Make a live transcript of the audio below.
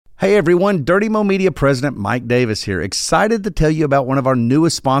Hey everyone, Dirty Mo Media President Mike Davis here. Excited to tell you about one of our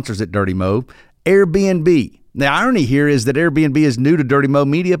newest sponsors at Dirty Mo, Airbnb. The irony here is that Airbnb is new to Dirty Mo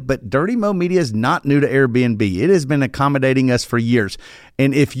Media, but Dirty Mo Media is not new to Airbnb. It has been accommodating us for years.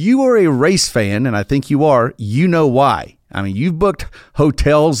 And if you are a race fan, and I think you are, you know why. I mean, you've booked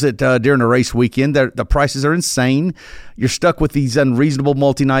hotels during a race weekend. The prices are insane. You're stuck with these unreasonable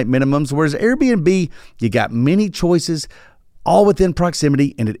multi-night minimums, whereas Airbnb, you got many choices, all within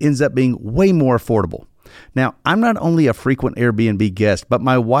proximity, and it ends up being way more affordable. Now, I'm not only a frequent Airbnb guest, but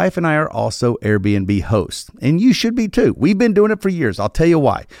my wife and I are also Airbnb hosts, and you should be too. We've been doing it for years. I'll tell you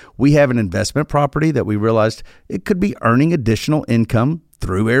why. We have an investment property that we realized it could be earning additional income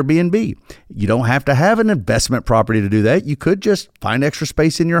through Airbnb. You don't have to have an investment property to do that. You could just find extra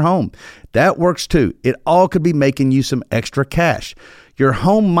space in your home. That works too. It all could be making you some extra cash. Your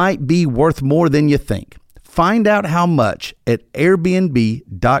home might be worth more than you think. Find out how much at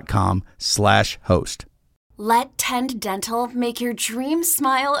airbnb.com/host. Let Tend Dental make your dream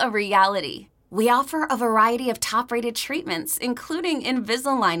smile a reality. We offer a variety of top-rated treatments, including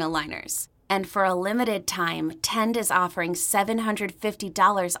Invisalign aligners. And for a limited time, Tend is offering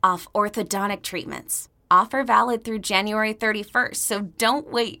 $750 off orthodontic treatments. Offer valid through January 31st, so don't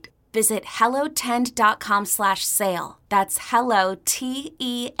wait. Visit hellotend.com/sale. That's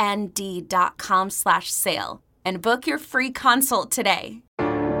hellotend.com/sale. And book your free consult today.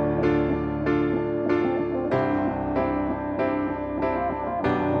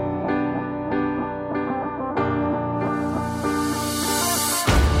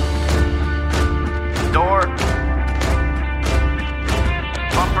 Door.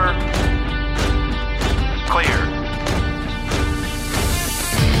 Bumper. Clear.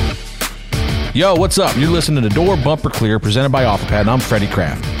 Yo, what's up? You're listening to Door Bumper Clear, presented by OfferPad, and I'm Freddie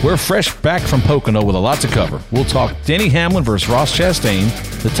Kraft. We're fresh back from Pocono with a lot to cover. We'll talk Denny Hamlin versus Ross Chastain,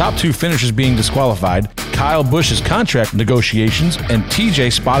 the top two finishers being disqualified, Kyle Busch's contract negotiations, and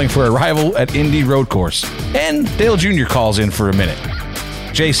TJ spotting for a rival at Indy Road Course. And Dale Jr. calls in for a minute.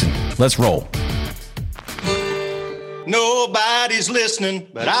 Jason, let's roll. Nobody's listening,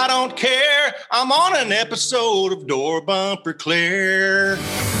 but I don't care. I'm on an episode of Door Bumper Clear.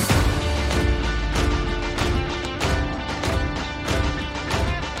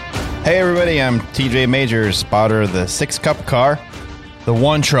 Hey everybody, I'm TJ Majors, spotter of the 6-Cup car, the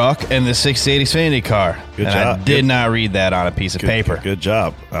 1 truck, and the 680 Xfinity car. Good and job. I did not read that on a piece of paper. Good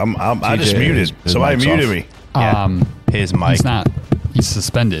job. I just muted. his Somebody mic's muted off. me. Yeah, his mic. He's not. He's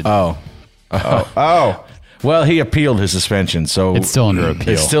suspended. Oh. Well, he appealed his suspension, so It's still under appeal.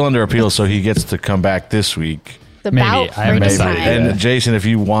 It's still under appeal, so he gets to come back this week. The Maybe. bout I haven't for decided time. yet. And Jason, if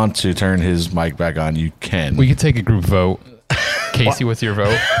you want to turn his mic back on, you can. We could take a group vote. Casey, what's your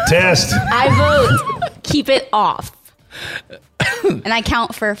vote? Test. I vote keep it off. And I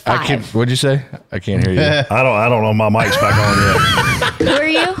count for 5. What'd you say? I can't hear you. I don't know. My mic's back on yet. Who are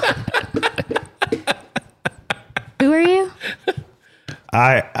you? Who are you?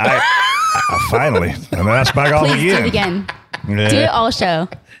 I finally, and that's back on Please do it again. again. Yeah. Do it all show.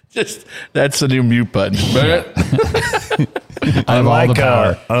 That's the new mute button. I have all the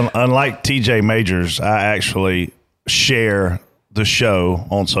power. Unlike TJ Majors, I actually share the show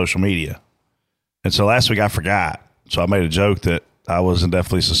on social media. And so last week I forgot. So I made a joke that I was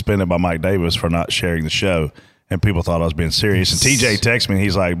indefinitely suspended by Mike Davis for not sharing the show. And people thought I was being serious. And TJ texted me and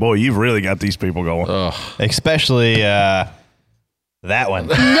he's like, boy, you've really got these people going. Especially that one.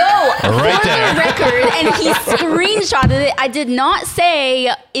 No, Right for there. the record, and he screenshotted it. I did not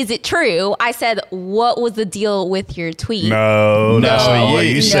say, is it true? I said, what was the deal with your tweet? No, that's No. not what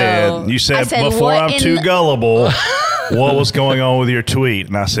you No. said. You I said, said, before what I'm in too the- gullible, what was going on with your tweet?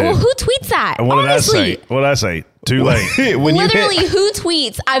 And I said, Well, who tweets that? and what Honestly, did I say? What did I say? Too late. when you literally, hit, who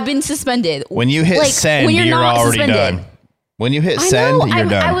tweets? I've been suspended. when you hit Like, send, when you're you're not already suspended. done. When you hit I send, know. you're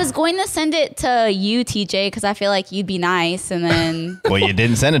done. I was going to send it to you, TJ, because I feel like you'd be nice, and then Well, you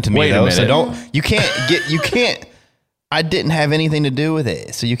didn't send it to me Wait a though, so minute. you can't. I didn't have anything to do with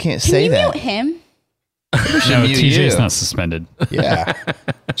it, so you can't can say you that. mute him? No, mute TJ's you. not suspended. Yeah.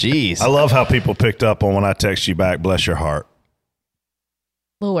 Jeez. I love how people picked up on when I text you back, bless your heart.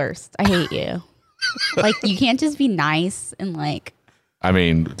 The worst. I hate you. Like, you can't just be nice and like. I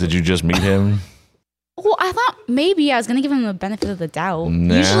mean, did you just meet him? Well, I thought maybe I was gonna give him the benefit of the doubt.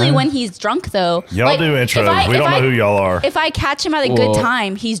 Nah. Usually, when he's drunk, though, Y'all like, do if intros. We don't know who y'all are. If I catch him at a Well- good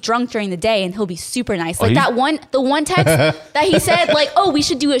time, he's drunk during the day, and he'll be super nice. Oh, Like he's- the one text that he said, like, "Oh, we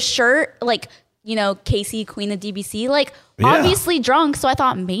should do a shirt," like, you know, Casey, Queen of DBC, like, Yeah. obviously drunk. So I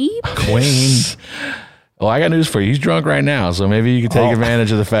thought maybe. Queen. Well, I got news for you. He's drunk right now, so maybe you can take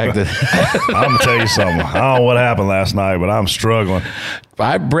advantage of the fact that I'm going to tell you something. I don't know what happened last night, but I'm struggling.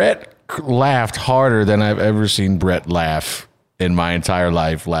 Brett laughed harder than I've ever seen Brett laugh in my entire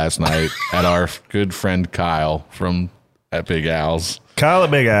life last night at our good friend Kyle at Big Al's. Kyle at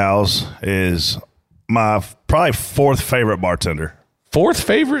Big Al's is my probably fourth favorite bartender. Fourth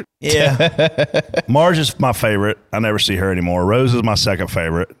favorite? Yeah. Marge is my favorite. I never see her anymore. Rose is my second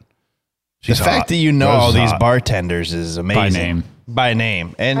favorite. She's the fact hot. that you know Rose all is these hot. bartenders is amazing. By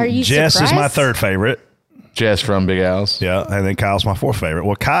name. And Are you Jess surprised? is my third favorite. Jess from Big Al's. Yeah, and then Kyle's my fourth favorite.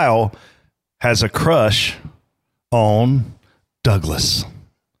 Well, Kyle has a crush on Douglas.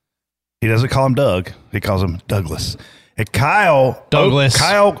 He doesn't call him Doug. He calls him Douglas. And Kyle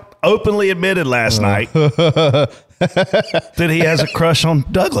openly admitted last night that he has a crush on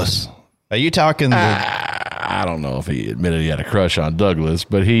Douglas. Are you talking I don't know if he admitted he had a crush on Douglas,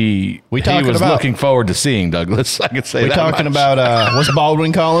 but he talking was about- looking forward to seeing Douglas. I could say we that talking much. about what's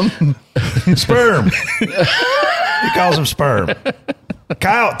Baldwin call him? Sperm. He calls him sperm.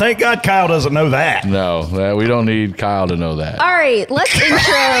 Kyle, thank God Kyle doesn't know that. No, we don't need Kyle to know that. All right, let's intro.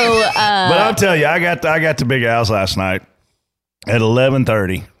 But I'll tell you, I got to Big Al's last night at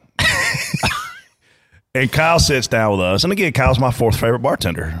 11:30. And Kyle sits down with us. And again, Kyle's my fourth favorite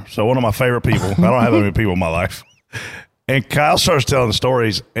bartender. So one of my favorite people. I don't have that many people in my life. And Kyle starts telling the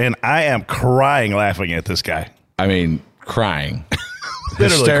stories, and I am crying laughing at this guy. I mean, crying.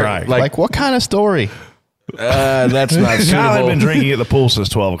 Literally crying. Like what kind of story? That's not Kyle had suitable. been drinking at the pool since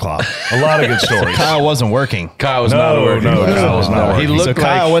 12 o'clock. A lot of good stories. Kyle wasn't working. Kyle was No, not working. no, Kyle was not He working. looked So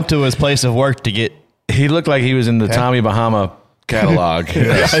Kyle like went to his place of work to get he looked like he was in the Tommy Bahama catalog.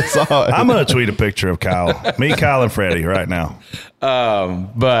 I saw it. I'm going to tweet a picture of Kyle. Me, Kyle, and Freddie right now.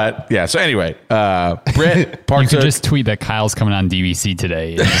 But yeah. So anyway, Brett You partook. could just tweet that Kyle's coming on DBC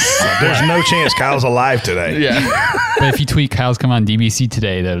today. There's no chance Kyle's alive today. yeah. But if you tweet Kyle's coming on DBC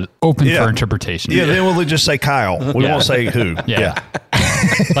today, that's open Yeah. for interpretation. Yeah, then we'll just say Kyle. We won't say who. Yeah.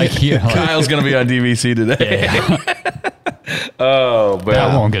 Like here, like, Kyle's gonna be on DVC today. Oh, but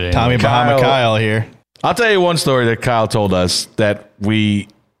that won't get it. Tommy Bahama Kyle here. I'll tell you one story that Kyle told us that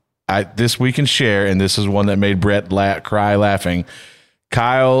this we can share, and this is one that made Brett cry laughing.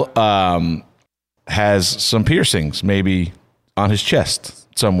 Kyle has some piercings, maybe on his chest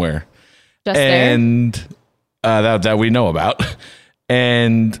somewhere, Just there. and that we know about.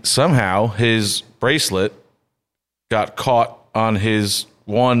 And somehow his bracelet got caught on his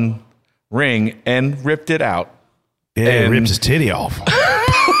one ring and ripped it out. Yeah, he And- ripped his titty off.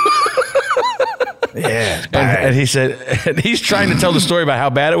 Yeah, it's bad. And he said, and he's trying to tell the story about how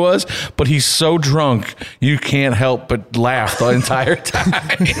bad it was, but he's so drunk, you can't help but laugh the entire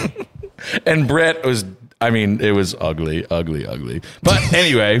time. And Brett was, it was ugly. But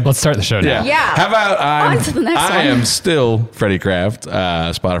anyway. Let's start the show now. Yeah. How about On to the next I one. am still Freddie Kraft,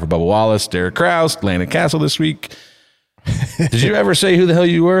 spotter for Bubba Wallace, Derek Krause, Landon Castle this week. Did you ever say who the hell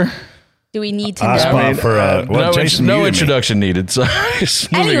you were? Do we need to I know? spot for Jason no muted me. introduction needed. So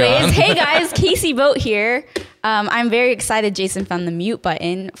just moving on. Anyways, hey guys, Casey Boat here. I'm very excited Jason found the mute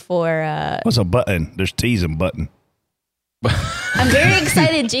button for What's a button? There's T's and button. I'm very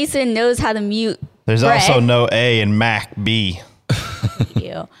excited Jason knows how to mute. There's Brett. also no A in Mac B.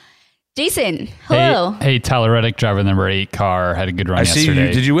 You. Jason, hello. Hey, Tyler Reddick, driver number 8 car, had a good run I see yesterday.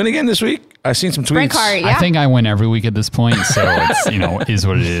 you. Did you win again this week? I seen some tweets. Sprint car, yeah. I think I win every week at this point, so it's is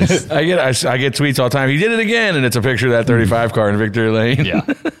what it is. I get tweets all the time. He did it again, and it's a picture of that 35 car in Victory Lane. Yeah,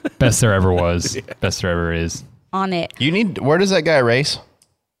 best there ever was, best there ever is. On it. Where does that guy race?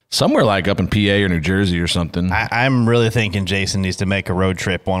 Somewhere like up in PA or New Jersey or something. I'm really thinking Jason needs to make a road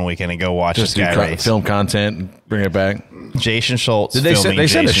trip one weekend and go watch Just this do guy race. film content and bring it back. Jason Schultz. Did they send a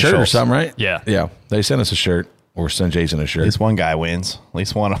Jason shirt or Schultz. something, right? Yeah. Yeah. They sent us a shirt or send Jason a At shirt. least one guy wins. At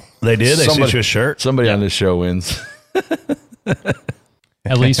least one. They did? They sent Somebody- you a shirt? Somebody on this show wins.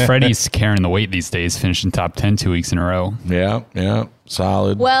 At least Freddie's carrying the weight these days, finishing top 10 2 weeks in a row. Yeah.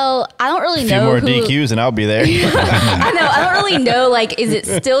 Solid. Well, I don't really A few know more who, DQs and I'll be there. I don't really know, like, is it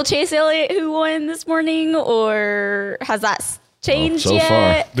still Chase Elliott who won this morning, or has that changed so yet?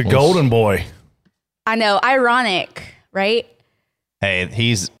 far. The golden boy. I know, ironic, right?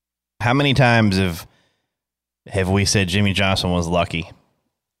 Hey, how many times have we said Jimmy Johnson was lucky?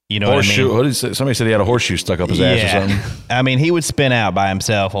 You know Horseshoe. what I mean? What did he say? Somebody said he had a horseshoe stuck up his ass or something. I mean, he would spin out by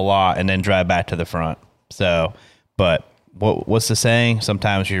himself a lot and then drive back to the front. So, but what's the saying?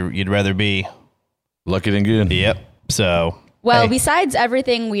 Sometimes you'd rather be. Lucky than good. Yep. So. Well, hey, besides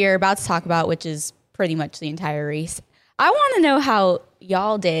everything we are about to talk about, which is pretty much the entire race, I want to know how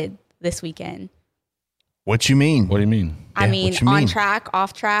y'all did this weekend. what you mean? What do you mean? I mean, what you on mean? track,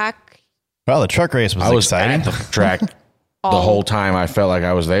 off track. Well, the truck race was I was exciting. at the track the whole time. I felt like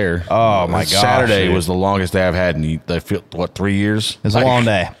I was there. Oh, my gosh, Saturday dude. was the longest day I've had in, 3 years? It was a long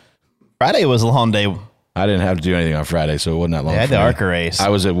day. Friday was a long day. I didn't have to do anything on Friday, so it wasn't that long. They had for the me. ARCA race. I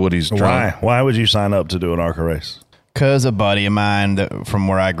was at Woody's drunk. Why would you sign up to do an ARCA race? Because a buddy of mine from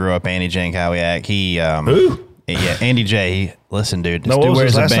where I grew up, Andy Jankowiak, he... Who? Yeah, Andy J. Listen, dude, this No, what dude was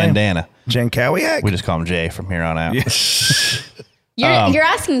wears his a last name? bandana. Jankowiak? We just call him Jay from here on out. You're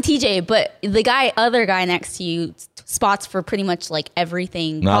asking TJ, but the other guy next to you spots for pretty much like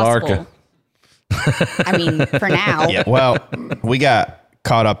everything Not possible. ARCA. I mean, for now. Yeah, well, we got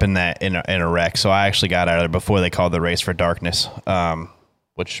caught up in that in a wreck, so I actually got out of there before they called the race for darkness,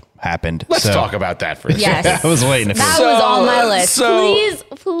 which happened. Let's So- talk about that for a second. Yes. I was waiting. That was on my list. Please.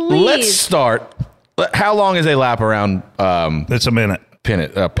 Let's start. How long is a lap around It's a minute.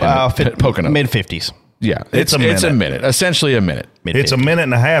 Pocono? Mid 50s. Yeah, It's a minute. Essentially a minute. It's a minute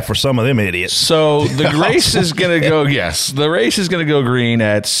and a half for some of them idiots. So the race is going to go. Yes, the race is going to go green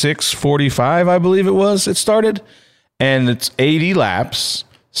at 6:45. I believe it was. It started, and it's 80 laps.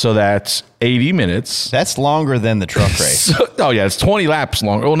 So that's 80 minutes. That's longer than the truck race. So, it's 20 laps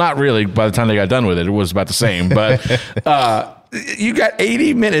long. Well, not really. By the time they got done with it, it was about the same. But you got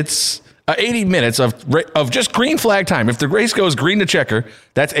 80 minutes. 80 minutes of just green flag time. If the race goes green to checker,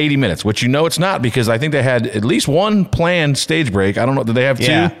 that's 80 minutes, which it's not, because I think they had at least one planned stage break. I don't know. Did they have two?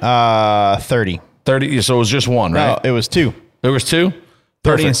 Yeah, 30. 30. So it was just one, right? No, it was 2. There was 2? 30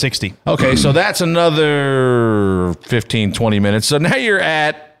 Perfect. and 60. Okay, so that's another 15, 20 minutes. So now you're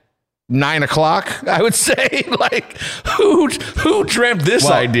at 9 o'clock, I would say. Like, who dreamt this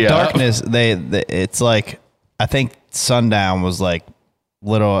idea? Darkness, they it's like, I think sundown was like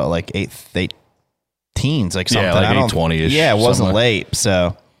little, like 8 teens, like something. Yeah, like I don't- 8:20-ish, Yeah, it wasn't something like- late,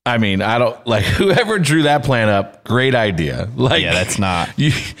 so. I mean, I don't like whoever drew that plan up. Great idea. Like, Yeah, that's not.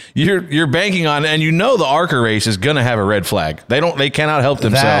 You're banking on, and the ARCA race is going to have a red flag. They cannot help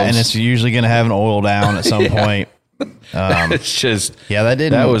themselves. That, and it's usually going to have an oil down at some point. It's just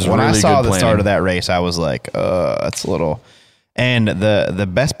That was when I really saw good the start planning. of that race, I was like, that's a little. And the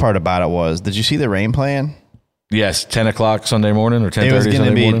best part about it was, did you see the rain plan? Yes, 10 o'clock Sunday morning or 10:30 It was going to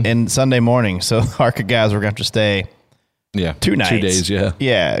Sunday be morning. in Sunday morning, so the ARCA guys were going to have to stay 2 nights, 2 days. Yeah,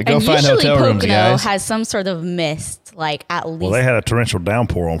 yeah. Go And find usually hotel rooms, Pocono guys. has some sort of mist, like at least. Well, they had a torrential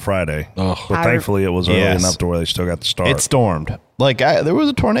downpour on Friday. Oh. But thankfully, it was early Yes. enough to where they still got the start. It stormed. Like there was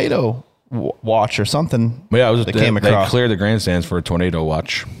a tornado watch or something. Yeah, it was. that came across. They cleared the grandstands for a tornado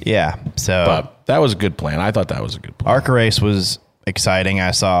watch, Yeah, so but that was a good plan. I thought that was a good plan. ARCA race was exciting.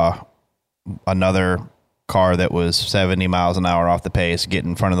 I saw another car that was 70 miles an hour off the pace get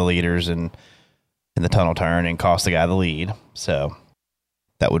in front of the leaders and in the tunnel turn and cost the guy the lead. So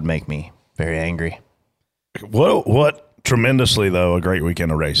that would make me very angry. What tremendously, though, a great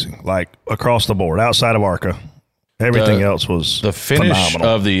weekend of racing. Like, across the board, outside of ARCA. Everything else was the finish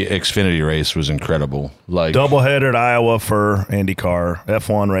phenomenal. of the Xfinity race was incredible. Like, Doubleheader at Iowa for IndyCar.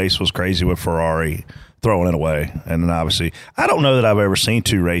 F1 race was crazy with Ferrari throwing it away. And then obviously, I don't know that I've ever seen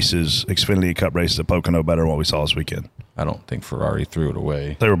 2 races, Xfinity Cup races at Pocono, better than what we saw this weekend. I don't think Ferrari threw it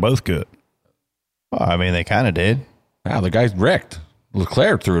away. They were both good. Well, I mean, they kind of did. Wow, the guy wrecked.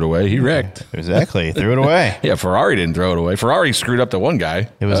 Leclerc threw it away. He wrecked. Exactly. Threw it away. Yeah, Ferrari didn't throw it away. Ferrari screwed up the one guy.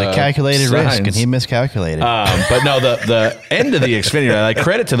 It was a calculated risk, Sainz. and he miscalculated. But no, the end of the Xfinity, like,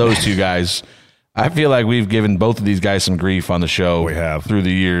 credit to those 2 guys. I feel like we've given both of these guys some grief on the show. We have. Through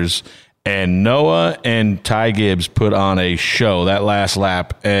the years. And Noah and Ty Gibbs put on a show that last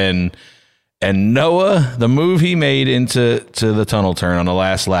lap. And Noah, the move he made into the tunnel turn on the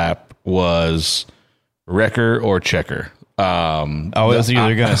last lap was wrecker or checker. It was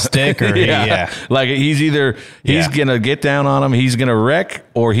either going to stick or yeah. Like, he's gonna get down on him, he's gonna wreck,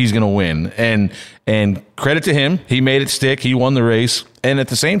 or he's gonna win. And credit to him, he made it stick. He won the race. And at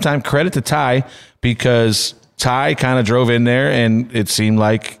the same time, credit to Ty, because Ty kind of drove in there, and it seemed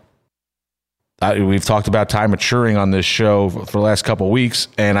like we've talked about Ty maturing on this show for the last couple of weeks,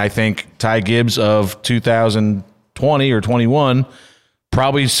 and I think Ty Gibbs of 2020 or 21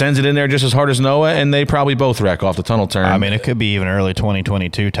 probably sends it in there just as hard as Noah, and they probably both wreck off the tunnel turn. I mean, it could be even early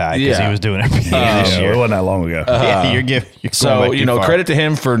 2022, Ty, because Yeah. he was doing it this It year. wasn't that long ago. Yeah, you're going So, back too far. credit to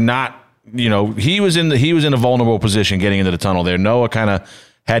him for not, he was in a vulnerable position getting into the tunnel there. Noah kind of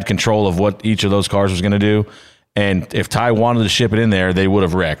had control of what each of those cars was going to do. And if Ty wanted to ship it in there, they would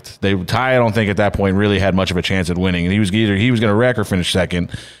have wrecked. Ty, I don't think at that point really had much of a chance at winning. And he was going to wreck or finish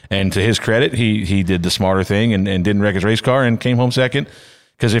second. And to his credit, he did the smarter thing and didn't wreck his race car and came home second.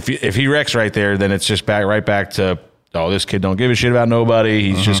 Because if he wrecks right there, then it's just right back to, this kid don't give a shit about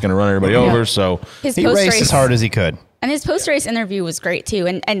nobody. He's just going to run everybody over. So His he raced post-race- as hard as he could. And his post-race interview was great too.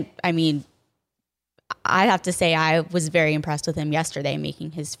 And I mean, I'd have to say I was very impressed with him yesterday,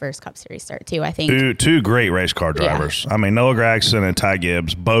 making his first Cup Series start too. I think two great race car drivers. I mean, Noah Gragson and Ty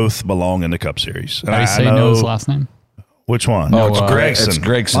Gibbs both belong in the Cup Series. How do you say Noah's last name? Which one? Oh, It's Gregson. It's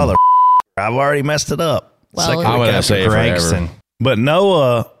Gregson. Mother, I've already messed it up. Well, I'm going to say Gregson. But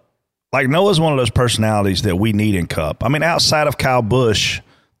Noah's one of those personalities that we need in Cup. I mean, outside of Kyle Busch,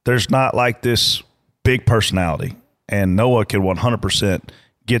 there's not like this big personality. And Noah can 100%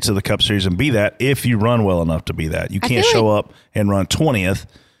 get to the Cup Series and be that if you run well enough to be that. You can't show up and run 20th.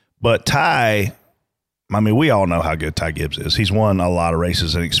 But Ty, I mean, we all know how good Ty Gibbs is. He's won a lot of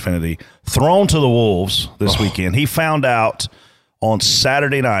races in Xfinity. Thrown to the wolves this weekend. He found out on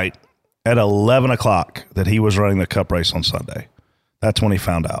Saturday night at 11 o'clock that he was running the Cup race on Sunday. That's when he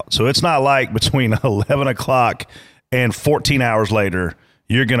found out. So it's not like between 11 o'clock and 14 hours later,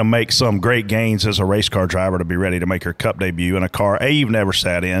 you're going to make some great gains as a race car driver to be ready to make your Cup debut in a car you've never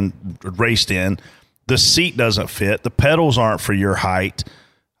sat in, raced in. The seat doesn't fit. The pedals aren't for your height.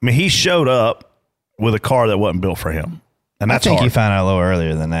 I mean, he showed up with a car that wasn't built for him. And that's I think hard. you found out a little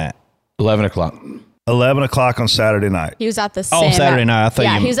earlier than that. 11 o'clock. 11 o'clock on Saturday night. he was at the sim. Oh, Saturday night. I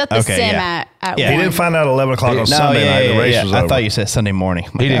thought he was at the sim yeah. at Yeah, He 1. didn't find out at 11 o'clock on Sunday night. The race was over. I thought you said Sunday morning.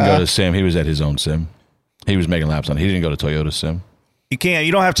 He didn't go to sim. He was at his own sim. He was making laps on it. He didn't go to Toyota sim.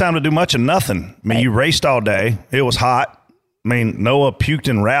 You don't have time to do much of nothing. I mean, you raced all day. It was hot. I mean, Noah puked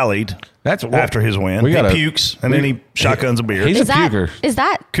and rallied after his win. He pukes, and then he shotguns a beer. He's a puker. Is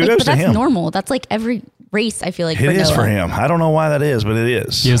that Kudos but to that's him. normal. That's like every race, I feel like. It is Noah. for him. I don't know why that is, but it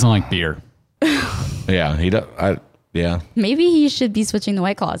is. He doesn't like beer. Yeah, he does. Yeah. Maybe he should be switching the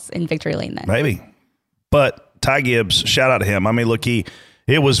White Claws in victory lane then. Maybe. But Ty Gibbs, shout out to him. I mean, look, it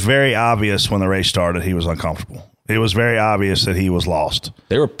was very obvious when the race started he was uncomfortable. It was very obvious that he was lost.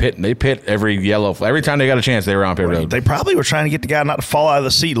 They pit every every time they got a chance, they were on pit road. They probably were trying to get the guy not to fall out of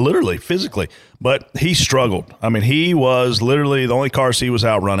the seat, literally, physically. But he struggled. I mean, he was literally the only cars he was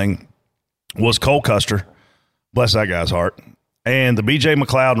out running was Cole Custer, bless that guy's heart, and the B.J.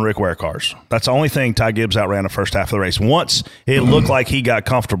 McLeod and Rick Ware cars. That's the only thing Ty Gibbs outran the first half of the race. Once it looked like he got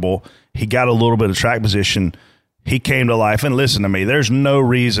comfortable, he got a little bit of track position, he came to life. And listen to me, there's no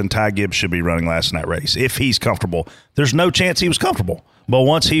reason Ty Gibbs should be running last in that race. If he's comfortable, there's no chance he was comfortable. But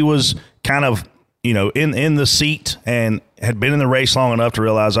once he was kind of, in the seat and had been in the race long enough to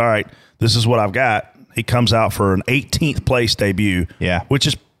realize, all right, this is what I've got, he comes out for an 18th place debut, which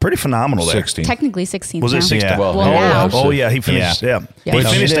is pretty phenomenal there. 16. Technically 16th. Was it 16th? Yeah. Well, now. He finished, Yeah. He Which-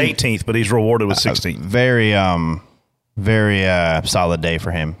 finished 18th, but he's rewarded with 16th. Very solid day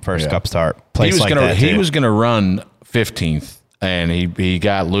for him. First Cup start. He was gonna run 15th, and he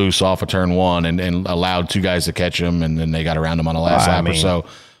got loose off of turn one and allowed two guys to catch him, and then they got around him on the last lap or so.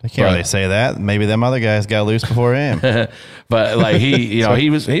 I can't really say that. Maybe them other guys got loose before him. But like he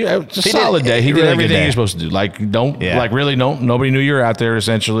was a solid day. He did everything he was supposed to do. Nobody knew you were out there.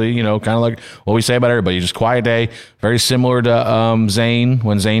 Essentially, kind of like what we say about everybody. Just quiet day. Very similar to Zane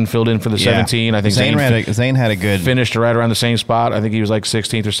when Zane filled in for the 17. I think Zane had a good finished right around the same spot. I think he was like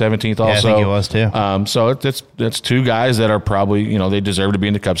 16th or 17th. Also, I think he was too. So that's two guys that are probably they deserve to be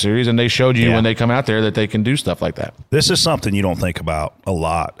in the Cup Series, and they showed you when they come out there that they can do stuff like that. This is something you don't think about a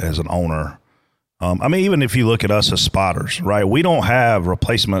lot as an owner. I mean, even if you look at us as spotters, right? We don't have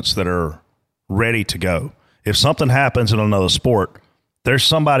replacements that are ready to go. If something happens in another sport, there's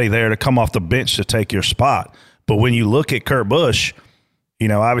somebody there to come off the bench to take your spot. But when you look at Kurt Busch,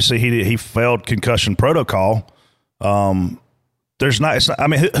 obviously he failed concussion protocol. There's not. I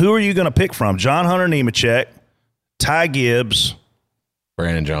mean, who are you going to pick from? John Hunter Nemechek, Ty Gibbs,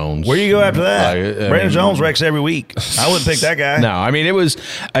 Brandon Jones. Where do you go after that? Brandon Jones wrecks every week. I wouldn't pick that guy. No, I mean, it was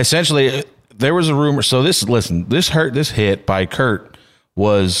essentially, there was a rumor. So this hit by Kurt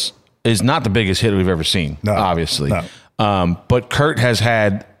is not the biggest hit we've ever seen, obviously. No. But Kurt has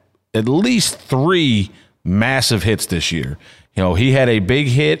had at least 3 massive hits this year. He had a big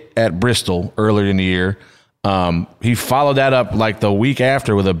hit at Bristol earlier in the year. He followed that up like the week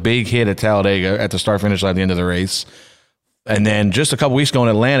after with a big hit at Talladega at the start finish line at the end of the race. And then just a couple weeks ago in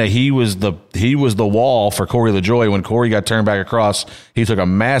Atlanta, he was the wall for Corey LaJoie. When Corey got turned back across, he took a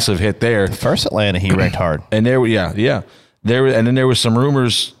massive hit there. First Atlanta, he wrecked hard. And then there was some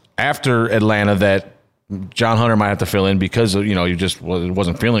rumors after Atlanta that John Hunter might have to fill in because he just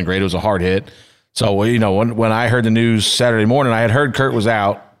wasn't feeling great. It was a hard hit. So when I heard the news Saturday morning, I had heard Kurt was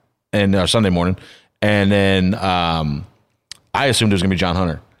out, and Sunday morning, and then I assumed it was going to be John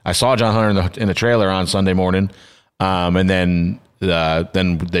Hunter. I saw John Hunter in the trailer on Sunday morning. And then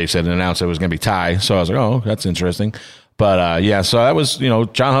they said and announced it was going to be Ty. So I was like, oh, that's interesting. But yeah, so that was,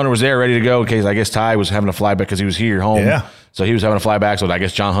 John Hunter was there ready to go in case I guess Ty was having to fly back because he was here home. Yeah. So he was having to fly back. So I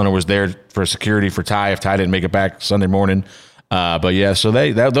guess John Hunter was there for security for Ty if Ty didn't make it back Sunday morning. But yeah, so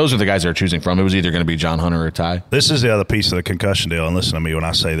those are the guys they're choosing from. It was either going to be John Hunter or Ty. This is the other piece of the concussion deal. And listen to me when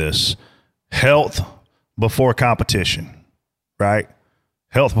I say this. Health before competition, right?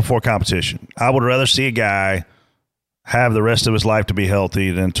 Health before competition. I would rather see a guy have the rest of his life to be healthy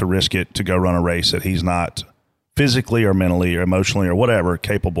than to risk it to go run a race that he's not physically or mentally or emotionally or whatever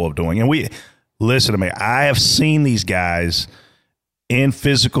capable of doing. And listen to me, I have seen these guys in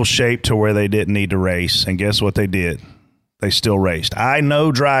physical shape to where they didn't need to race, and guess what they did? They still raced. I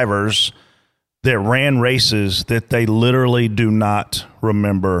know drivers that ran races that they literally do not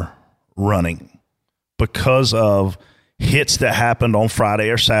remember running because of hits that happened on Friday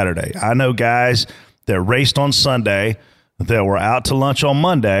or Saturday. I know guys that raced on Sunday that were out to lunch on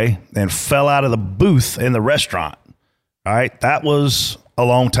Monday and fell out of the booth in the restaurant. All right, that was a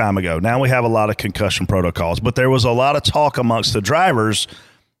long time ago. Now we have a lot of concussion protocols, but there was a lot of talk amongst the drivers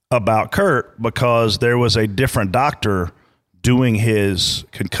about Kurt because there was a different doctor doing his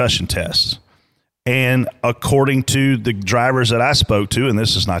concussion tests. And according to the drivers that I spoke to, and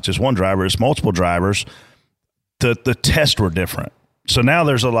this is not just one driver, it's multiple drivers, the tests were different. So now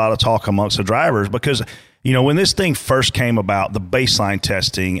there's a lot of talk amongst the drivers because, when this thing first came about, the baseline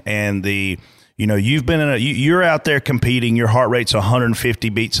testing and you're out there competing, your heart rate's 150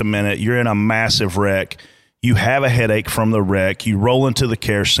 beats a minute, you're in a massive wreck, you have a headache from the wreck, you roll into the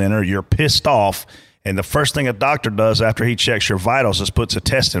care center, you're pissed off, and the first thing a doctor does after he checks your vitals is puts a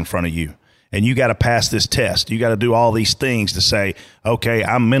test in front of you. And you got to pass this test. You got to do all these things to say, okay,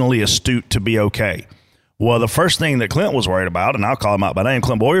 I'm mentally astute to be okay. Well, the first thing that Clint was worried about, and I'll call him out by name,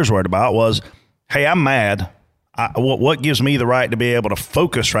 Clint Boyer's worried about was, hey, I'm mad. What gives me the right to be able to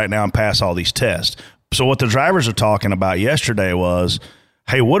focus right now and pass all these tests? So what the drivers are talking about yesterday was,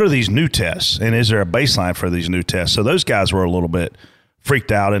 hey, what are these new tests? And is there a baseline for these new tests? So those guys were a little bit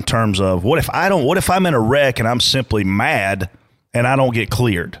freaked out in terms of what if I'm in a wreck and I'm simply mad and I don't get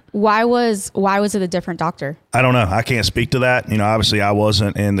cleared? Why was it a different doctor? I don't know. I can't speak to that. Obviously I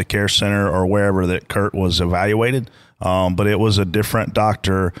wasn't in the care center or wherever that Kurt was evaluated, but it was a different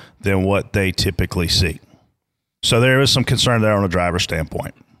doctor than what they typically see. So there is some concern there on a driver's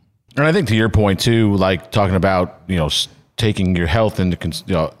standpoint. And I think to your point too, like talking about, taking your health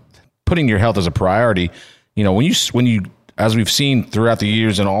into, putting your health as a priority, when you, as we've seen throughout the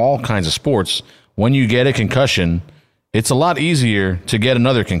years in all kinds of sports, when you get a concussion, it's a lot easier to get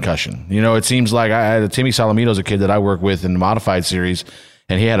another concussion. It seems like Timmy Salamito's a kid that I work with in the modified series,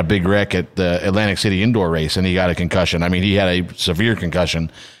 and he had a big wreck at the Atlantic City indoor race, and he got a concussion. I mean, he had a severe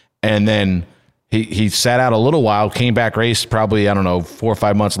concussion, and then he sat out a little while, came back, raced probably, 4 or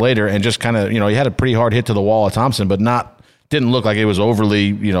 5 months later, and just kind of, he had a pretty hard hit to the wall at Thompson, but didn't look like it was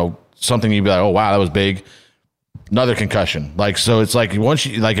overly, something you'd be like, oh, wow, that was big. Another concussion. So it's like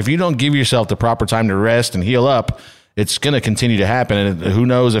if you don't give yourself the proper time to rest and heal up, it's going to continue to happen. And who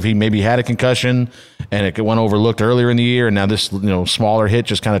knows if he maybe had a concussion and it went overlooked earlier in the year, and now this smaller hit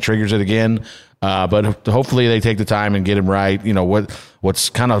just kind of triggers it again. But hopefully they take the time and get him right. What's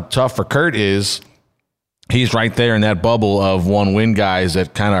kind of tough for Kurt is he's right there in that bubble of one-win guys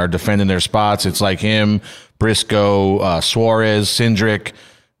that kind of are defending their spots. It's like him, Briscoe, Suarez, Cindric.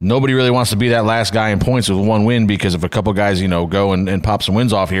 Nobody really wants to be that last guy in points with one win because if a couple guys, go and pop some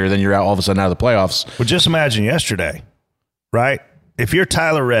wins off here, then you're all of a sudden out of the playoffs. Well, just imagine yesterday, right? If you're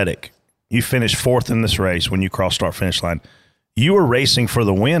Tyler Reddick, you finished fourth in this race when you cross start-finish line. You were racing for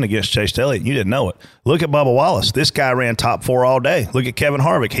the win against Chase Elliott, and you didn't know it. Look at Bubba Wallace. This guy ran top 4 all day. Look at Kevin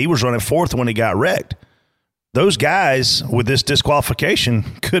Harvick. He was running fourth when he got wrecked. Those guys with this disqualification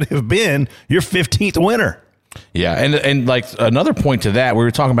could have been your 15th winner. Yeah, and like another point to that, we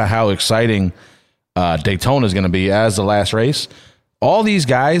were talking about how exciting Daytona is going to be as the last race. All these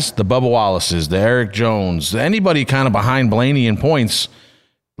guys, the Bubba Wallaces, the Eric Jones, anybody kind of behind Blaney in points,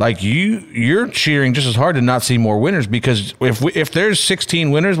 like you're cheering just as hard to not see more winners because if there's 16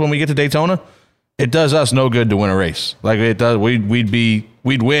 winners when we get to Daytona, it does us no good to win a race. Like it does, we'd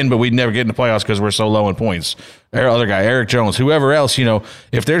win, but we'd never get in the playoffs because we're so low in points. Our other guy, Eric Jones, whoever else,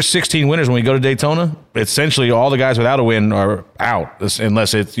 if there's 16 winners when we go to Daytona, essentially all the guys without a win are out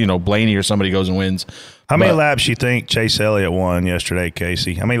unless it's, Blaney or somebody goes and wins. How many laps you think Chase Elliott won yesterday,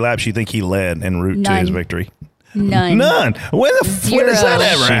 Casey? How many laps you think he led en route to his victory? None. When does that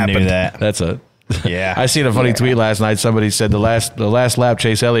ever happen? She knew that. That's a... Yeah. I seen a funny tweet last night. Somebody said the last lap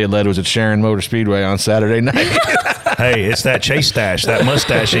Chase Elliott led was at Sharon Motor Speedway on Saturday night. Hey, it's that Chase stash. That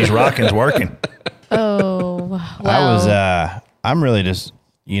mustache he's rocking's working. Oh, wow. I'm really just,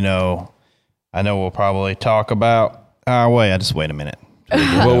 I know we'll probably talk about Just wait a minute.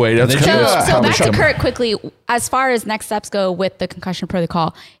 Well, wait. That's So back to Kurt quickly. As far as next steps go with the concussion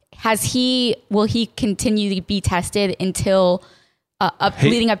protocol, will he continue to be tested until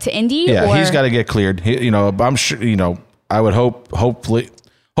leading up to Indy? Yeah, or? he's got to get cleared. I'm sure. I would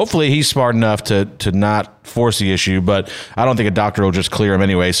hopefully he's smart enough to not force the issue, but I don't think a doctor will just clear him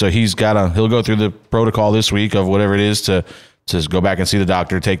anyway. So he'll go through the protocol this week of whatever it is to go back and see the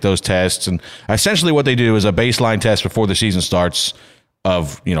doctor, take those tests, and essentially what they do is a baseline test before the season starts.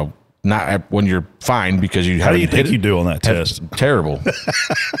 Of not when you're fine because you. How do you think you do on that test? Terrible.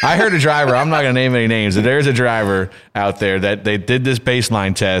 I heard a driver. I'm not going to name any names. But there's a driver out there that they did this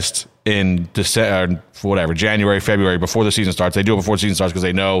baseline test in December, January, February before the season starts. They do it before the season starts because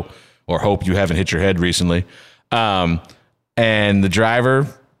they know or hope you haven't hit your head recently. And the driver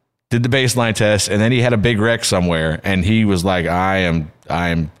did the baseline test, and then he had a big wreck somewhere, and he was like, "I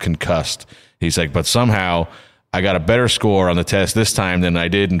am concussed." He's like, but somehow I got a better score on the test this time than I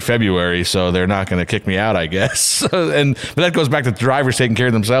did in February, so they're not going to kick me out, I guess. But that goes back to drivers taking care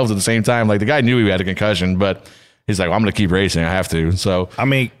of themselves at the same time. Like, the guy knew he had a concussion, but he's like, well, I'm going to keep racing. I have to. So, I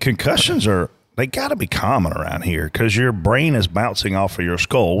mean, concussions they got to be common around here because your brain is bouncing off of your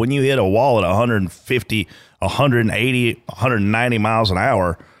skull. When you hit a wall at 150, 180, 190 miles an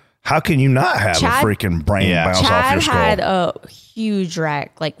hour, how can you not have a freaking brain bounce off your skull? Chad had a huge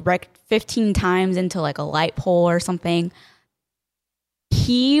wrecked 15 times into like a light pole or something.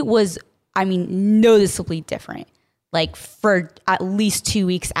 He was, noticeably different, like for at least 2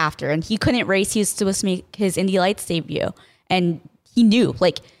 weeks after. And he couldn't race. He was supposed to make his Indy Lights debut. And he knew,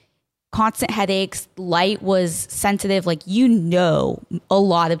 constant headaches, light was sensitive. A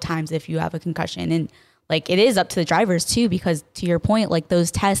lot of times if you have a concussion. And it is up to the drivers too, because to your point, those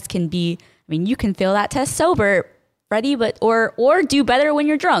tests can be, you can fail that test sober, Freddie, but or do better when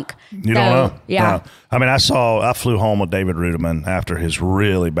you're drunk. You don't know. Yeah. No. I flew home with David Rudeman after his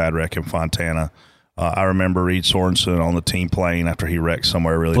really bad wreck in Fontana. I remember Reed Sorensen on the team plane after he wrecked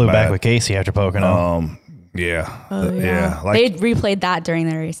somewhere really Flew bad. back with Casey after Pocono. Yeah. Yeah. They replayed that during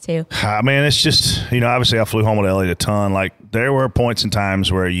the race too. It's just, obviously I flew home with Elliott a ton. There were points and times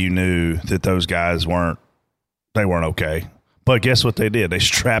where you knew that those guys weren't okay. But guess what they did? They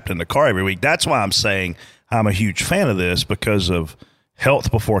strapped in the car every week. That's why I'm saying I'm a huge fan of this, because of health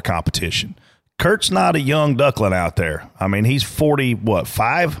before competition. Kurt's not a young duckling out there. He's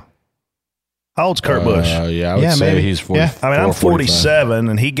 5? How old's Kurt Busch? I would say maybe. He's 40. Yeah. I'm 47,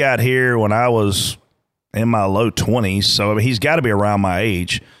 and he got here when I was in my low 20s. So he's got to be around my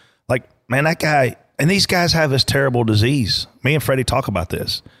age. That guy, and these guys have this terrible disease. Me and Freddie talk about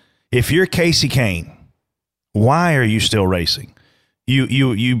this. If you're Casey Kane, why are you still racing?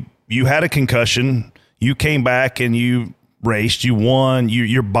 You had a concussion. You came back and you raced. You won.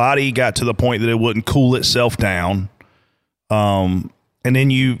 Your body got to the point that it wouldn't cool itself down. And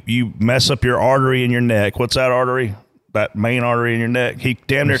then you mess up your artery in your neck. What's that artery? That main artery in your neck. He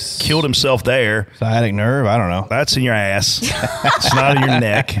damn near killed himself there. Sciatic nerve? I don't know. That's in your ass. It's not in your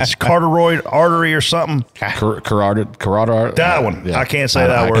neck. It's carotid artery or something. Carotid. That one. Yeah. I can't say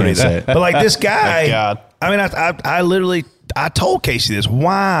that word either. But this guy, God. I told Casey this.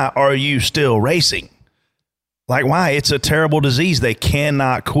 Why are you still racing? Why? It's a terrible disease. They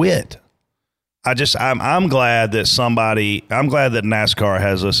cannot quit. I'm glad that NASCAR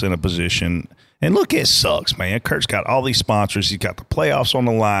has us in a position. And look, it sucks, man. Kurt's got all these sponsors. He's got the playoffs on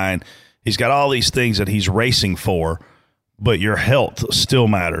the line. He's got all these things that he's racing for, but your health still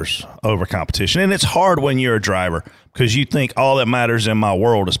matters over competition. And it's hard when you're a driver because you think all that matters in my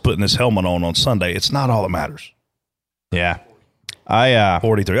world is putting this helmet on Sunday. It's not all that matters. Yeah.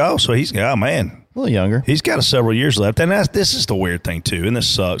 43. Oh, so he's, man. A little younger. He's got several years left. And this is the weird thing, too. And this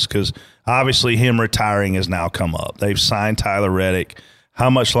sucks because obviously him retiring has now come up. They've signed Tyler Reddick. How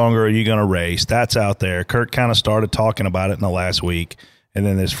much longer are you going to race? That's out there. Kurt kind of started talking about it in the last week, and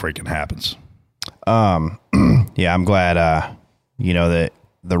then this freaking happens. Yeah, I'm glad, that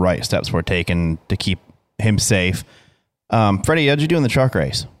the right steps were taken to keep him safe. Freddie, how'd you do in the truck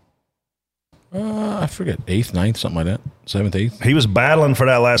race? I forget, 8th, 9th, something like that. 7th, 8th. He was battling for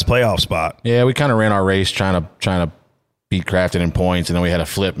that last playoff spot. Yeah, we kind of ran our race trying to beat Crafton in points, and then we had a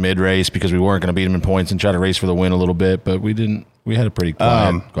flip mid-race because we weren't going to beat him in points and try to race for the win a little bit, but we didn't. We had a pretty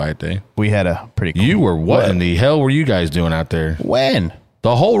quiet day. We had a pretty cool. You were what in the hell were you guys doing out there? When?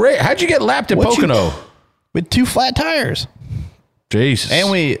 The whole race. How'd you get lapped at Pocono? With 2 flat tires. Jesus.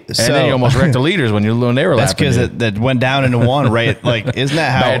 And then you almost wrecked the leaders when they were lapping. That's because that went down into one, right? Isn't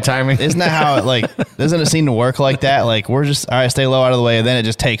that how bad timing? Isn't that how it doesn't it seem to work like that? We're just all right, stay low out of the way, and then it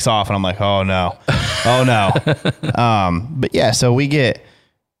just takes off, and I'm like, oh no. But yeah, so we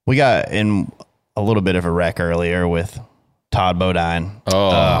got in a little bit of a wreck earlier with Todd Bodine.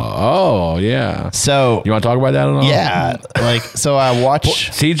 Oh, yeah. So you want to talk about that at all? Yeah. So I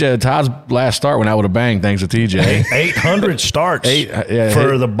watch Todd's last start went out with a bang thanks to TJ. 800 starts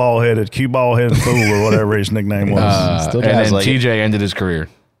for the ball-headed, cue-ball-headed fool or whatever his nickname was. And then TJ ended his career.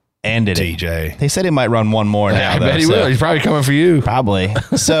 TJ. They said he might run one more now. I bet he will. He's probably coming for you. Probably.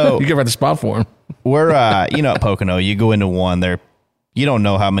 So you can write the spot for him. We're, at Pocono, you go into one, you don't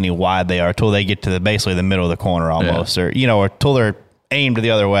know how many wide they are until they get to basically the middle of the corner almost, or until they're aimed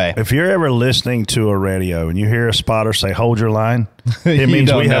the other way. If you're ever listening to a radio and you hear a spotter say, hold your line, it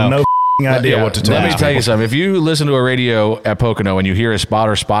means we have no idea what to tell you. Let me tell you something. If you listen to a radio at Pocono and you hear a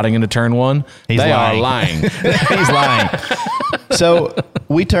spotter spotting into turn one, they are lying. He's lying. So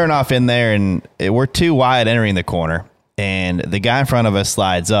we turn off in there, and we're too wide entering the corner. And the guy in front of us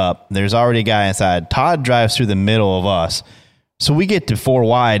slides up. There's already a guy inside. Todd drives through the middle of us. So we get to 4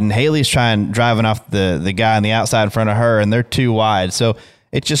 wide, and Haley's driving off the guy on the outside in front of her, and they're 2 wide. So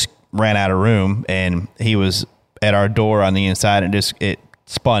it just ran out of room, and he was at our door on the inside, and it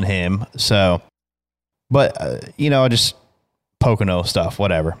spun him. So, but, just Pocono stuff,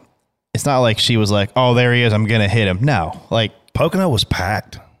 whatever. It's not like she was like, oh, there he is, I'm going to hit him. No, Pocono was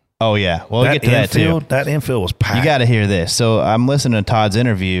packed. Oh, yeah. Well, we'll get to that, too. That infield was packed. You got to hear this. So I'm listening to Todd's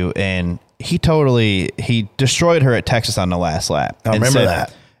interview, and he destroyed her at Texas on the last lap. I remember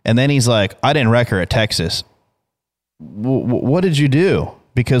that. And then he's like, I didn't wreck her at Texas. What did you do?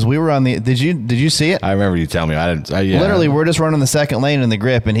 Because we were on the, did you see it? I remember you telling me. I didn't. Literally, we're just running the second lane in the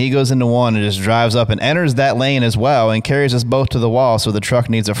grip, and he goes into one and just drives up and enters that lane as well and carries us both to the wall. So the truck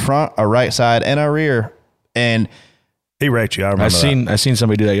needs a front, a right side, and a rear. And he wrecked you. I remember I seen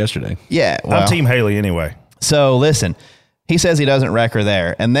somebody do that yesterday. Yeah. Well, I'm Team Haley anyway. So listen, he says he doesn't wreck her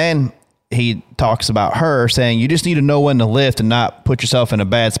there. And then he talks about her saying, you just need to know when to lift and not put yourself in a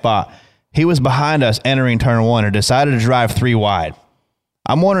bad spot. He was behind us entering turn 1 and decided to drive 3 wide.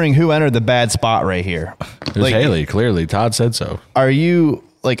 I'm wondering who entered the bad spot right here. It was Haley, clearly. Todd said so. Are you,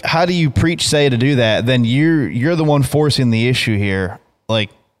 how do you say to do that? Then you're the one forcing the issue here. Are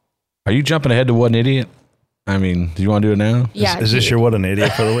you jumping ahead to what an idiot? I mean, do you want to do it now? Yeah. Is this your what an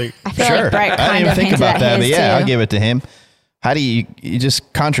idiot for the week? I feel like Brett I didn't even think about that, but yeah, too. I'll give it to him. How do you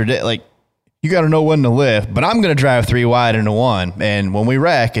just contradict, you got to know when to lift, but I'm going to drive 3 wide into 1. And when we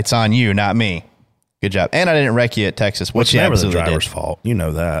wreck, it's on you, not me. Good job. And I didn't wreck you at Texas, which never the absolutely driver's did. fault. You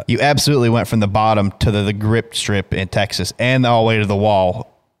know that. You absolutely went from the bottom to the grip strip in Texas and all the way to the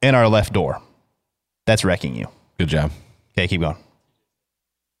wall in our left door. That's wrecking you. Good job. Okay, keep going.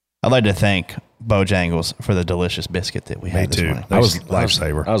 I'd like to thank Bojangles for the delicious biscuit that we had this morning. That was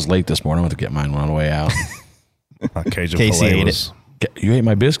lifesaver. I was late this morning. I went to get mine on the way out. Cajun Casey filet ate was. You ate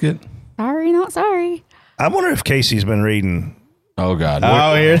my biscuit? Sorry, not sorry. I wonder if Casey's been reading. Oh, God.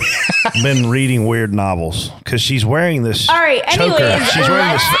 Here. Been reading weird novels because she's wearing this. All right, choker. anyways, She's wearing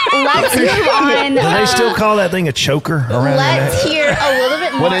let's move on. Do they still call that thing a choker around Let's hear a little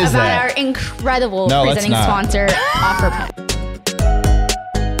bit more What is about that? our incredible No, let's presenting not. sponsor, OfferPad.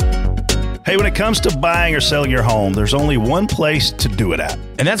 Hey, when it comes to buying or selling your home, there's only one place to do it at.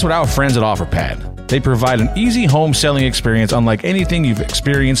 And that's what our friends at OfferPad. They provide an easy home selling experience unlike anything you've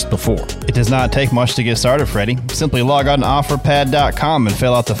experienced before. It does not take much to get started, Freddie. Simply log on to offerpad.com and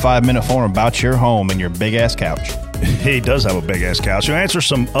fill out the 5-minute form about your home and your big-ass couch. He does have a big-ass couch. You'll answer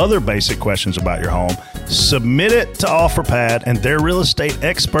some other basic questions about your home. Submit it to OfferPad, and their real estate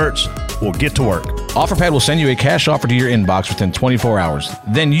experts will get to work. OfferPad will send you a cash offer to your inbox within 24 hours.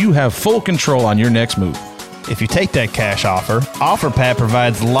 Then you have full control on your next move. If you take that cash offer, OfferPad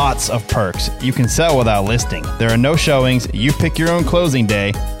provides lots of perks. You can sell without listing. There are no showings, you pick your own closing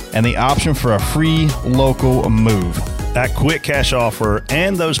day, and the option for a free local move. That quick cash offer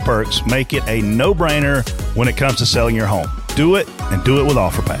and those perks make it a no-brainer when it comes to selling your home. Do it, and do it with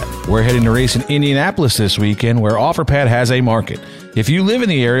OfferPad. We're heading to race in Indianapolis this weekend where OfferPad has a market. If you live in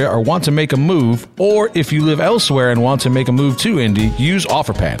the area or want to make a move, or if you live elsewhere and want to make a move to Indy, use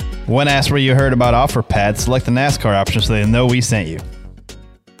OfferPad. When asked where you heard about OfferPad, select the NASCAR option so they know we sent you.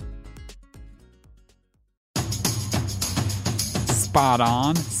 Spot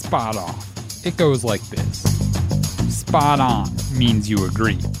on, spot off. It goes like this. Spot on means you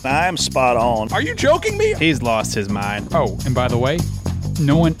agree. I'm spot on. Are you joking me? He's lost his mind. Oh, and by the way,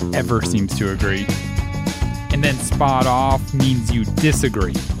 no one ever seems to agree. And then spot off means you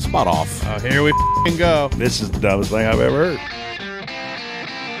disagree. Spot off. Oh, here we go. This is the dumbest thing I've ever heard.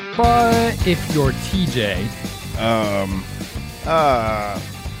 But if you're TJ,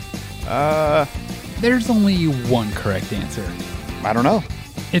 there's only one correct answer. I don't know.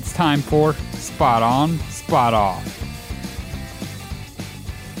 It's time for Spot On, Spot Off.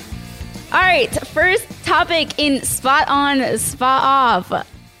 All right, first topic in Spot On, Spot Off.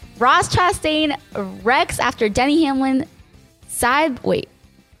 Ross Chastain wrecks after Denny Hamlin Wait.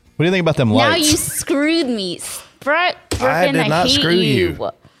 What do you think about them Now lights? you screwed me. Brett Griffin, I did not hate screw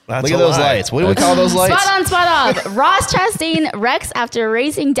you. That's Look a at those lie. lights. What do we call those lights? Spot on, spot off. Ross Chastain wrecks after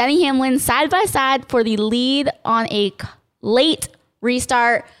racing Denny Hamlin side by side for the lead on a late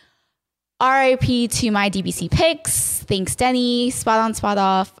restart. RIP to my DBC picks. Thanks, Denny. Spot on, spot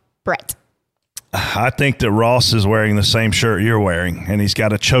off. Brett. I think that Ross is wearing the same shirt you're wearing, and he's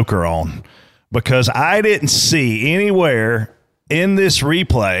got a choker on, because I didn't see anywhere in this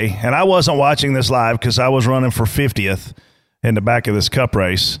replay, and I wasn't watching this live because I was running for 50th in the back of this cup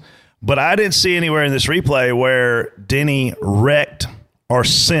race, but I didn't see anywhere in this replay where Denny wrecked or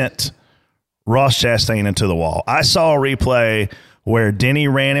sent Ross Chastain into the wall. I saw a replay where Denny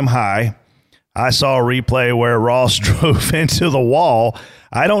ran him high. I saw a replay where Ross drove into the wall.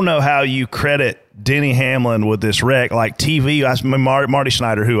 I don't know how you credit Denny Hamlin with this wreck. Like TV, Marty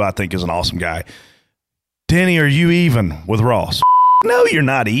Schneider, who I think is an awesome guy. Denny, are you even with Ross? No, you're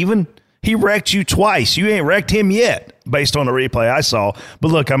not even. He wrecked you twice. You ain't wrecked him yet, based on the replay I saw. But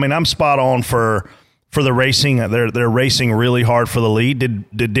look, I mean, I'm spot on for the racing. They're racing really hard for the lead.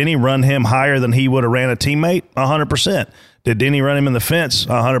 Did Denny run him higher than he would have ran a teammate? 100%. Did Denny run him in the fence?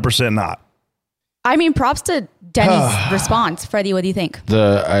 100% not. I mean, props to Denny's response. Freddie, what do you think?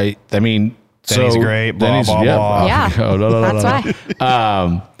 I mean, Denny's great. Blah, blah, blah. Yeah, Oh, no, that's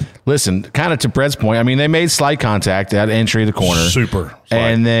why. Listen, kind of to Brett's point, I mean, they made slight contact at entry of the corner. Super.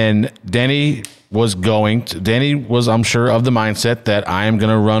 And then Denny was, I'm sure, of the mindset that I am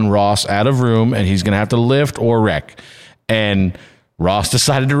going to run Ross out of room and he's going to have to lift or wreck. And Ross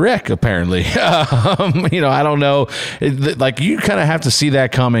decided to wreck, apparently. I don't know. Like, you kind of have to see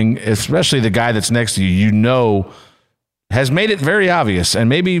that coming, especially the guy that's next to you, has made it very obvious, and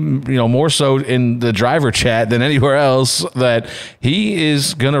maybe more so in the driver chat than anywhere else, that he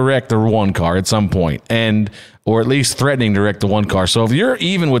is going to wreck the one car at some point, or at least threatening to wreck the one car. So if you're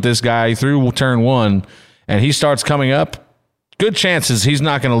even with this guy through turn one and he starts coming up, good chances he's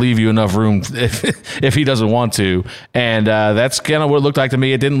not going to leave you enough room if he doesn't want to. And that's kind of what it looked like to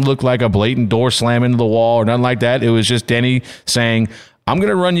me. It didn't look like a blatant door slam into the wall or nothing like that. It was just Denny saying, I'm going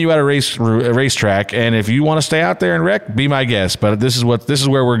to run you out of a racetrack, and if you want to stay out there and wreck, be my guest. But this is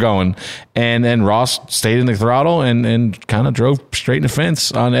where we're going. And then Ross stayed in the throttle and kind of drove straight in the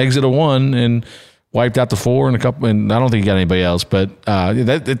fence on exit of one and wiped out the four and a couple. And I don't think he got anybody else, but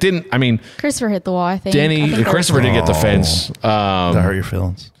it didn't. I mean, Christopher hit the wall. I think Christopher did get the fence. That hurt your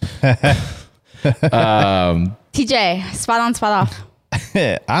feelings. TJ, spot on, spot off.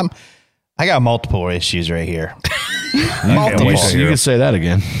 I got multiple issues right here. You can say that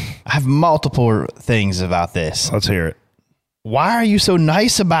again. I have multiple things about this. Let's hear it. Why are you so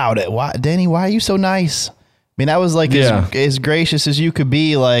nice about it? Denny, why are you so nice? I mean, I was like as gracious as you could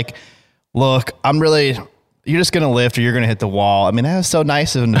be. Like, look, you're just going to lift or you're going to hit the wall. I mean, that was so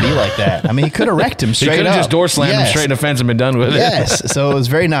nice of him to be like that. I mean, he could have wrecked him straight up. He could have just door slammed him straight in the fence and been done with it. Yes. So it was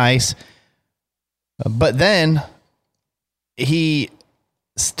very nice. But then he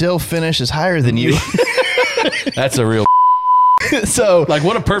still finishes higher than you. That's a real so like,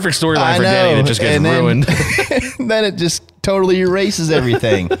 what a perfect storyline for Denny that just gets ruined. Then it just totally erases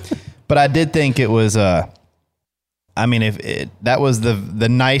everything. But I did think it was that was the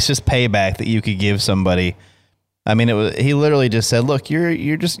nicest payback that you could give somebody. I mean, he literally just said, look, you're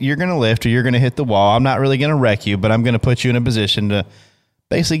going to lift or you're going to hit the wall. I'm not really going to wreck you, but I'm going to put you in a position to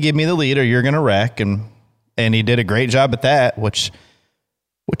basically give me the lead or you're going to wreck. And he did a great job at that, which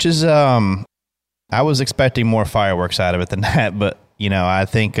is, I was expecting more fireworks out of it than that, but I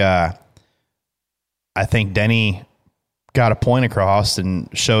think Denny got a point across and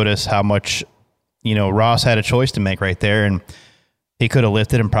showed us how much, Ross had a choice to make right there, and he could have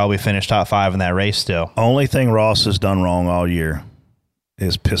lifted and probably finished top 5 in that race still. Only thing Ross has done wrong all year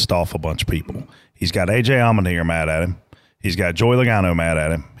is pissed off a bunch of people. He's got AJ Allmendinger mad at him. He's got Joey Logano mad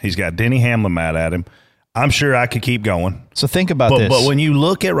at him. He's got Denny Hamlin mad at him. I'm sure I could keep going. So think about this. But when you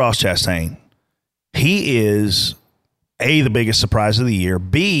look at Ross Chastain, he is, A, the biggest surprise of the year.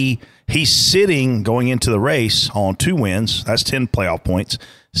 B, he's sitting going into the race on 2 wins. That's 10 playoff points.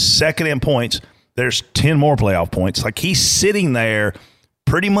 Second in points, there's 10 more playoff points. Like, he's sitting there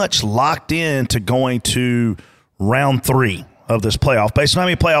pretty much locked in to going to round 3 of this playoff based on how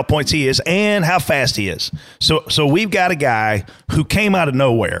many playoff points he is and how fast he is. So we've got a guy who came out of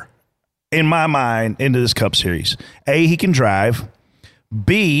nowhere, in my mind, into this Cup Series. A, he can drive.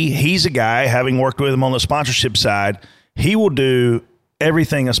 B, he's a guy, having worked with him on the sponsorship side, he will do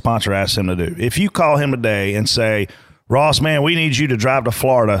everything a sponsor asks him to do. If you call him today and say, Ross, man, we need you to drive to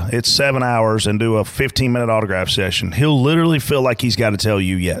Florida. It's 7 hours and do a 15-minute autograph session. He'll literally feel like he's got to tell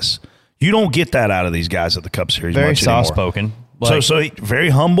you yes. You don't get that out of these guys at the Cup Series. Very much anymore. soft-spoken. So very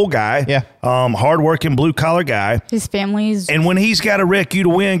humble guy. Yeah. Hardworking, blue-collar guy. His family's... And when he's got to wreck you to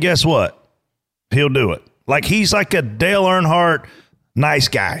win, guess what? He'll do it. Like, he's like a Dale Earnhardt nice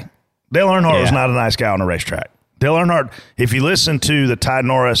guy. Dale Earnhardt was not a nice guy on the racetrack. Dale Earnhardt, if you listen to the Ty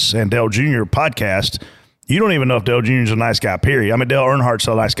Norris and Dale Jr. podcast, you don't even know if Dale Jr. is a nice guy, period. I mean, Dale Earnhardt's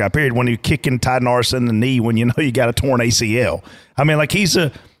a nice guy, period, when you're kicking Ty Norris in the knee when you know you got a torn ACL. I mean, like,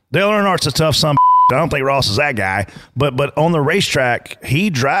 Dale Earnhardt's a tough son of a I don't think Ross is that guy. But on the racetrack, he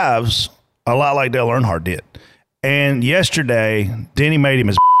drives a lot like Dale Earnhardt did. And yesterday, Denny made him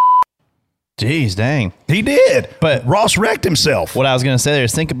his Jeez, dang. He did. But Ross wrecked himself. What I was going to say there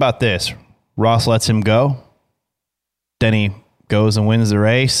is think about this. Ross lets him go. Denny goes and wins the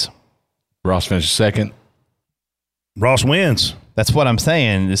race. Ross finishes second. Ross wins. That's what I'm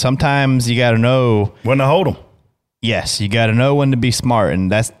saying. Sometimes you got to know when to hold him. Yes, you got to know when to be smart,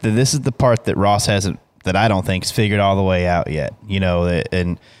 and this is the part that Ross hasn't, that I don't think, is figured all the way out yet. You know,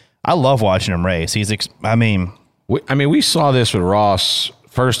 and I love watching him race. We saw this with Ross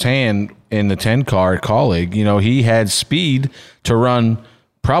firsthand in the 10 car at Colleague. You know, he had speed to run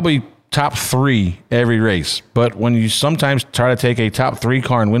probably top 3 every race. But when you sometimes try to take a top 3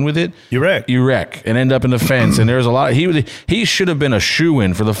 car and win with it, you wreck and end up in the fence. And there's a lot. He should have been a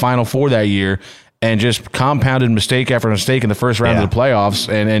shoo-in for the Final Four that year and just compounded mistake after mistake in the first round of the playoffs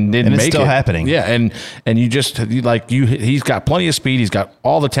and didn't make it. It's still happening. Yeah, and he's got plenty of speed. He's got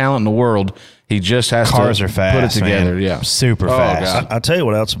all the talent in the world. He just has Cars to are fast, put it together. man. Yeah, super fast. I'll tell you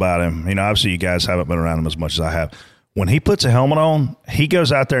what else about him. You know, obviously you guys haven't been around him as much as I have. When he puts a helmet on, he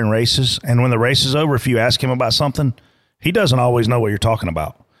goes out there and races. And when the race is over, if you ask him about something, he doesn't always know what you're talking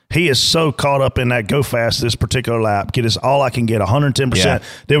about. He is so caught up in that go fast this particular lap, get us all I can get, 110%. Yeah.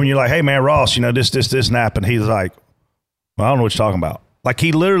 Then when you're like, hey, man, Ross, you know, this, nap, and he's like, well, I don't know what you're talking about. Like,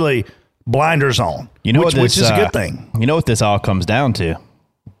 he literally blinders on, you know, which is a good thing. You know what this all comes down to?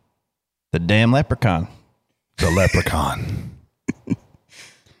 The damn leprechaun. The leprechaun.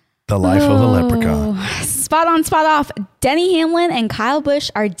 The life of the leprechaun. Spot on, spot off. Denny Hamlin and Kyle Busch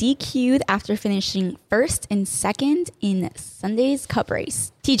are DQ'd after finishing first and second in Sunday's Cup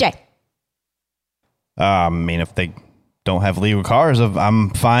race. TJ. I mean, if they don't have legal cars, I'm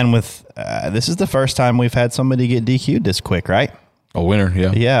fine with this is the first time we've had somebody get DQ'd this quick, right? A winner,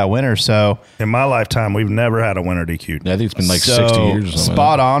 yeah. Yeah, a winner. So in my lifetime, we've never had a winner DQ'd. Yeah, I think it's been like 60 years or something.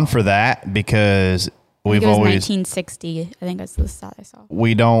 Spot on for that, because we've always 1960. I think that's the stat I saw.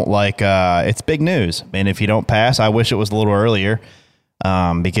 We don't it's big news. And if you don't pass, I wish it was a little earlier.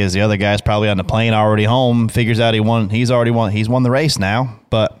 Because the other guy's probably on the plane already home, figures out he's won the race now.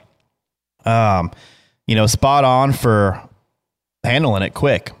 But spot on for handling it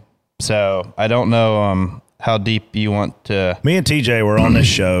quick. So I don't know how deep you want to. Me and TJ were on this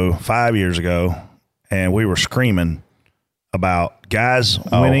show 5 years ago, and we were screaming about guys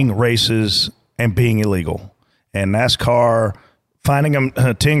winning races and being illegal, and NASCAR finding them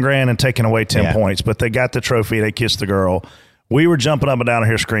 10 grand and taking away 10 points, but they got the trophy. They kissed the girl. We were jumping up and down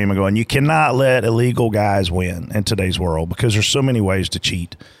here screaming, going, you cannot let illegal guys win in today's world because there's so many ways to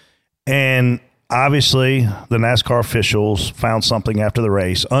cheat. And obviously the NASCAR officials found something after the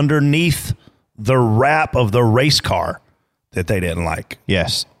race underneath the wrap of the race car that they didn't like.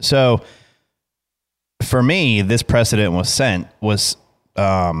 Yes. So for me, this precedent was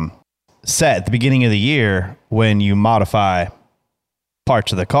set at the beginning of the year when you modify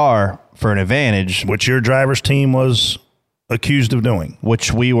parts of the car for an advantage, which your driver's team was accused of doing,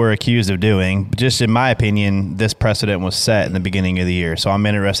 which we were accused of doing. Just in my opinion, this precedent was set in the beginning of the year. So I'm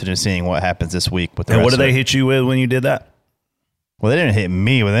interested in seeing what happens this week with the rest. And what did they hit you with when you did that? Well, they didn't hit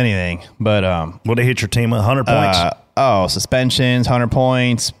me with anything, but what they hit your team with? 100 points. Suspensions, 100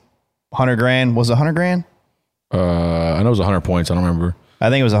 points, 100 grand. Was it 100 grand? I know it was 100 points. I don't remember. I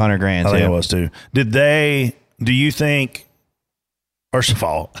think it was 100 grand. I think it was too. Do you think, first of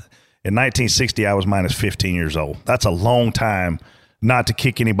all, in 1960, I was minus 15 years old. That's a long time not to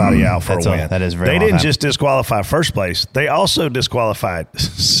kick anybody out for a win. That is very They long didn't time. just disqualify first place. They also disqualified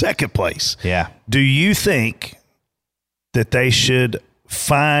second place. Yeah. Do you think that they should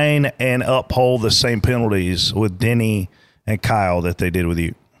fine and uphold the same penalties with Denny and Kyle that they did with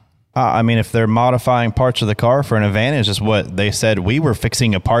you? I mean, if they're modifying parts of the car for an advantage, is what they said. We were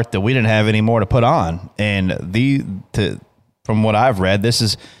fixing a part that we didn't have any more to put on. And from what I've read,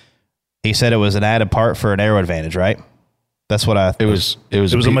 he said it was an added part for an aero advantage, right? That's what I. It was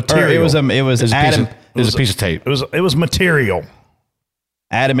a material. It was a piece of tape. It was material.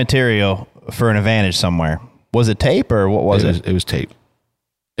 Added material for an advantage somewhere. Was it tape or what was it? It was tape.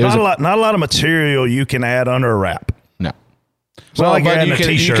 Not a lot of material you can add under a wrap. No. Well, like but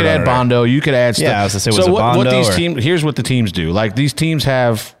you could add Bondo. You could add stuff. Yeah, I was gonna say, was so it what Bondo these or- teams? Here's what the teams do. Like these teams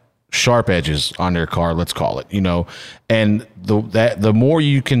have sharp edges on their car. Let's call it. And the more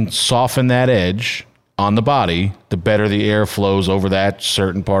you can soften that edge on the body, the better the air flows over that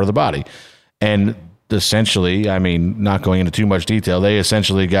certain part of the body. And essentially, I mean, not going into too much detail, they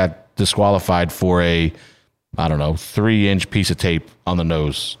essentially got disqualified for a 3-inch piece of tape on the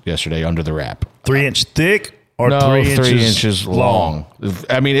nose yesterday under the wrap. 3-inch thick or no, 3 inches long.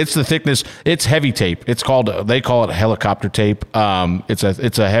 I mean, it's the thickness. It's heavy tape. They call it helicopter tape. It's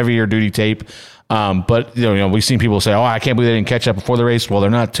a heavier duty tape. But we've seen people say, "Oh, I can't believe they didn't catch up before the race." Well, they're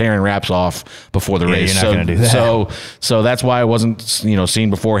not tearing wraps off before the race. You're not going to do that. So that's why it wasn't seen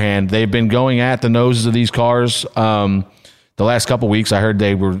beforehand. They've been going at the noses of these cars. The last couple weeks, I heard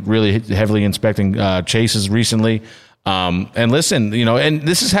they were really heavily inspecting chases recently. And listen, and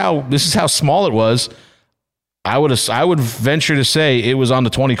this is how small it was. I would venture to say it was on the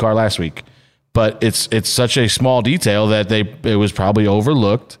 20 car last week, but it's such a small detail that it was probably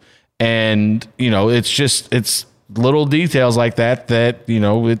overlooked. And, it's little details like that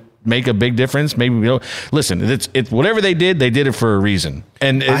it make a big difference. Maybe, listen, it's whatever they did it for a reason.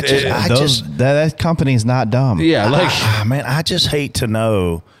 And that company's not dumb. Yeah. I just hate to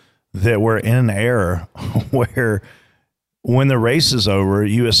know that we're in an era where when the race is over,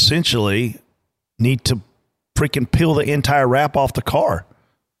 you essentially need to freaking peel the entire wrap off the car.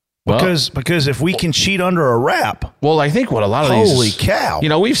 Because if we can cheat under a wrap, well, I think what a lot of holy cow,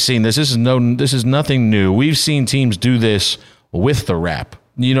 we've seen this. This is nothing new. We've seen teams do this with the wrap.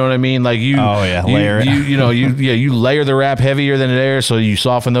 You know what I mean? Like layer it. You layer the wrap heavier than it is, so you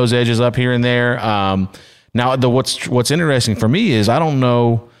soften those edges up here and there. Now, what's interesting for me is I don't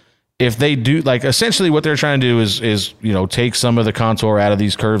know if they do, like, essentially what they're trying to do is take some of the contour out of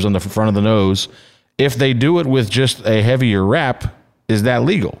these curves on the front of the nose. If they do it with just a heavier wrap, is that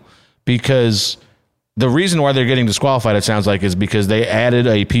legal? Because the reason why they're getting disqualified, it sounds like, is because they added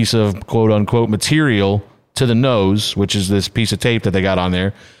a piece of quote unquote material to the nose, which is this piece of tape that they got on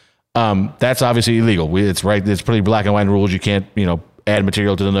there. That's obviously illegal. It's right. It's pretty black and white rules. You can't, add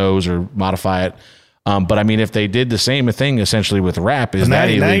material to the nose or modify it. But I mean, if they did the same thing essentially with wrap, is that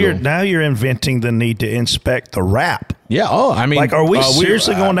illegal? Now you're inventing the need to inspect the wrap. Yeah. Oh, I mean, like, are we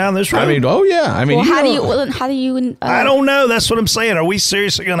seriously going down this road? I mean, oh yeah. I mean, well, how do you? I don't know. That's what I'm saying. Are we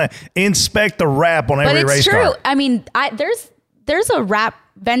seriously going to inspect the wrap on every race car? But it's true. I mean, there's a wrap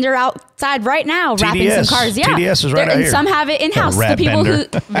vendor outside right now wrapping some cars. Yeah, TDS is right out and here. some have it in house. The people who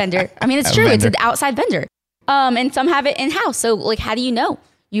vendor. I mean, it's true. It's an outside vendor. And some have it in house. So, like, how do you know?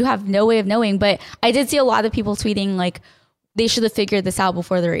 You have no way of knowing. But I did see a lot of people tweeting like they should have figured this out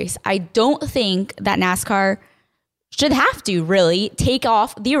before the race. I don't think that NASCAR should have to really take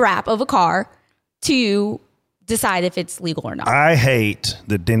off the wrap of a car to decide if it's legal or not. I hate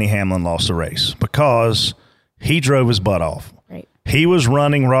that Denny Hamlin lost the race because he drove his butt off. Right. He was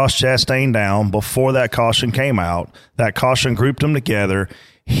running Ross Chastain down before that caution came out. That caution grouped them together.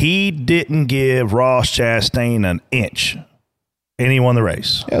 He didn't give Ross Chastain an inch, and he won the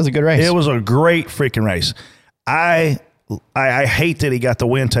race. It was a good race. It was a great freaking race. I hate that he got the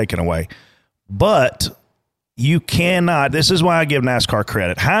win taken away, but you cannot. This is why I give NASCAR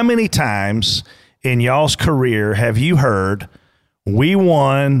credit. How many times in y'all's career have you heard, we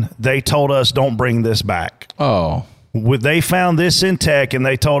won, they told us don't bring this back? Oh. They found this in tech and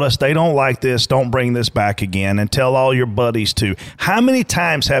they told us they don't like this, don't bring this back again, and tell all your buddies to. How many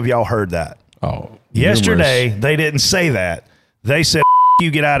times have y'all heard that? Oh. Yesterday, they didn't say that. They said,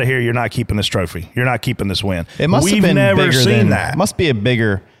 you get out of here, you're not keeping this trophy. You're not keeping this win. We've never seen that. It must be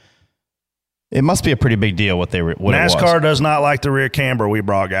a pretty big deal what it was. NASCAR does not like the rear camber we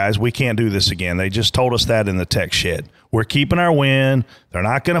brought, guys. We can't do this again. They just told us that in the tech shed. We're keeping our win. They're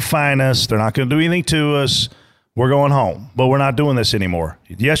not going to fine us. They're not going to do anything to us. We're going home, but we're not doing this anymore.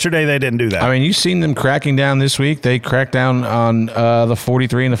 Yesterday, they didn't do that. I mean, you've seen them cracking down this week. They cracked down on the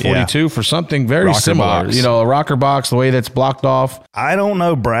 43 and the 42 for something very similar. Box. A rocker box, the way that's blocked off. I don't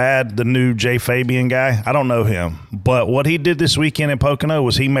know Brad, the new Jay Fabian guy. I don't know him. But what he did this weekend in Pocono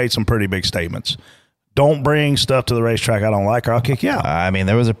was he made some pretty big statements. Don't bring stuff to the racetrack I don't like or I'll kick you out. I mean,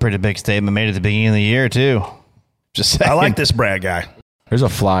 there was a pretty big statement made at the beginning of the year, too. Just saying. I like this Brad guy. There's a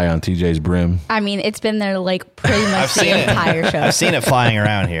fly on TJ's brim. I mean, it's been there like pretty much the entire show. I've seen it flying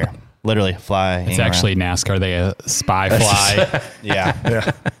around here. Literally flying. It's actually NASCAR. They spy fly. Yeah.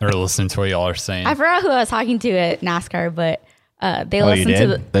 They're listening to what y'all are saying. I forgot who I was talking to at NASCAR, but They listen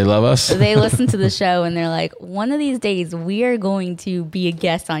to they love us. They listen to the show and they're like, one of these days we are going to be a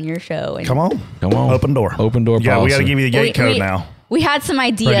guest on your show. And Come on. Open door Yeah, policy. we got to give you the gate code now. We had some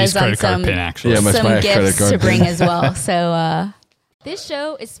ideas Freddie's on credit card some, pin, actually. Yeah, some my credit gifts card to pin. bring as well. So this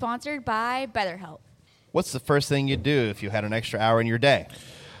show is sponsored by BetterHelp. What's the first thing you'd do if you had an extra hour in your day?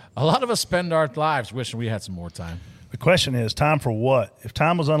 A lot of us spend our lives wishing we had some more time. The question is, time for what? If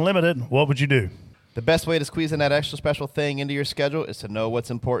time was unlimited, what would you do? The best way to squeeze in that extra special thing into your schedule is to know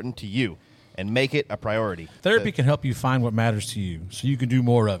what's important to you and make it a priority. Therapy can help you find what matters to you so you can do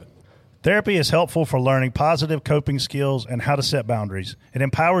more of it. Therapy is helpful for learning positive coping skills and how to set boundaries. It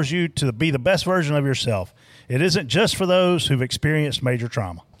empowers you to be the best version of yourself. It isn't just for those who've experienced major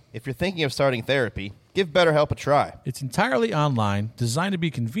trauma. If you're thinking of starting therapy, give BetterHelp a try. It's entirely online, designed to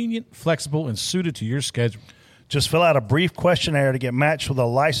be convenient, flexible, and suited to your schedule. Just fill out a brief questionnaire to get matched with a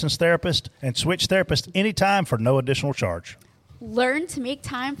licensed therapist and switch therapists anytime for no additional charge. Learn to make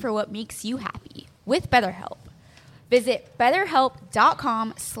time for what makes you happy with BetterHelp. Visit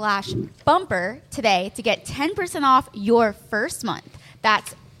betterhelp.com/bumper today to get 10% off your first month.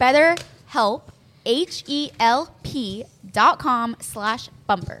 That's BetterHelp,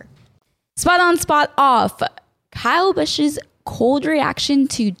 HELP.com/bumper. Spot on, spot off. Kyle Busch's cold reaction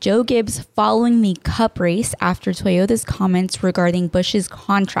to Joe Gibbs following the Cup race after Toyota's comments regarding Busch's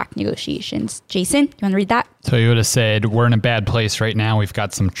contract negotiations. Jason, you want to read that? Toyota said, we're in a bad place right now. We've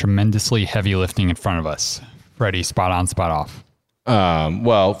got some tremendously heavy lifting in front of us. Freddie, spot on, spot off.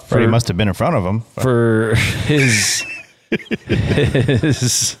 Well, Freddie must have been in front of him. for his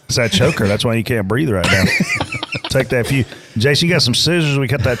It's that choker. That's why you can't breathe right now. Take that few. Jason, you got some scissors. We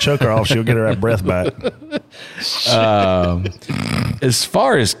cut that choker off. She'll get her that breath back. As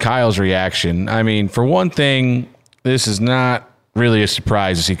far as Kyle's reaction, I mean, for one thing, this is not really a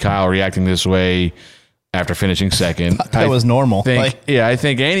surprise to see Kyle reacting this way after finishing second. That was normal. I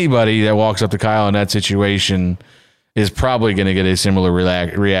think anybody that walks up to Kyle in that situation is probably going to get a similar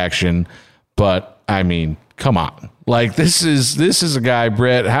reaction. But I mean, come on. Like, this is a guy,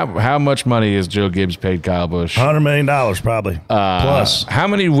 Brett. How much money has Joe Gibbs paid Kyle Busch? $100 million probably. Plus. How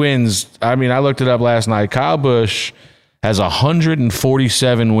many wins? I mean, I looked it up last night. Kyle Busch has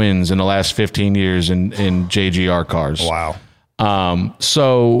 147 wins in the last 15 years in JGR cars. Wow.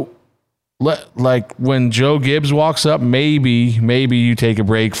 So, like, when Joe Gibbs walks up, maybe you take a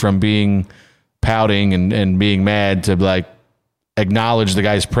break from being pouting and being mad to, like, acknowledge the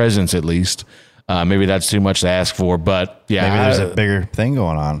guy's presence at least. Maybe that's too much to ask for, but yeah, maybe there's a bigger thing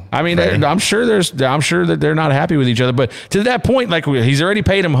going on. I mean, I'm sure that they're not happy with each other, but to that point, like, he's already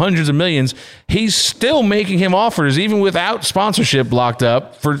paid him hundreds of millions. He's still making him offers even without sponsorship locked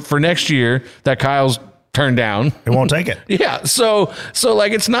up for next year that Kyle's turned down. He won't take it. Yeah. So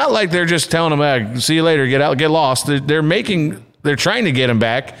like, it's not like they're just telling him, hey, see you later, get out, get lost. They're trying to get him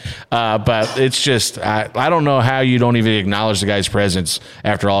back, but it's just, I don't know how you don't even acknowledge the guy's presence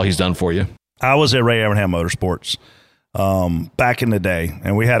after all he's done for you. I was at Ray Abraham Motorsports back in the day,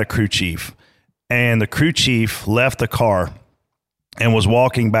 and we had a crew chief. And the crew chief left the car and was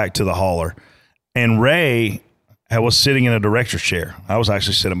walking back to the hauler. And Ray was sitting in a director's chair. I was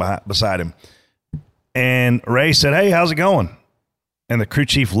actually sitting beside him. And Ray said, hey, how's it going? And the crew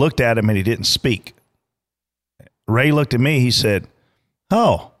chief looked at him, and he didn't speak. Ray looked at me. He said,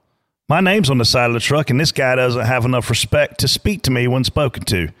 oh, my name's on the side of the truck, and this guy doesn't have enough respect to speak to me when spoken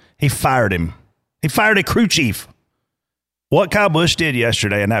to. He fired him. He fired a crew chief. What Kyle Busch did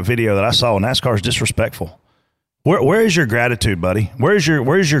yesterday in that video that I saw in NASCAR is disrespectful. Where is your gratitude, buddy? Where's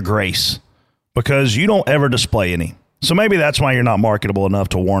your grace? Because you don't ever display any. So maybe that's why you're not marketable enough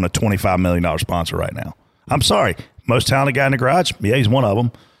to warrant a $25 million sponsor right now. I'm sorry. Most talented guy in the garage? Yeah, he's one of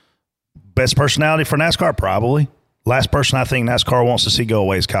them. Best personality for NASCAR? Probably. Last person I think NASCAR wants to see go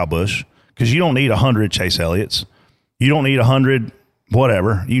away is Kyle Busch, because you don't need 100 Chase Elliott's. You don't need 100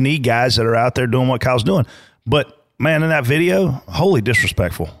 whatever. You need guys that are out there doing what Kyle's doing. But man, in that video, wholly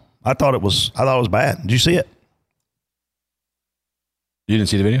disrespectful. I thought it was bad. Did you see it? You didn't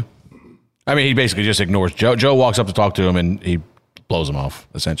see the video? I mean, he basically just ignores Joe. Joe walks up to talk to him and he blows him off,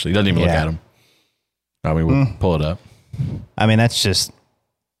 essentially. He doesn't even look at him. I mean, we'll pull it up. I mean, that's just,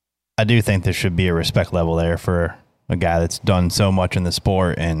 I do think there should be a respect level there for a guy that's done so much in the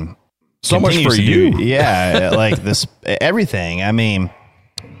sport and so much for you. Yeah, like this, everything. I mean,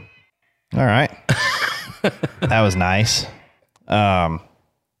 all right. That was nice.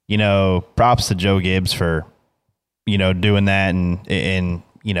 You know, props to Joe Gibbs for, you know, doing that and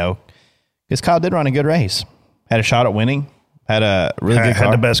you know, because Kyle did run a good race. Had a shot at winning. Had a really good car.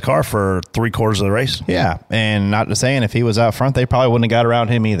 Had the best car for 3/4 of the race. Yeah, and not just saying if he was out front, they probably wouldn't have got around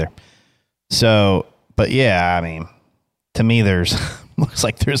him either. So, but yeah, I mean, to me, there's looks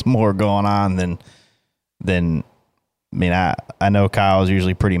like there's more going on than. I mean, I know Kyle's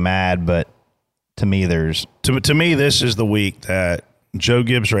usually pretty mad, but to me, to me, this is the week that Joe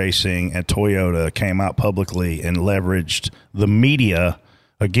Gibbs Racing and Toyota came out publicly and leveraged the media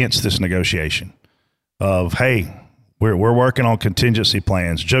against this negotiation of, hey, we're working on contingency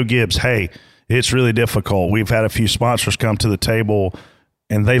plans. Joe Gibbs, hey, it's really difficult. We've had a few sponsors come to the table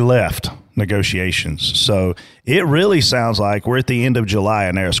and they left negotiations. So it really sounds like we're at the end of July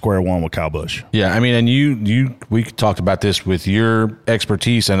and they're at square one with Kyle Busch. Yeah, I mean, and we talked about this with your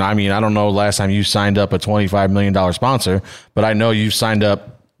expertise, and I mean, I don't know last time you signed up a $25 million sponsor, but I know you've signed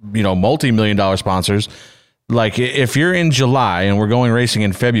up, multi-million dollar sponsors. Like, if you're in July and we're going racing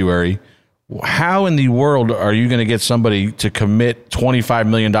in February, how in the world are you going to get somebody to commit $25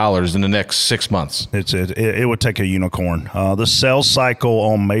 million in the next 6 months? It would take a unicorn. The sales cycle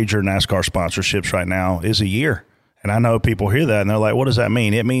on major NASCAR sponsorships right now is a year. And I know people hear that and they're like, what does that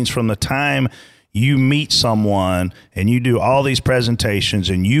mean? It means from the time you meet someone and you do all these presentations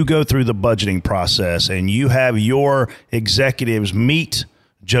and you go through the budgeting process and you have your executives meet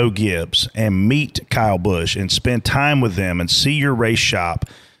Joe Gibbs and meet Kyle Busch and spend time with them and see your race shop,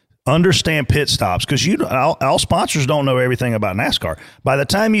 understand pit stops, because all sponsors don't know everything about NASCAR. By the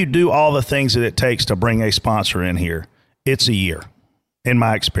time you do all the things that it takes to bring a sponsor in here, it's a year, in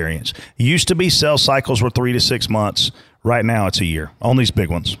my experience. Used to be sales cycles were 3 to 6 months. Right now, it's a year on these big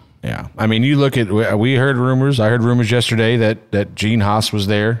ones. Yeah. I mean, you look at, we heard rumors. I heard rumors yesterday that Gene Haas was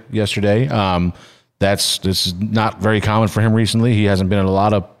there yesterday. This is not very common for him recently. He hasn't been in a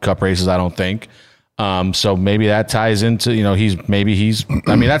lot of cup races, I don't think. So maybe that ties into,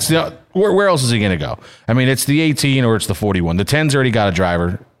 that's where else is he going to go? I mean, it's the 18 or it's the 41. The 10's already got a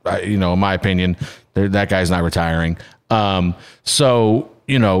driver, in my opinion. That guy's not retiring. It's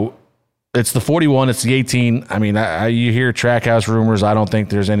the 41, it's the 18. I mean, you hear Trackhouse rumors. I don't think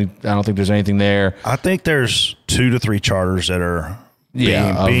there's anything there. I think there's 2 to 3 charters that are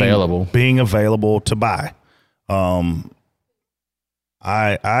being available to buy.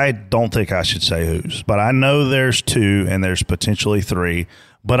 I don't think I should say whose, but I know there's 2 and there's potentially 3.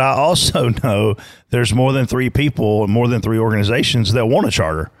 But I also know there's more than 3 people and more than 3 organizations that want a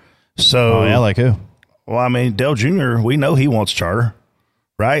charter. So, like who? Well, I mean, Dale Jr., we know he wants charter,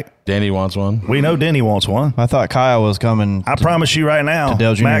 right? Denny wants one. We know Denny wants one. I thought Kyle was coming. I promise you right now,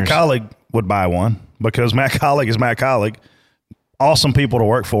 Matt Collig would buy one because Matt Collig is Matt Collig. Awesome people to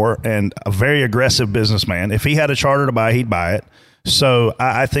work for and a very aggressive businessman. If he had a charter to buy, he'd buy it. So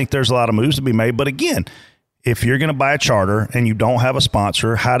I think there's a lot of moves to be made. But again, if you're going to buy a charter and you don't have a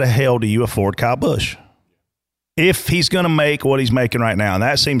sponsor, how the hell do you afford Kyle Busch? If he's going to make what he's making right now, and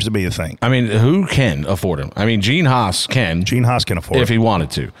that seems to be the thing. I mean, who can afford him? I mean, Gene Haas can. Gene Haas can afford if he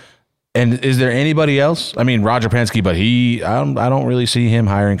wanted to. And is there anybody else? I mean, Roger Penske, but I don't really see him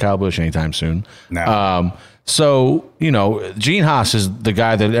hiring Kyle Busch anytime soon. No. So, Gene Haas is the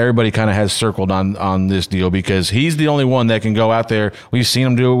guy that everybody kind of has circled on this deal because he's the only one that can go out there. We've seen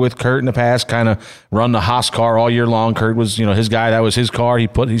him do it with Kurt in the past, kind of run the Haas car all year long. Kurt was, his guy. That was his car.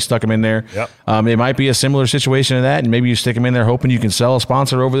 He stuck him in there. Yep. It might be a similar situation to that, and maybe you stick him in there hoping you can sell a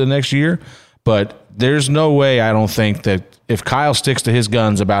sponsor over the next year. But there's no way, I don't think, that if Kyle sticks to his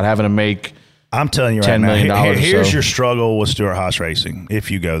guns about having to make I'm telling you right $10 million now, here's your struggle with Stewart-Haas Racing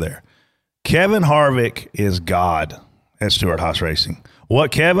if you go there. Kevin Harvick is God at Stewart-Haas Racing.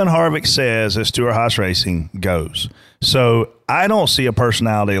 What Kevin Harvick says at Stewart-Haas Racing goes. So I don't see a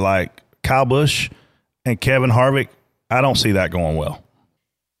personality like Kyle Busch and Kevin Harvick. I don't see that going well.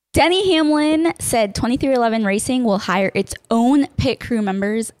 Denny Hamlin said 2311 Racing will hire its own pit crew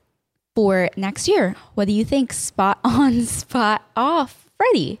members for next year. What do you think? Spot on, spot off,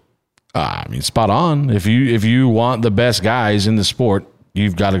 Freddie? I mean, spot on. If you want the best guys in the sport,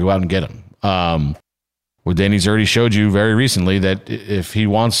 you've got to go out and get them. Well, Danny's already showed you very recently that if he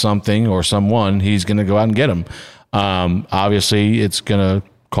wants something or someone, he's going to go out and get them. Obviously, it's going to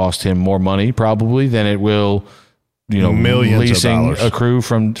cost him more money probably than it will, millions leasing of dollars. A crew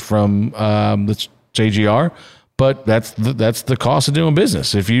from the JGR. But that's the cost of doing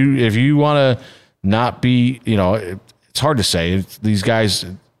business. If you want to not be, it's hard to say. These guys,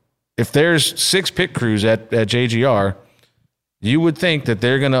 if there's 6 pit crews at JGR. You would think that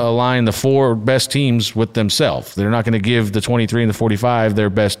they're going to align the 4 best teams with themselves. They're not going to give the 23 and the 45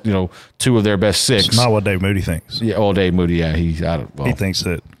 their best, 2 of their best 6. It's not what Dave Moody thinks. Yeah, Dave Moody. Yeah, he thinks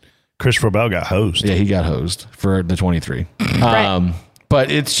that Christopher Bell got hosed. Yeah, he got hosed for the 23. Right.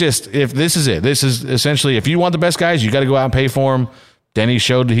 But it's just, if this is it, this is essentially, if you want the best guys, you got to go out and pay for them. Denny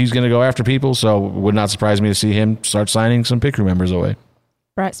showed that he's going to go after people, so it would not surprise me to see him start signing some pit crew members away.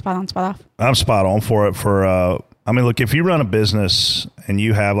 Right, spot on, spot off. I'm spot on for it. I mean, look, if you run a business and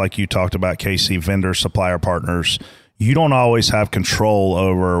you have, like you talked about, Casey, vendor, supplier partners, you don't always have control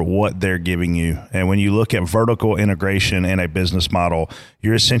over what they're giving you. And when you look at vertical integration in a business model,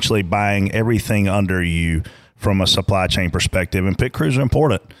 you're essentially buying everything under you from a supply chain perspective. And pit crews are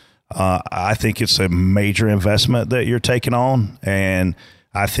important. I think it's a major investment that you're taking on. And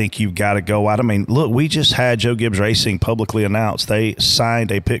I think you've got to go out. I mean, look, we just had Joe Gibbs Racing publicly announce they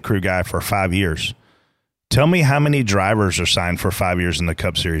signed a pit crew guy for 5 years. Tell me how many drivers are signed for 5 years in the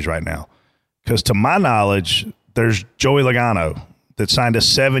Cup Series right now. Because to my knowledge, there's Joey Logano that signed a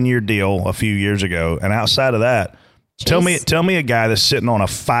 7-year deal a few years ago. And outside of that, tell me a guy that's sitting on a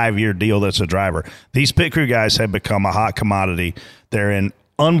 5-year deal that's a driver. These pit crew guys have become a hot commodity. They're in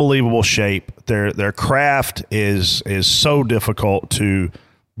unbelievable shape. Their craft is so difficult to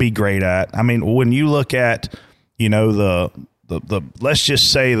be great at. I mean, when you look at, the let's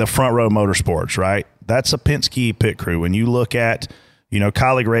just say the Front Row Motorsports, right? That's a Penske pit crew. When you look at,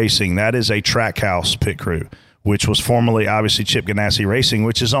 Colleague Racing, that is a Trackhouse pit crew, which was formerly obviously Chip Ganassi Racing,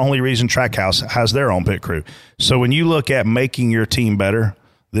 which is the only reason Trackhouse has their own pit crew. So when you look at making your team better,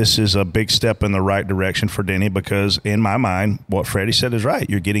 this is a big step in the right direction for Denny, because in my mind, what Freddie said is right.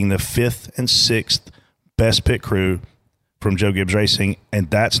 You're getting the 5th and 6th best pit crew from Joe Gibbs Racing, and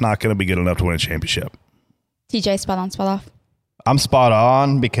that's not going to be good enough to win a championship. TJ, spot on, spot off. I'm spot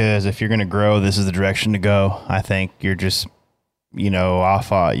on, because if you're going to grow, this is the direction to go. I think you're just,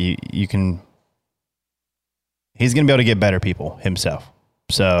 off. You can. He's going to be able to get better people himself.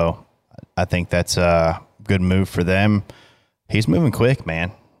 So I think that's a good move for them. He's moving quick,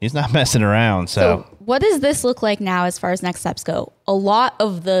 man. He's not messing around. So what does this look like now as far as next steps go? A lot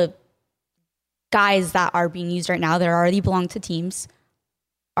of the guys that are being used right now that already belong to teams,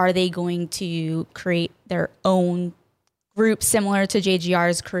 are they going to create their own group similar to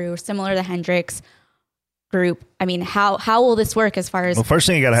JGR's crew, similar to Hendrick's group? I mean, how will this work as far as first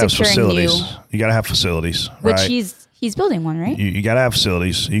thing you got to have is facilities. You got to have facilities, which right? He's building one, right? You got to have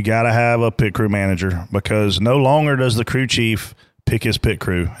facilities. You got to have a pit crew manager, because no longer does the crew chief pick his pit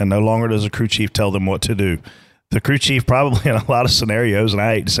crew, and no longer does the crew chief tell them what to do. The crew chief probably in a lot of scenarios, and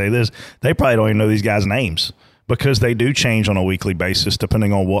I hate to say this, they probably don't even know these guys' names, because they do change on a weekly basis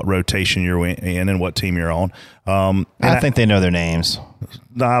depending on what rotation you're in and what team you're on. I think they know their names.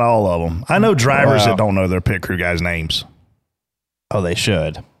 Not all of them. I know drivers that don't know their pit crew guys' names. Oh, they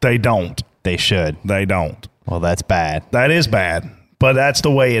should. They don't. They should. They don't. Well, that's bad. That is bad, but that's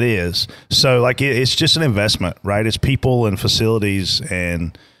the way it is. So, it's just an investment, right? It's people and facilities,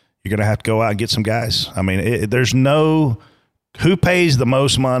 and you're going to have to go out and get some guys. I mean, there's no – who pays the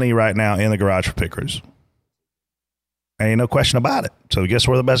most money right now in the garage for pit crews? Ain't no question about it. So, guess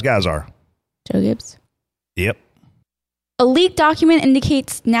where the best guys are? Joe Gibbs. Yep. A leaked document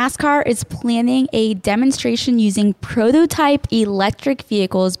indicates NASCAR is planning a demonstration using prototype electric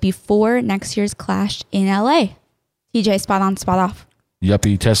vehicles before next year's Clash in LA. TJ, spot on, spot off.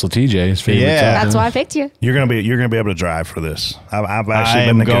 Yuppie Tesla TJ's favorite. Yeah. That's why I picked you. You're gonna be able to drive for this. I've actually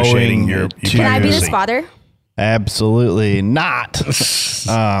been negotiating your. Can I be the spotter? Absolutely not.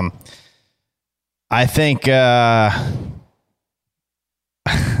 I think.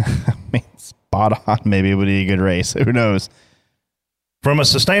 Spot on. Maybe it would be a good race. Who knows? From a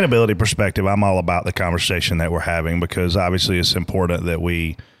sustainability perspective, I'm all about the conversation that we're having, because obviously it's important that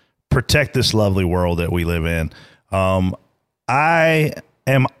we protect this lovely world that we live in. I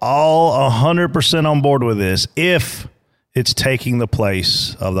am all 100% on board with this if it's taking the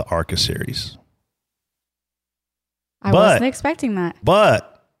place of the ARCA series. I wasn't expecting that.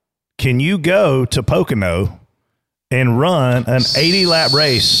 But can you go to Pocono and run an 80-lap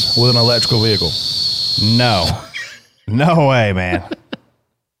race with an electrical vehicle? No. No way, man.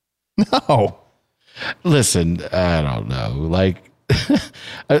 No. Listen, I don't know.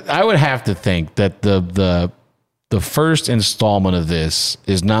 I would have to think that the first installment of this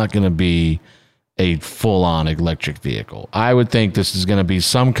is not going to be a full-on electric vehicle. I would think this is going to be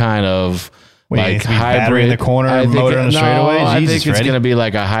some kind of hybrid battery in the corner, motor in the straightaway. I think it's going to be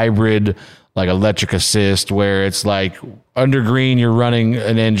like a hybrid, like electric assist, where it's like under green you're running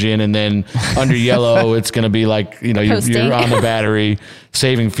an engine, and then under yellow it's going to be like you're on the battery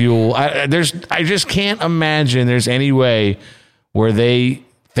saving fuel. I just can't imagine there's any way where they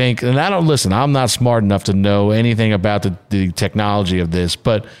think, and I'm not smart enough to know anything about the technology of this,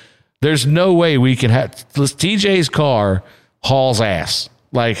 but there's no way we can have TJ's car hauls ass.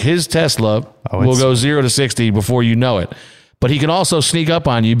 Like his Tesla will go 0 to 60 before you know it. But he can also sneak up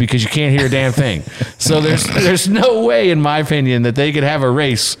on you because you can't hear a damn thing. So there's no way, in my opinion, that they could have a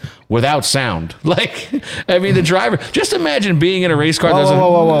race without sound. The driver, just imagine being in a race car.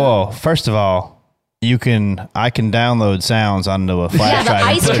 Whoa. First of all, I can download sounds onto a flash drive.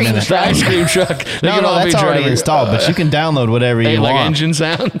 ice cream The ice cream truck. No, that's already installed, but you can download whatever you like want. engine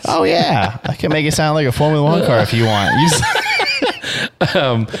sounds. Oh yeah, I can make it sound like a Formula One car if you want.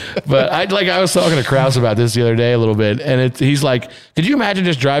 But I was talking to Krause about this the other day a little bit, and he's like, could you imagine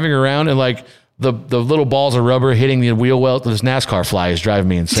just driving around and like the little balls of rubber hitting the wheel well? This NASCAR fly is driving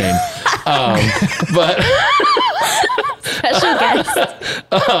me insane. But Special guest.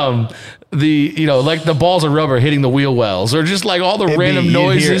 like the balls of rubber hitting the wheel wells, or just like all the random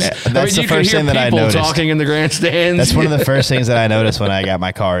noises. That's the first thing that I people noticed. Talking in the grandstands. That's one of the first things that I noticed when I got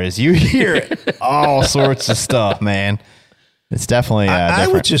my car is you hear all sorts of stuff, man. It's definitely I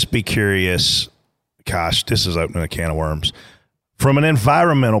different. would just be curious. Gosh, this is opening a can of worms. From an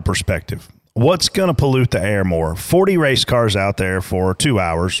environmental perspective, what's going to pollute the air more? 40 race cars out there for 2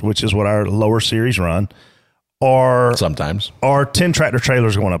 hours, which is what our lower series run, or 10 tractor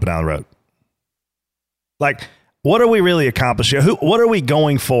trailers going up and down the road. Like, what are we really accomplishing? What are we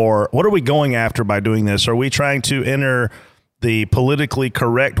going for? What are we going after by doing this? Are we trying to enter the politically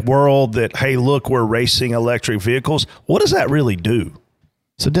correct world that, hey, look, we're racing electric vehicles? What does that really do?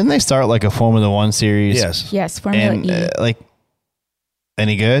 So didn't they start like a Formula One series? Yes, Formula E.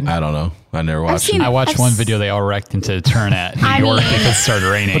 Any good? I don't know. I never watched it. I watched one video. They all wrecked into a turn at New York because it started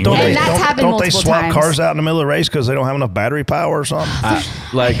raining. But And that's happened don't they multiple swap times. cars out in the middle of the race because they don't have enough battery power or something?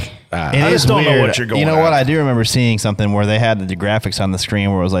 I just don't know what you're going You know what? at. I do remember seeing something where they had the graphics on the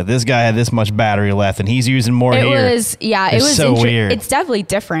screen where it was like, this guy had this much battery left and he's using more It here. was, it was so weird. It's definitely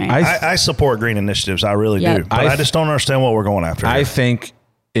different. I support green initiatives. I really Yep. do. But I just don't understand what we're going after. I here. think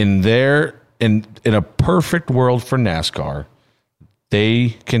in a perfect world for NASCAR,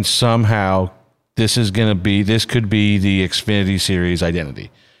 they can somehow, this could be the Xfinity Series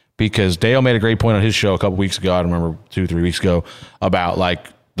identity. Because Dale made a great point on his show a couple weeks ago, I don't remember 2-3 weeks ago, about like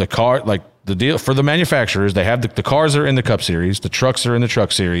the car, like the deal for the manufacturers. They have the cars are in the Cup Series, the trucks are in the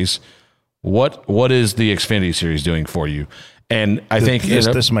Truck Series. What is the Xfinity Series doing for you? And I think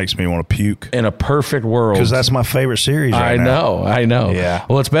this makes me want to puke. In a perfect world, because that's my favorite series right now. I know. Yeah.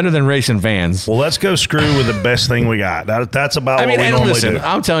 Well, it's better than racing vans. Well, let's go screw with the best thing we got. That's about what we normally do.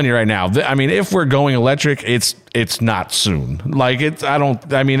 I'm telling you right now. If we're going electric, it's not soon. Like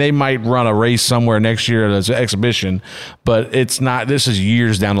they might run a race somewhere next year as an exhibition, but it's not. This is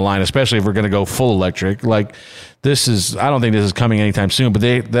years down the line, especially if we're going to go full electric. Like this is. I don't think this is coming anytime soon. But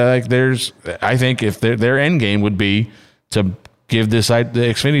I think if their end game would be to give the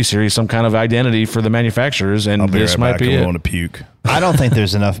Xfinity Series some kind of identity for the manufacturers, and this might be it. I'm going to puke. I don't think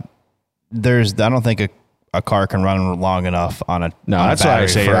there's enough. I don't think a car can run long enough on a. No, that's why I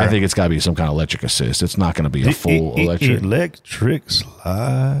say I think it's got to be some kind of electric assist. It's not going to be a full electric. Electric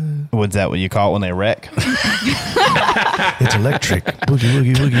slide. What's that? What you call it when they wreck? It's electric. Boogie,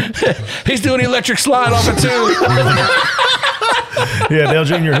 woogie, woogie. He's doing the electric slide off it too. Yeah, Dale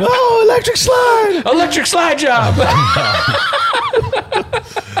Jr. Oh, electric slide. Electric slide job.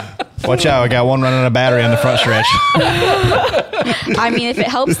 Watch out. I got one running a battery on the front stretch. I mean, if it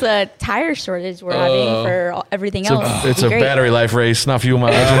helps the tire shortage we're having for everything else. It's a battery life race, not fuel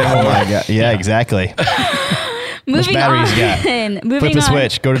mileage anymore. Oh my God. Yeah, exactly. Moving batteries on. you got? Flip the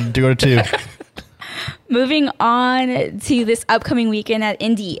switch. Go to 2. Moving on to this upcoming weekend at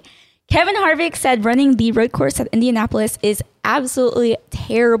Indy. Kevin Harvick said running the road course at Indianapolis is absolutely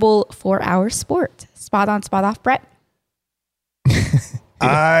terrible for our sport. Spot on, spot off, Brett.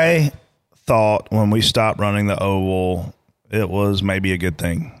 I thought when we stopped running the oval, it was maybe a good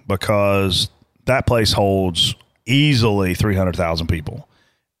thing because that place holds easily 300,000 people.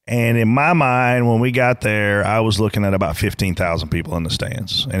 And in my mind, when we got there, I was looking at about 15,000 people in the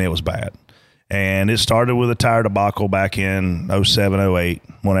stands, and it was bad. And it started with a tire debacle back in 07, 08,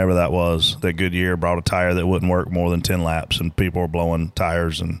 whenever that was. That Goodyear brought a tire that wouldn't work more than 10 laps, and people were blowing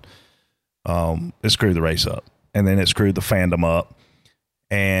tires, and it screwed the race up. And then it screwed the fandom up.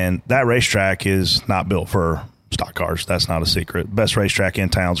 And that racetrack is not built for stock cars. That's not a secret. Best racetrack in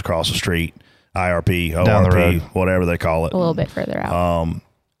town's across the street, IRP, ORP, whatever they call it. A little bit further out.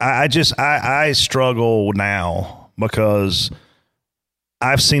 I struggle now because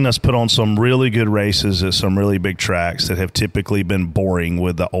I've seen us put on some really good races at some really big tracks that have typically been boring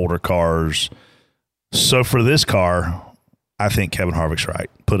with the older cars. So for this car, I think Kevin Harvick's right.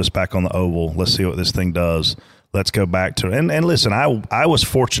 Put us back on the oval. Let's see what this thing does. Let's go back to and listen, I was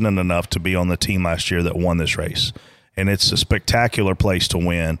fortunate enough to be on the team last year that won this race. And it's a spectacular place to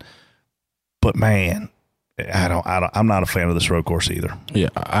win. But man, I'm not a fan of this road course either. Yeah,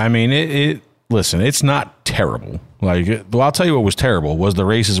 I mean, listen, it's not terrible. I'll tell you what was terrible was the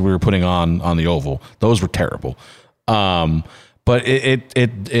races we were putting on the oval. Those were terrible. but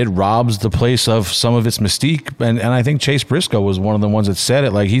it robs the place of some of its mystique. And I think Chase Briscoe was one of the ones that said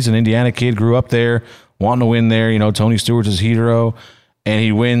it. Like, he's an Indiana kid, grew up there, wanting to win there. You know, Tony Stewart's his hero, and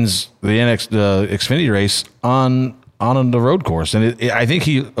he wins the Xfinity race on the road course. And I think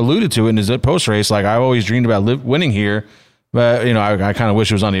he alluded to it in his post race. Like, I always dreamed about winning here, but you know, I kind of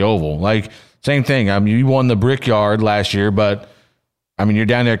wish it was on the oval. Like, same thing. I mean, you won the Brickyard last year, but I mean, you're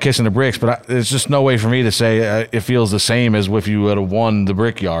down there kissing the bricks, but there's just no way for me to say it feels the same as if you would have won the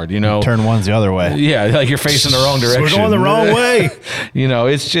Brickyard, you know? Turn one's the other way. Yeah, like you're facing the wrong direction. We're going the wrong way. You know,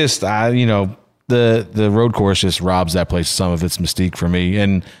 it's just, you know, the road course just robs that place some of its mystique for me.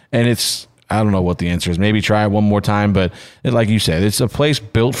 And it's, I don't know what the answer is. Maybe try it one more time, but like you said, it's a place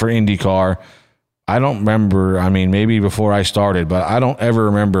built for IndyCar. I don't remember, I mean, maybe before I started, but I don't ever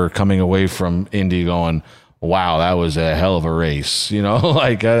remember coming away from Indy going, wow, that was a hell of a race. You know,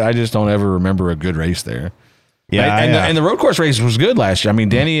 like I just don't ever remember a good race there. Yeah. And the road course race was good last year. I mean,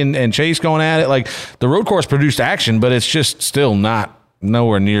 Denny and Chase going at it, like the road course produced action, but it's just still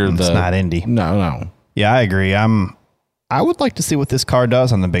nowhere near It's not Indy. No. Yeah, I agree. I would like to see what this car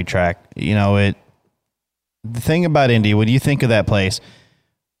does on the big track. You know, the thing about Indy, when you think of that place,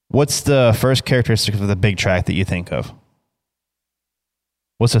 what's the first characteristic of the big track that you think of?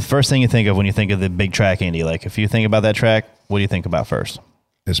 What's the first thing you think of when you think of the big track Indy? Like, if you think about that track, what do you think about first?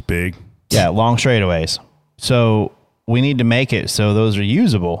 It's big. Yeah, long straightaways. So we need to make it so those are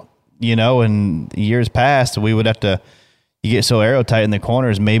usable. You know, in years past, we would have to, you get so aerotight in the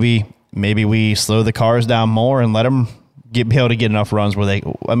corners, maybe we slow the cars down more and let them be able to get enough runs where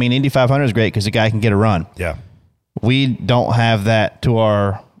I mean, Indy 500 is great because the guy can get a run. Yeah. We don't have that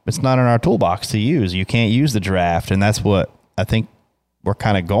it's not in our toolbox to use. You can't use the draft, and that's what I think we're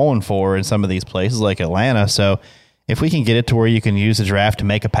kind of going for in some of these places like Atlanta. So if we can get it to where you can use the draft to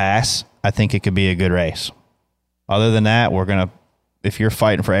make a pass, I think it could be a good race. Other than that, if you're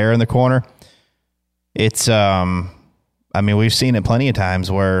fighting for air in the corner, it's, I mean, we've seen it plenty of times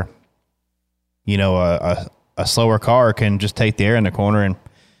where, you know, a slower car can just take the air in the corner and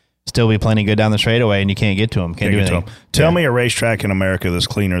still be plenty good down the straightaway, and you can't get to them. Can't do anything. Tell me a racetrack in America that's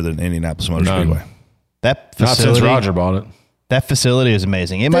cleaner than Indianapolis Motor Speedway. That Not facility, since Roger bought it. That facility is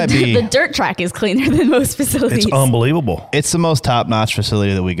amazing. It might be the dirt track is cleaner than most facilities. It's unbelievable. It's the most top-notch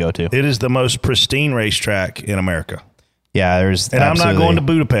facility that we go to. It is the most pristine racetrack in America. Yeah, and I'm not going to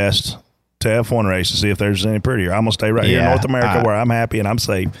Budapest to F1 race to see if there's any prettier. I'm going to stay right here in North America where I'm happy and I'm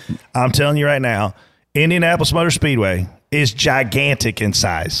safe. I'm telling you right now, Indianapolis Motor Speedway is gigantic in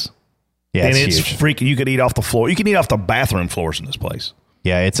size. Yeah, and it's huge. Freaking. You could eat off the floor. You can eat off the bathroom floors in this place.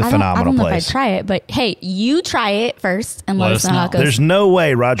 Yeah, it's a phenomenal place. I don't know if I'd try it, but hey, you try it first and let us know how it goes. There's no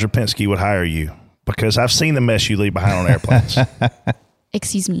way Roger Penske would hire you because I've seen the mess you leave behind on airplanes.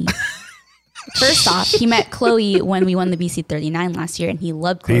 Excuse me. First off, he met Chloe when we won the BC39 last year, and he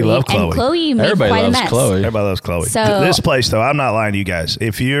loved Chloe. And Chloe made Everybody quite loves a mess. Chloe. Everybody loves Chloe. So, this place, though, I'm not lying to you guys.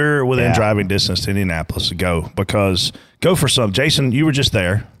 If you're within driving distance to Indianapolis, go for some. Jason, you were just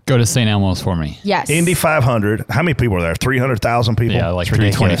there. Go to St. Elmo's for me. Yes. Indy 500. How many people were there? 300,000 people? Yeah, like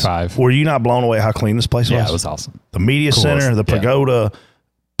 325. Were you not blown away how clean this place was? Yeah, it was awesome. The media center, the pagoda,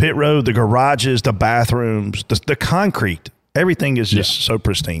 pit road, the garages, the bathrooms, the concrete. Everything is just so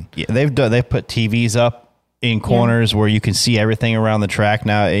pristine. Yeah, they've put TVs up in corners where you can see everything around the track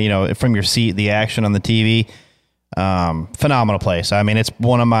now, you know, from your seat, the action on the TV. Phenomenal place. I mean, it's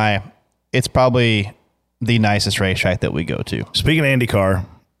probably the nicest racetrack that we go to. Speaking of IndyCar,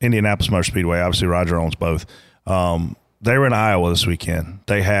 Indianapolis Motor Speedway, obviously Roger owns both. They were in Iowa this weekend.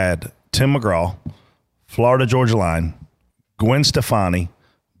 They had Tim McGraw, Florida Georgia Line, Gwen Stefani,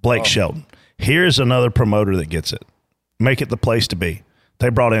 Blake Shelton. Here's another promoter that gets it. Make it the place to be. They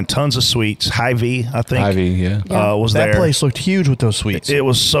brought in tons of suites. Hy-Vee, I think. Hy-Vee, was that there. That place looked huge with those suites. It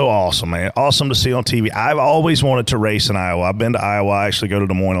was so awesome, man. Awesome to see on TV. I've always wanted to race in Iowa. I've been to Iowa. I actually go to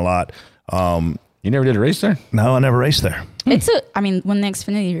Des Moines a lot. You never did a race there? No, I never raced there. when the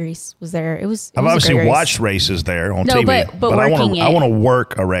Xfinity race was there, it was I've obviously watched races there on TV. But I working want to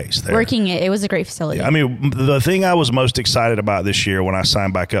work a race there. Working it was a great facility. Yeah, I mean, the thing I was most excited about this year when I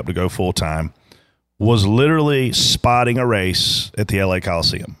signed back up to go full-time was literally spotting a race at the LA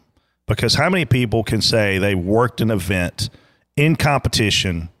Coliseum. Because how many people can say they worked an event in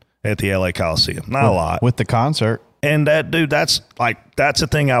competition at the LA Coliseum? Not a lot. With the concert. And that's a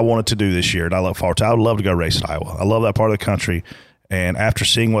thing I wanted to do this year, and I look forward to. I would love to go race in Iowa. I love that part of the country. And after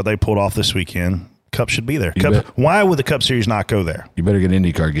seeing what they pulled off this weekend, Cup should be there. Why would the Cup Series not go there? You better get an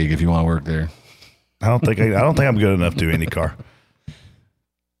IndyCar gig if you want to work there. I don't think I'm good enough to do IndyCar.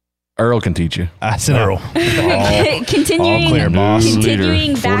 Earl can teach you. I said Earl. Continuing clear, boss.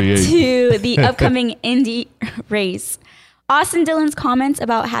 continuing Leader, back 48. to the upcoming Indy race. Austin Dillon's comments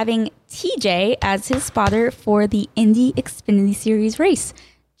about having TJ as his spotter for the Indy Xfinity Series race.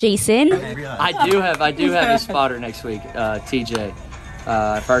 Jason? I do have a spotter next week, TJ.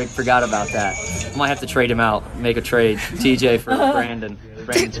 I already forgot about that. I might have to trade him out, make a trade. TJ for Brandon.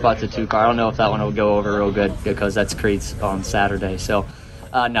 Brandon spots a 2-car. I don't know if that one will go over real good because that's Creed's on Saturday. So,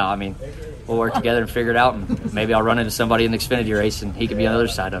 no, I mean, we'll work together and figure it out, and maybe I'll run into somebody in the Xfinity race, and he could be on the other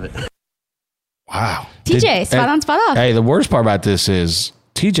side of it. Wow. TJ, spot on, spot off. Hey, the worst part about this is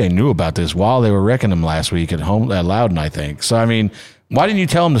TJ knew about this while they were wrecking him last week at home at Loudon, I think. So, I mean, why didn't you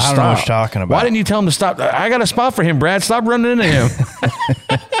tell him to stop? I don't know what you're talking about. Why didn't you tell him to stop? I got a spot for him, Brad. Stop running into him.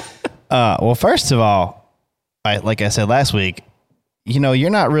 Well, first of all, like I said last week, you're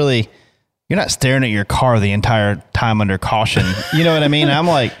not staring at your car the entire time under caution. You know what I mean? I'm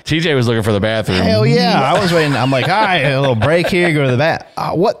like, TJ was looking for the bathroom. hell yeah. I was waiting. I'm like, all right, a little break here, go to the bath.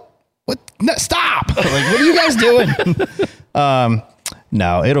 What? No, stop. Like, what are you guys doing?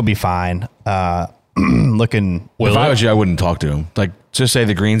 No, it'll be fine. Looking. If I was you, I wouldn't talk to him. Like, just say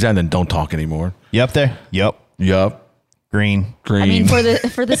the green's out, then don't talk anymore. You up there? Yup. Green. I mean, for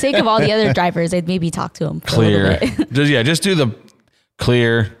the sake of all the other drivers, I'd maybe talk to him for clear. a little bit. just do the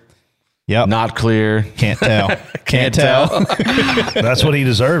clear. Yep. Not clear. Can't tell. Can't tell. That's what he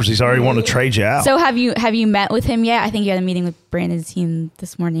deserves. He's already wanting to trade you out. So have you met with him yet? I think you had a meeting with Brandon's team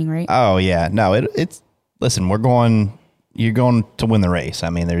this morning, right? Oh yeah. No, it's listen, you're going to win the race. I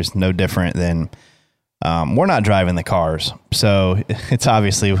mean, there's no different than we're not driving the cars. So it's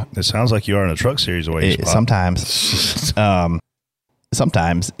obviously it sounds like you are in a truck series away. Sometimes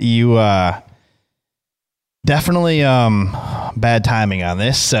you definitely bad timing on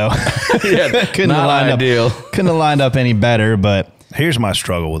this, so couldn't have lined up any better. But here's my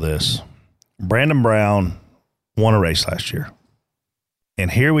struggle with this. Brandon Brown won a race last year, and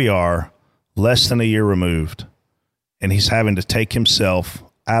here we are less than a year removed, and he's having to take himself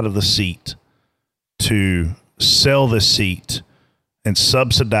out of the seat to sell the seat and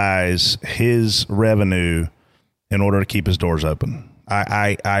subsidize his revenue in order to keep his doors open.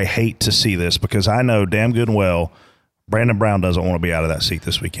 I hate to see this because I know damn good and well Brandon Brown doesn't want to be out of that seat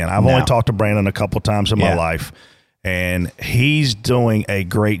this weekend. I've only talked to Brandon a couple times in my life, and he's doing a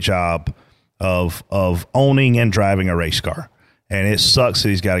great job of owning and driving a race car. And it sucks that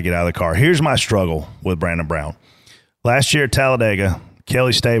he's got to get out of the car. Here's my struggle with Brandon Brown. Last year at Talladega,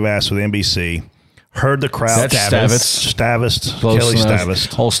 Kelly Stavast with NBC heard the crowd. Stavast. Kelly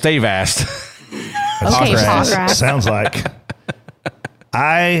Stavast. Whole Stavast. Okay, Paul. Sounds like.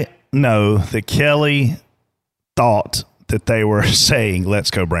 I know that Kelly thought that they were saying,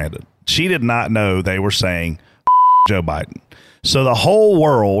 let's go Brandon. She did not know they were saying Joe Biden. So the whole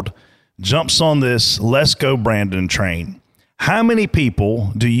world jumps on this let's go Brandon train. How many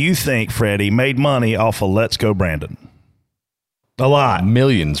people do you think, Freddie, made money off of let's go Brandon? A lot.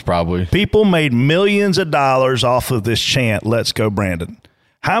 Millions, probably. People made millions of dollars off of this chant, let's go Brandon.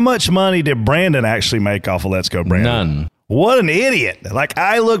 How much money did Brandon actually make off of let's go Brandon? None. What an idiot. Like,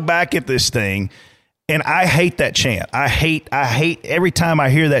 I look back at this thing and I hate that chant. I hate every time I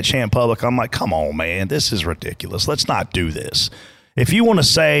hear that chant public, I'm like, come on, man, this is ridiculous. Let's not do this. If you want to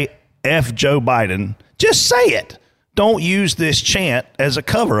say F Joe Biden, just say it. Don't use this chant as a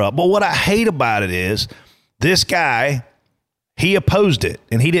cover up. But what I hate about it is this guy, he opposed it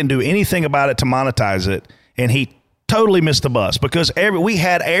and he didn't do anything about it to monetize it. And he totally missed the bus because we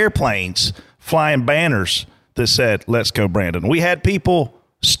had airplanes flying banners that said, let's go Brandon. We had people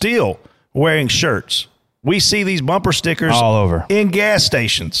still wearing shirts. We see these bumper stickers all over in gas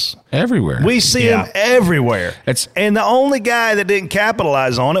stations. Everywhere. We see them everywhere. And the only guy that didn't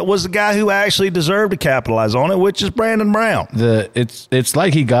capitalize on it was the guy who actually deserved to capitalize on it, which is Brandon Brown. It's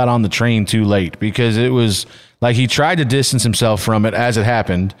like he got on the train too late because it was like he tried to distance himself from it as it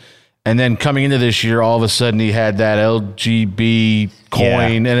happened. And then coming into this year, all of a sudden he had that LGB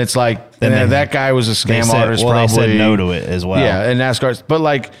coin, and it's like, and that guy was a scam artist. Well, probably. They said no to it as well. Yeah, and NASCAR. But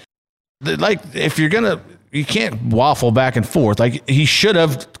like if you're gonna, you can't waffle back and forth. Like he should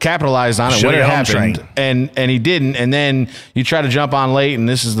have capitalized on it when it happened, and he didn't. And then you try to jump on late, and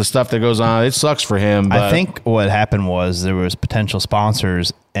this is the stuff that goes on. It sucks for him. But I think what happened was there was potential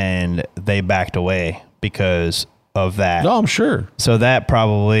sponsors, and they backed away because of that. No, I'm sure. So that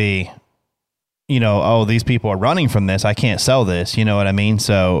probably, these people are running from this. I can't sell this. You know what I mean?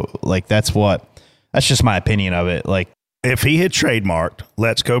 So like, that's just my opinion of it. Like if he had trademarked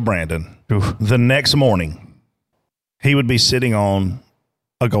let's go Brandon, the next morning he would be sitting on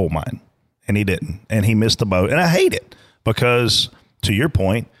a gold mine, and he didn't, and he missed the boat. And I hate it because, to your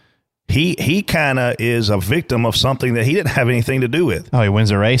point, he kind of is a victim of something that he didn't have anything to do with. Oh, he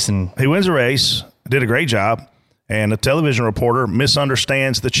wins a race, did a great job. and the television reporter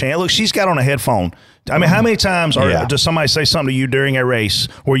misunderstands the channel. Look, she's got on a headphone. I mean, how many times does somebody say something to you during a race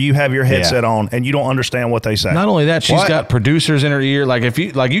where you have your headset on and you don't understand what they say? Not only that, she's got producers in her ear. Like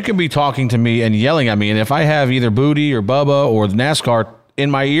you can be talking to me and yelling at me, and if I have either Booty or Bubba or the NASCAR in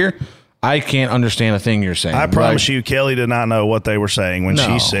my ear, I can't understand a thing you're saying. I promise you, Kelly did not know what they were saying when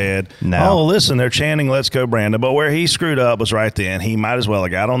she said, oh, listen, they're chanting, let's go, Brandon. But where he screwed up was right then. He might as well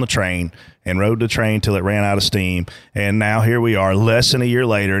have got on the train and rode the train till it ran out of steam. And now here we are less than a year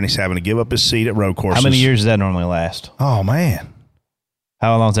later, and he's having to give up his seat at road courses. How many years does that normally last? Oh, man.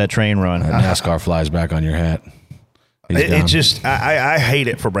 How long's that train run? NASCAR flies back on your hat. It just, I hate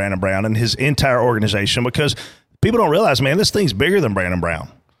it for Brandon Brown and his entire organization, because people don't realize, man, this thing's bigger than Brandon Brown.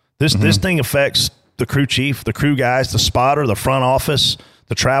 This thing affects the crew chief, the crew guys, the spotter, the front office,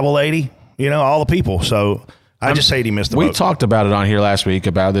 the travel lady, all the people. So I just hate he missed the boat. We talked about it on here last week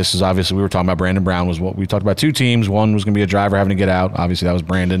about this. Is obviously we were talking about Brandon Brown was what we talked about. Two teams. One was going to be a driver having to get out. Obviously that was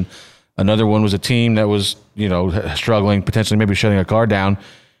Brandon. Another one was a team that was, struggling, potentially maybe shutting a car down.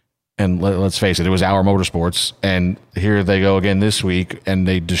 And let's face it, it was Our Motorsports. And here they go again this week, and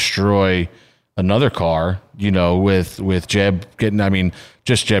they destroy another car, with Jeb getting,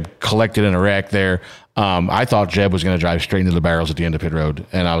 just Jeb collected in a wreck there. I thought Jeb was going to drive straight into the barrels at the end of pit road,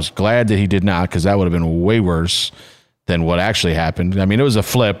 and I was glad that he did not, because that would have been way worse than what actually happened. It was a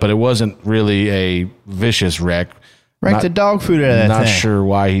flip, but it wasn't really a vicious wreck. Wrecked the dog food out of that Not thing. sure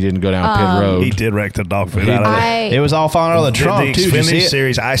why he didn't go down pit road. He did wreck the dog food out of it. It was all falling out of the trunk, The too. Xfinity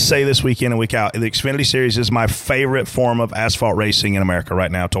Series, I say this week in and week out, the Xfinity Series is my favorite form of asphalt racing in America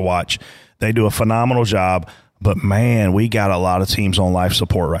right now to watch. They do a phenomenal job, but man, we got a lot of teams on life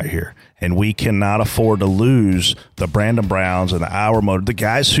support right here, and we cannot afford to lose the Brandon Browns and the Our Motor. The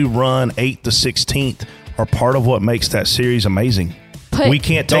guys who run 8th to 16th are part of what makes that series amazing. We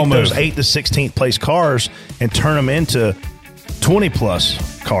can't take those 8th to 16th place cars and turn them into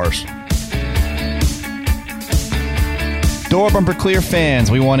 20-plus cars. Door Bumper Clear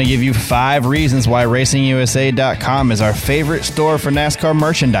fans, we want to give you 5 reasons why RacingUSA.com is our favorite store for NASCAR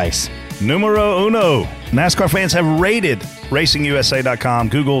merchandise. Numero uno. NASCAR fans have rated RacingUSA.com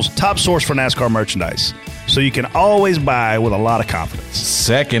Google's top source for NASCAR merchandise, so you can always buy with a lot of confidence.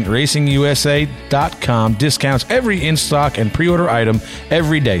 Second, RacingUSA.com discounts every in-stock and pre-order item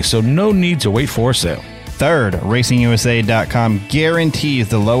every day, so no need to wait for a sale. Third, RacingUSA.com guarantees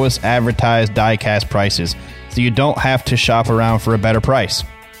the lowest advertised die-cast prices, so you don't have to shop around for a better price.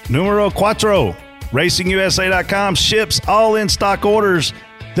 Numero cuatro. RacingUSA.com ships all in-stock orders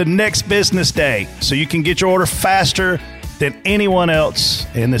the next business day, so you can get your order faster than anyone else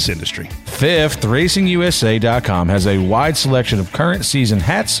in this industry. Fifth, RacingUSA.com has a wide selection of current season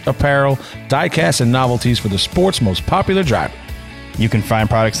hats, apparel, die-cast, and novelties for the sport's most popular driver. You can find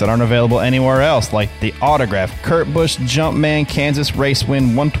products that aren't available anywhere else, like the autographed Kurt Busch Jumpman Kansas Race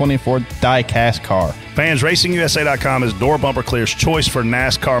Win 124 die-cast car. Fans, RacingUSA.com is Door Bumper Clear's choice for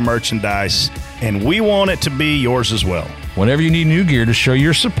NASCAR merchandise, and we want it to be yours as well. Whenever you need new gear to show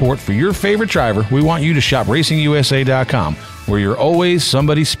your support for your favorite driver, we want you to shop RacingUSA.com, where you're always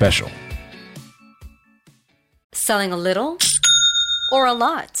somebody special. Selling a little or a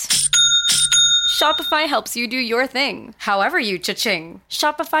lot? Shopify helps you do your thing, however you cha-ching.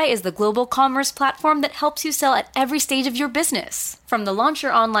 Shopify is the global commerce platform that helps you sell at every stage of your business. From the launch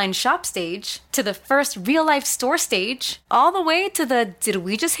your online shop stage, to the first real-life store stage, all the way to the did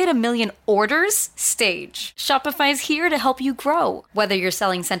we just hit 1 million orders stage. Shopify's here to help you grow. Whether you're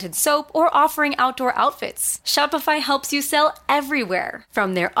selling scented soap or offering outdoor outfits, Shopify helps you sell everywhere.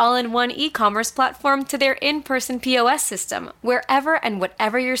 From their all-in-one e-commerce platform to their in-person POS system, wherever and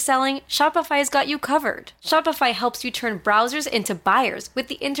whatever you're selling, Shopify's got you covered. Shopify helps you turn browsers into buyers with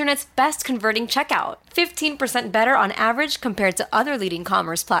the internet's best converting checkout. 15% better on average compared to other leading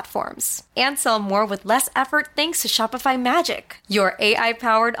commerce platforms. And sell more with less effort thanks to Shopify Magic, your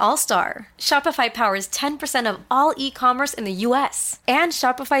AI-powered all-star. Shopify powers 10% of all e-commerce in the US. And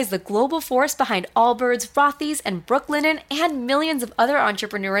Shopify is the global force behind Allbirds, Rothy's, and Brooklinen, and millions of other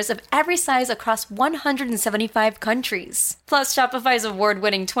entrepreneurs of every size across 175 countries. Plus, Shopify's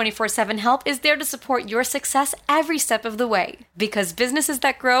award-winning 24/7 help is there to support your success every step of the way. Because businesses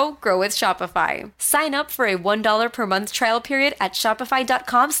that grow, grow with Shopify. Sign up for a $1 per month trial period at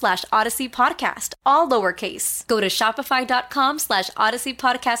shopify.com/Odyssey Podcast, all lowercase. Go to shopify.com/Odyssey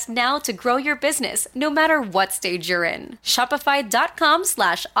Podcast now to grow your business, no matter what stage you're in.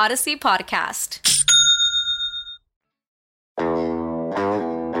 Shopify.com/Odyssey Podcast.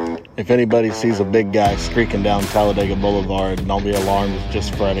 If anybody sees a big guy streaking down Talladega Boulevard, don't be alarmed, it's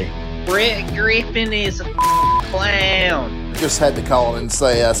just Freddie. Brett Griffin is a clown. Just had to call and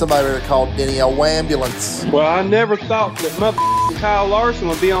say somebody better call Denny a wambulance. Well, I never thought that motherfucking Kyle Larson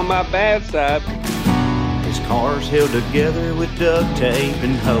would be on my bad side. His car's held together with duct tape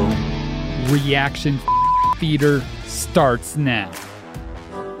and hope. Reaction Theater starts now.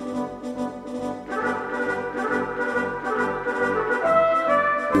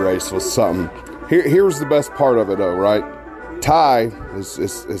 Race was something. Here's the best part of it, though, right? Ty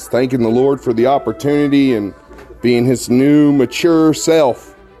is thanking the Lord for the opportunity and being his new mature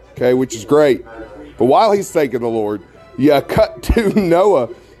self, okay, which is great. But while he's thanking the Lord, you cut to Noah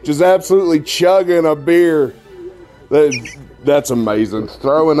just absolutely chugging a beer. That's amazing.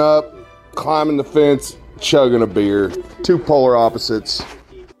 Throwing up, climbing the fence, chugging a beer. Two polar opposites.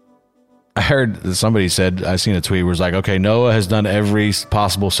 I heard that somebody said, I seen a tweet where it's like, okay, Noah has done every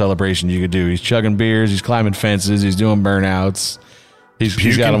possible celebration you could do. He's chugging beers, he's climbing fences, he's doing burnouts.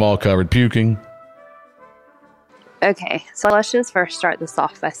 He's got them all covered. Puking. Okay, so let's just first start this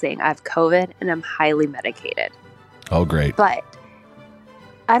off by saying I have COVID and I'm highly medicated. Oh, great. But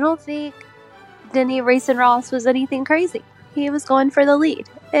I don't think Denny racing Ross was anything crazy. He was going for the lead.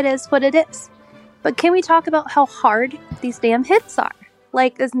 It is what it is. But can we talk about how hard these damn hits are?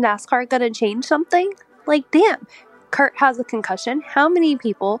 Like, is NASCAR going to change something? Like, damn, Kurt has a concussion. How many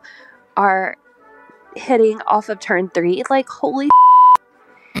people are hitting off of turn 3? Like, holy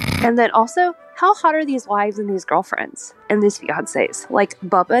And then also, how hot are these wives and these girlfriends and these fiancés? Like,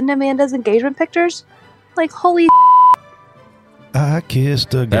 Bubba and Amanda's engagement pictures? Like, holy I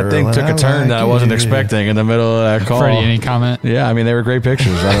kissed a girl. That thing took a turn that I wasn't expecting in the middle of that call. Freddie, any comment? Yeah, I mean, they were great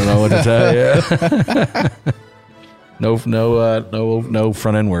pictures. I don't know what to tell you. No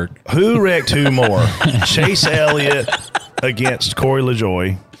front end work. Who wrecked who more? Chase Elliott against Corey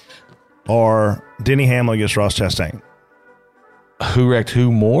LaJoie or Denny Hamlin against Ross Chastain? Who wrecked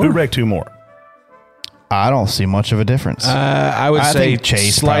who more? Who wrecked who more? I don't see much of a difference. I would say think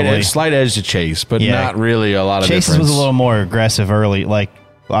Chase slight probably. edge to Chase, but not really a lot of Chase difference. was a little more aggressive early. Like,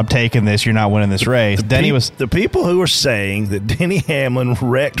 I'm taking this. You're not winning this race. Denny was. The people who are saying that Denny Hamlin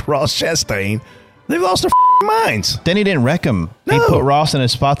wrecked Ross Chastain, they've lost their minds. Denny didn't wreck him. No. He put Ross in a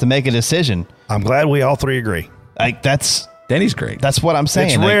spot to make a decision. I'm glad we all three agree. Like, Denny's great. That's what I'm saying.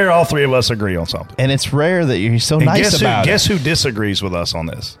 It's rare all three of us agree on something. And it's rare that you're so And nice about guess who disagrees with us on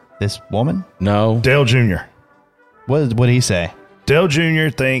this? This woman? No. Dale Jr. What did he say? Dale Jr.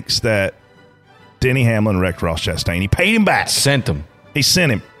 thinks that Denny Hamlin wrecked Ross Chastain. He paid him back. Sent him. He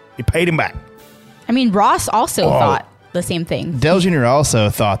sent him. He paid him back. I mean, Ross also thought the same thing. Dale Jr. also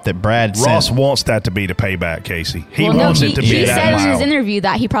thought that Brad Ross wants that to be the payback, Casey. He Well, no, wants it to be he that said in his mild. interview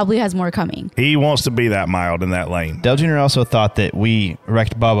that he probably has more coming. He wants to be that mild in that lane. Dale Jr. also thought that we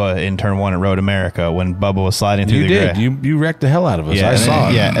wrecked Bubba in turn 1 at Road America when Bubba was sliding through You the did. grid. You wrecked the hell out of us. Yeah, I saw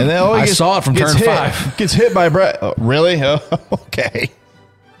it. Yeah, and then I saw it from turn 5. Gets hit by Brad. Oh, really? Oh, okay.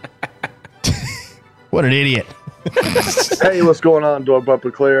 What an idiot. Hey, what's going on, Door Bumper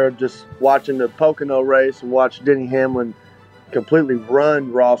Clear? Just watching the Pocono race and watch Denny Hamlin completely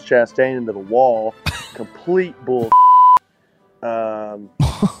run Ross Chastain into the wall. Complete bull.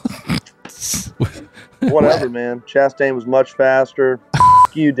 Whatever, man. Chastain was much faster.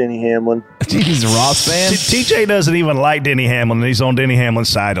 You, Denny Hamlin. He's a Ross fan. TJ doesn't even like Denny Hamlin, and he's on Denny Hamlin's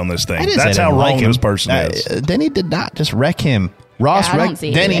side on this thing. That's how wrong this person is. Denny did not just wreck him. Ross I don't wrecked see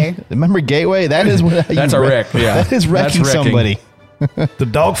it Denny. either. Remember Gateway? That is what That's a wreck. Yeah. That is wrecking That's wrecking. somebody. The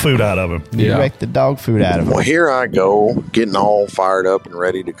dog food out of him. You wrecked the dog food out of him. Well, here I go, getting all fired up and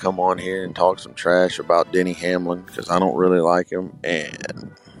ready to come on here and talk some trash about Denny Hamlin because I don't really like him.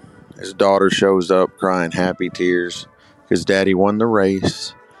 And his daughter shows up crying happy tears because Daddy won the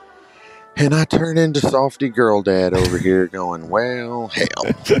race. And I turn into softy girl dad over here going, well, hell.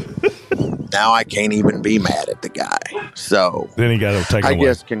 Now I can't even be mad at the guy. So Then he got to take it I away.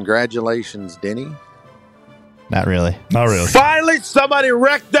 guess congratulations, Denny. Not really. Not really. Finally, somebody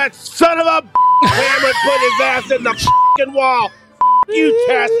wrecked that son of a Hamlin, put his ass in the fucking wall. You,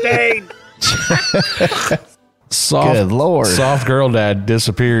 Chastain. Good Lord. Soft girl dad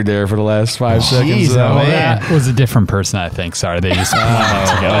disappeared there for the last 5 seconds. Jeez, So, That was a different person, I think. Sorry, they just they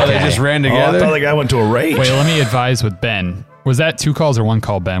just ran Oh, I together. thought the guy went to a rage. Wait, let me advise with Ben. Was that 2 calls or 1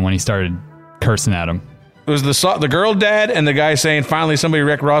 call, Ben, when he started cursing at him? It was the girl dad and the guy saying finally somebody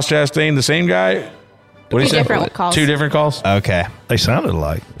wrecked Ross Chastain. The same guy. What did he say? different calls. 2 different calls. Okay. They sounded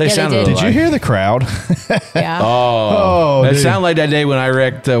alike. They Yeah, they sounded did. alike. Did you hear the crowd? Yeah. Oh, that dude. sounded like that day when I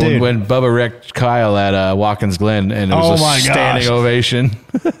wrecked when Bubba wrecked Kyle at Watkins Glen, and it was Oh a my standing gosh. ovation.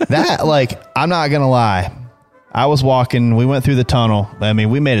 That, like, I'm not going to lie. I was walking. We went through the tunnel. I mean,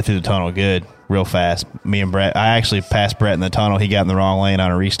 we made it through the tunnel good, real fast. Me and Brett. I actually passed Brett in the tunnel. He got in the wrong lane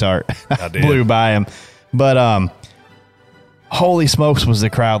on a restart. I did. Blew by him. But holy smokes, was the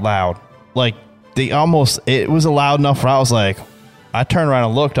crowd loud. Like, it was loud enough where I was like, I turned around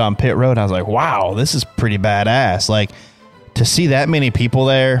and looked on pit road. I was like, wow, this is pretty badass. Like, to see that many people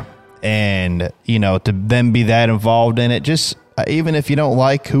there and, you know, to then be that involved in it, just even if you don't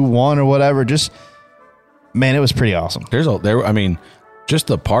like who won or whatever, just, man, it was pretty awesome. Just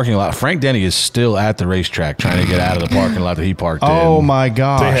the parking lot. Frank Denny is still at the racetrack trying to get out of the parking lot that he parked in. Oh, my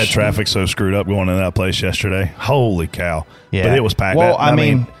gosh. They had traffic so screwed up going in that place yesterday. Holy cow. Yeah. But it was packed. Well, I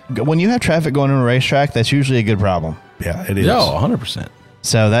mean, when you have traffic going in a racetrack, that's usually a good problem. Yeah, it is. No, 100%.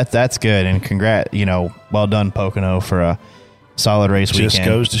 So that's good. And well done, Pocono, for a solid race weekend. Just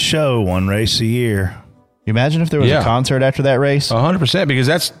goes to show one race a year. You imagine if there was a concert after that race? 100%, because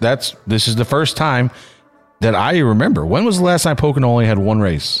this is the first time that I remember. When was the last time Pocono only had one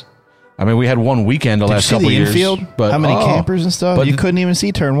race? I mean, we had one weekend the last couple of years. Infield? But how many campers and stuff? But you couldn't even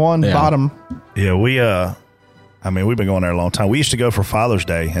see turn one bottom. Yeah, we've been going there a long time. We used to go for Father's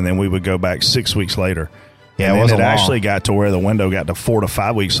Day, and then we would go back 6 weeks later. Yeah, and it actually got to where the window got to 4 to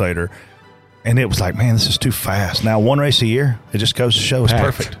 5 weeks later, and it was like, man, this is too fast. Now, one race a year, it just goes to show it's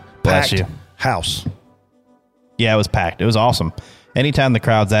perfect. Bless Packed you. House. Yeah, it was packed. It was awesome. Anytime the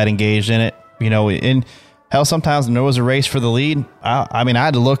crowd's that engaged in it, and hell, sometimes when there was a race for the lead, I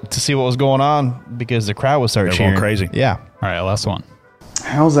had to look to see what was going on because the crowd would start cheering. Going crazy. Yeah. All right, last one.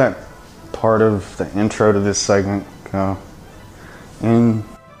 How's that part of the intro to this segment go?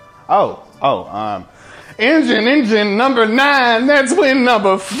 Engine number 9, that's win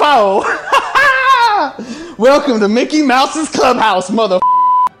number 4. Welcome to Mickey Mouse's Clubhouse, mother.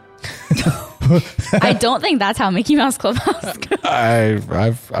 I don't think that's how Mickey Mouse Clubhouse goes.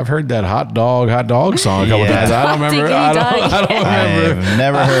 I've heard that hot dog song a couple times. I don't remember. I don't remember. I've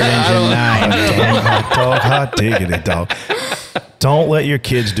never heard Engine 9. Hot diggity dog. Don't let your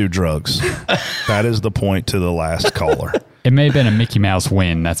kids do drugs. That is the point to the last caller. It may have been a Mickey Mouse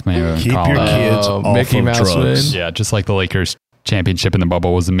win. That's my Keep call. your kids off Mickey of Mouse drugs. win? Yeah, just like the Lakers championship in the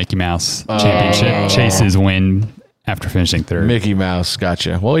bubble was the Mickey Mouse championship. Chase's win after finishing third. Mickey Mouse,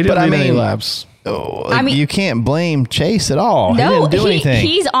 gotcha. Well, he didn't lead any laps. You can't blame Chase at all. No, he didn't do anything.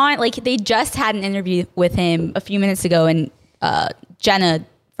 He's on. Like, they just had an interview with him a few minutes ago, and Jenna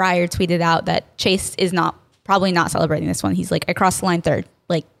Fryer tweeted out that Chase is probably not celebrating this one. He's like, I crossed the line third.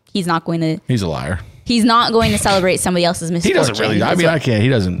 Like, he's not going to. He's a liar. He's not going to celebrate somebody else's misfortune. He doesn't really. I mean, I can't. He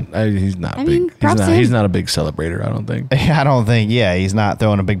doesn't. He's not big. He's not a big celebrator, I don't think. I don't think. Yeah, he's not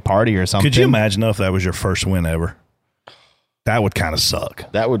throwing a big party or something. Could you imagine if that was your first win ever? That would kind of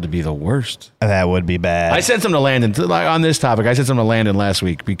suck. That would be the worst. That would be bad. I said something to Landon on this topic. I said something to Landon last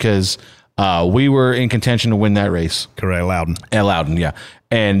week because we were in contention to win that race. Correct, Loudon. At Loudon, yeah.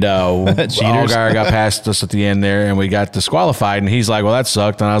 And Allgaier got past us at the end there, and we got disqualified. And he's like, "Well, that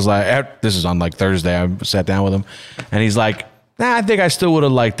sucked." And I was like, "This is on like Thursday." I sat down with him, and he's like, "Nah, I think I still would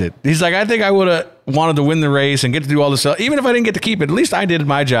have liked it." He's like, "I think I would have wanted to win the race and get to do all this stuff, even if I didn't get to keep it. At least I did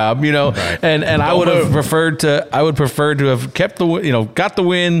my job, you know." Right. And I would have preferred to. I would prefer to have kept got the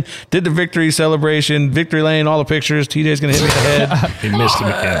win, did the victory celebration, victory lane, all the pictures. TJ's gonna hit me in the head. He missed him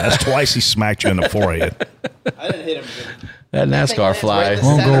again. That's twice he smacked you in the forehead. I didn't hit him. That NASCAR fly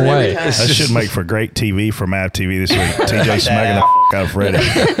won't go away. That should make for great TV for Mav TV this week. TJ smacking the out of Freddie.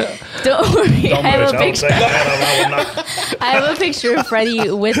 Don't worry. I have a picture. I have a picture of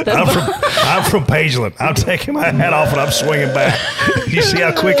Freddie with the. I'm from Pageland. I'm taking my hat off and I'm swinging back. You see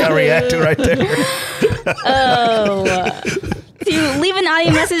how quick I reacted right there? Oh. To leave an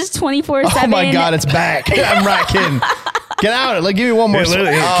audio message 24/7. Oh my God, it's back. I'm not kidding. Get out. Like, give me one more.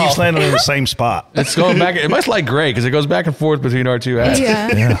 It keeps landing in the same spot. It's going back. It must like gray because it goes back and forth between our two hats.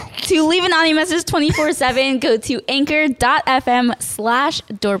 Yeah. To leave an audio message 24/7, go to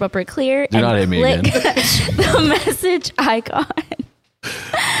anchor.fm/doorbumperclear. Do not hit me again. The message icon.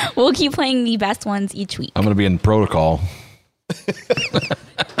 We'll keep playing the best ones each week. I'm going to be in protocol.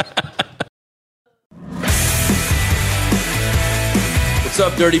 What's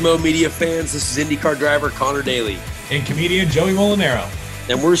up, Dirty Mo Media fans? This is IndyCar driver Connor Daly. And comedian Joey Molinaro.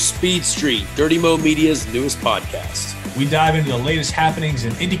 And we're Speed Street, Dirty Mo Media's newest podcast. We dive into the latest happenings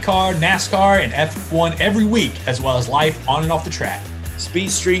in IndyCar, NASCAR, and F1 every week, as well as life on and off the track.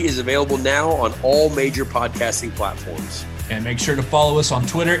 Speed Street is available now on all major podcasting platforms. And make sure to follow us on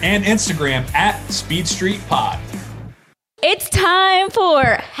Twitter and Instagram @SpeedStreetPod. It's time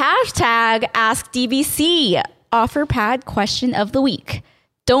for #AskDBC, Offer Pad Question of the Week.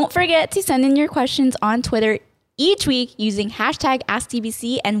 Don't forget to send in your questions on Twitter each week using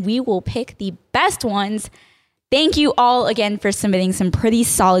 #AskDBC, and we will pick the best ones. Thank you all again for submitting some pretty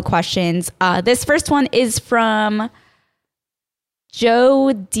solid questions. This first one is from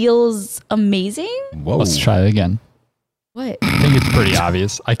Joe deals amazing. Whoa. Let's try it again. What? I think it's pretty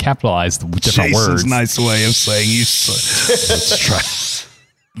obvious. I capitalized different Jason's words. nice way of saying you. Let's try.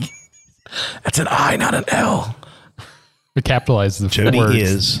 That's an I, not an L. We capitalized the Jody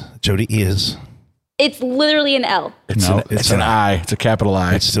words. Jody is. It's literally an L. It's an I. It's a capital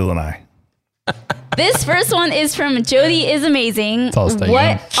I. It's still an I. This first one is from Jody is amazing. all staying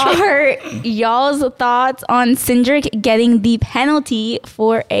What are y'all's thoughts on Cindric getting the penalty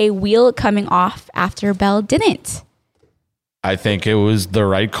for a wheel coming off after Bell didn't? I think it was the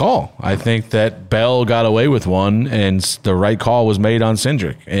right call. I think that Bell got away with one, and the right call was made on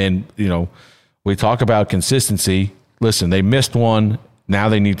Cindric. And, we talk about consistency. Listen, they missed one. Now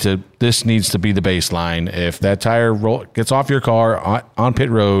this needs to be the baseline. If that tire gets off your car on pit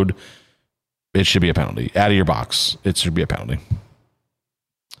road, it should be a penalty. Out of your box, it should be a penalty.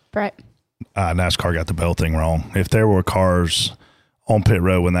 Brett. NASCAR got the Bell thing wrong. If there were cars on pit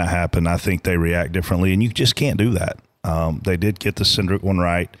road when that happened, I think they react differently, and you just can't do that. They did get the Cindric one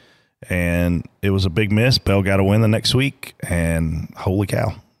right, and it was a big miss. Bell got a win the next week, and holy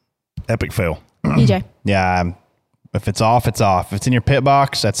cow, epic fail. DJ. Yeah, if it's off, it's off. If it's in your pit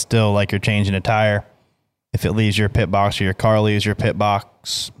box, that's still like you're changing a tire. If it leaves your pit box or your car leaves your pit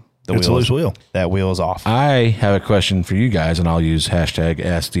box, It's a loose wheel. That wheel is off. I have a question for you guys, and I'll use hashtag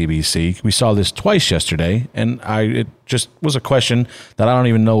AskDBC. We saw this twice yesterday, and it just was a question that I don't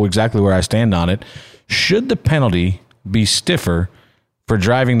even know exactly where I stand on it. Should the penalty be stiffer for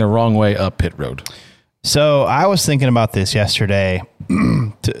driving the wrong way up pit road? So I was thinking about this yesterday.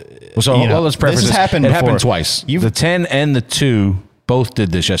 Let's preface this. It happened twice. The 10 and the 2 both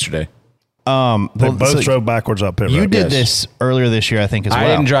did this yesterday. They both drove backwards up pit road. You did this earlier this year, I think, as well. I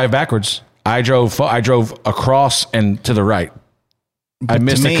didn't drive backwards. I drove across and to the right. I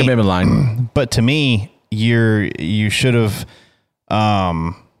missed the commitment line. But to me, you should have.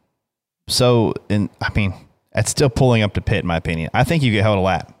 It's still pulling up to pit, in my opinion. I think you get held a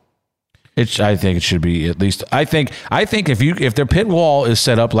lap. I think it should be at least. I think if their pit wall is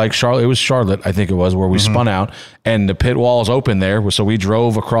set up like Charlotte, it was Charlotte, I think it was, where we spun out and the pit wall is open there, so we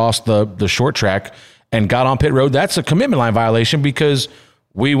drove across the short track and got on pit road. That's a commitment line violation because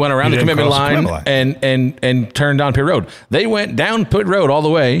we went around the commitment line and turned down pit road. They went down pit road all the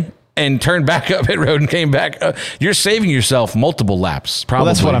way and turned back up pit road and came back. You're saving yourself multiple laps. Probably.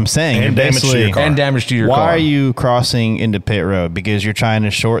 Well, that's what I'm saying. And damage to your car. And damage to your car. Why are you crossing into pit road? Because you're trying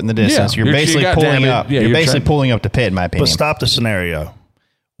to shorten the distance. Yeah, you're basically pulling up. Yeah, you're basically pulling up to pit, in my opinion. But stop the scenario.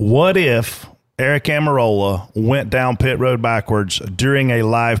 What if Eric Amarola went down pit road backwards during a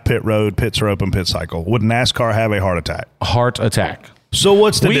live pit road, pits are open pit cycle? Would NASCAR have a heart attack? Heart attack. So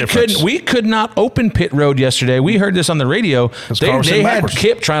what's the difference? We could not open pit road yesterday. We heard this on the radio. They had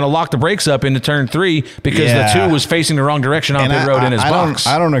Kip trying to lock the brakes up into turn 3 because the 2 was facing the wrong direction on pit road in his box.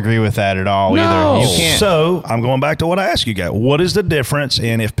 I don't agree with that at all either. You can't. So I'm going back to what I asked you guys. What is the difference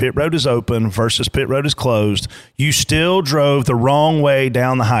in if pit road is open versus pit road is closed? You still drove the wrong way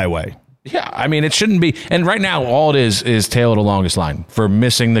down the highway. Yeah, I mean, it shouldn't be. And right now, all it is tail of the longest line for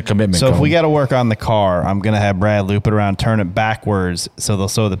missing the commitment So cone. if we got to work on the car, I'm going to have Brad loop it around, turn it backwards, so they'll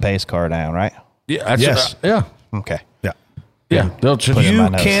slow the pace car down, right? Yeah. Yes. Yeah. Okay. Yeah. Yeah. You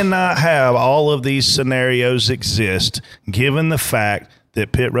cannot have all of these scenarios exist given the fact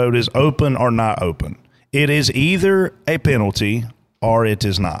that pit road is open or not open. It is either a penalty or it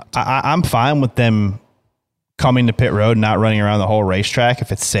is not. I'm fine with them coming to pit road, not running around the whole racetrack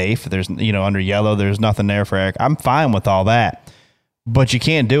if it's safe. There's, under yellow, there's nothing there for Eric. I'm fine with all that. But you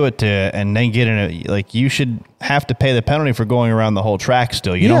can't do it and then get in you should have to pay the penalty for going around the whole track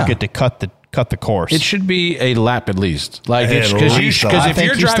still. You don't get to cut the course. It should be a lap at least. Because if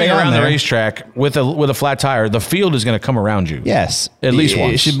you're you driving around the there. racetrack with a flat tire, the field is going to come around you. Yes. At least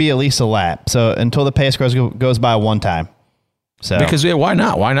once. It should be at least a lap. So until the pace goes by one time. So. Because why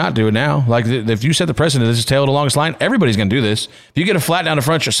not? Why not do it now? Like if you set the precedent, this is tail of the longest line. Everybody's going to do this. If you get a flat down the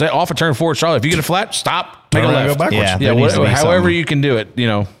front, just say off a turn forward, Charlotte. If you get a flat, stop, make a left. Go backwards. However you can do it.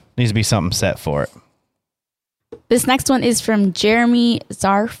 Needs to be something set for it. This next one is from Jeremy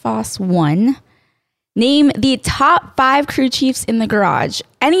Zarfos1. Name the top 5 crew chiefs in the garage.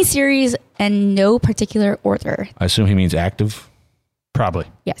 Any series and no particular order. I assume he means active. Probably.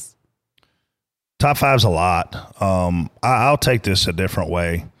 Yes. Top 5's a lot. I'll take this a different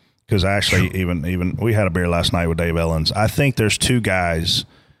way because actually even we had a beer last night with Dave Ellens. I think there's 2 guys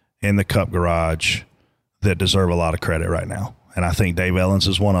in the Cup garage that deserve a lot of credit right now. And I think Dave Ellens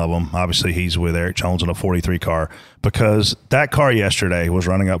is one of them. Obviously, he's with Eric Jones in a 43 car because that car yesterday was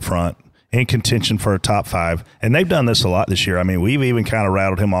running up front. in contention for a top 5. And they've done this a lot this year. I mean, we've even kind of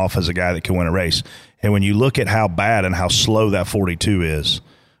rattled him off as a guy that can win a race. And when you look at how bad and how slow that 42 is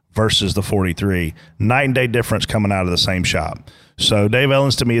versus the 43, night and day difference coming out of the same shop. So Dave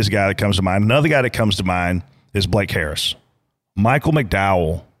Ellens to me is a guy that comes to mind. Another guy that comes to mind is Blake Harris. Michael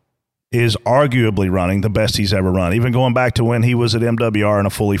McDowell is arguably running the best he's ever run, even going back to when he was at MWR in a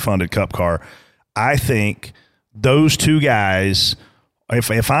fully funded Cup car. I think those two guys,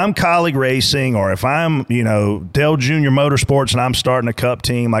 if I'm Colleague Racing or if I'm, Dell Junior Motorsports and I'm starting a Cup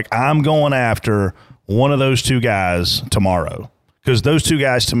team, like I'm going after one of those two guys tomorrow because those two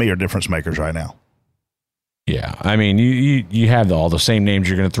guys to me are difference makers right now. Yeah, I mean, you have all the same names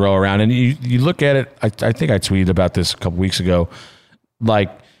you're going to throw around, and you look at it. I think I tweeted about this a couple weeks ago.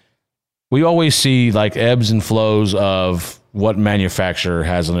 Like, we always see like ebbs and flows of what manufacturer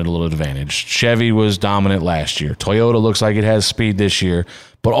has a little advantage. Chevy was dominant last year. Toyota looks like it has speed this year.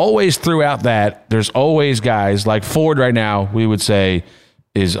 But always throughout that, there's always guys like Ford right now, we would say,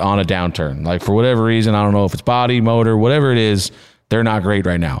 is on a downturn. Like, for whatever reason, I don't know if it's body, motor, whatever it is, they're not great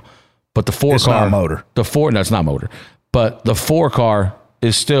right now. But the it's not motor. It's not motor. But the 4 car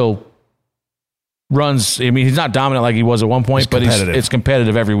is still runs. I mean, he's not dominant like he was at one point, but it's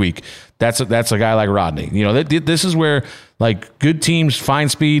competitive every week. That's a guy like Rodney. This is where like good teams find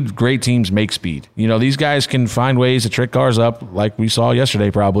speed, great teams make speed. These guys can find ways to trick cars up, like we saw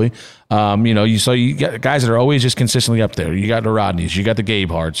yesterday probably. You got guys that are always just consistently up there. You got the Rodneys, you got the Gabe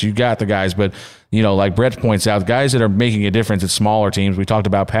Harts, you got the guys, but like Brett points out, guys that are making a difference at smaller teams. We talked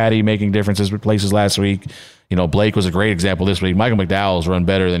about Patty making differences with places last week. Blake was a great example this week. Michael McDowell's run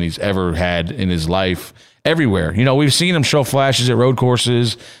better than he's ever had in his life everywhere. We've seen him show flashes at road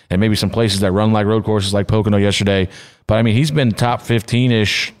courses and maybe some places that run like road courses like Pocono yesterday. But, I mean, he's been top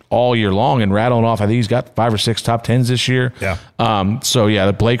 15-ish all year long and rattling off. I think he's got 5 or 6 top 10s this year.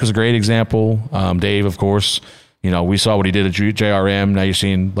 Yeah. Blake was a great example. Dave, of course. We saw what he did at JRM. Now you're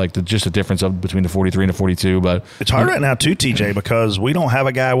seeing like just the difference between the 43 and the 42. But it's hard right now too, TJ, because we don't have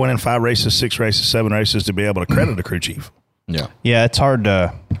a guy winning 5 races, 6 races, 7 races to be able to credit a crew chief. Yeah, it's hard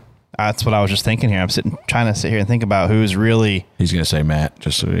to. That's what I was just thinking here. I'm trying to sit here and think about who's really. He's going to say Matt,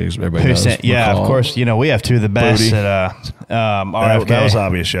 just so everybody knows. Yeah, of course. We have 2 of the best at RFK. That was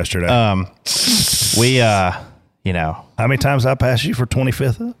obvious yesterday. How many times I passed you for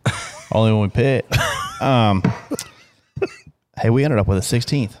 25th? Only when we pit. Hey, we ended up with a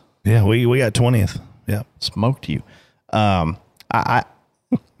 16th. Yeah, we got 20th. Yeah, smoked you. I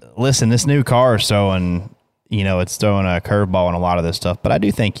listen. This new car is throwing. It's throwing a curveball in a lot of this stuff. But I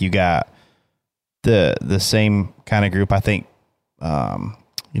do think you got the same kind of group. I think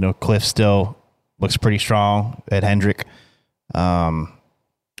Cliff still looks pretty strong at Hendrick.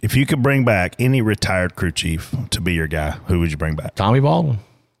 If you could bring back any retired crew chief to be your guy, who would you bring back? Tommy Baldwin.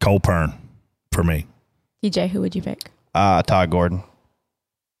 Cole Pern, for me. DJ, who would you pick? Todd Gordon.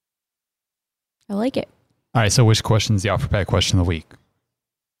 I like it. All right, so which question is the offer pack question of the week?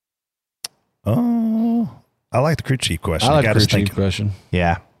 Oh, I like the crew chief question. I like the crew chief question.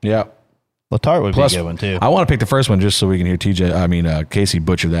 Yeah. Yeah. Latart would be a good one, too. I want to pick the first one just so we can hear Casey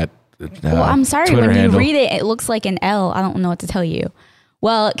butcher that. Well, I'm sorry. Twitter when handle. you read it, it looks like an L. I don't know what to tell you.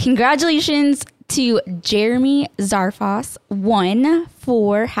 Well, congratulations to Jeremy Zarfos, 1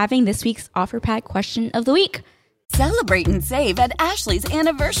 for having this week's offer pack question of the week. Celebrate and save at Ashley's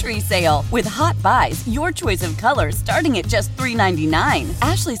Anniversary Sale. With Hot Buys, your choice of colors starting at just $3.99.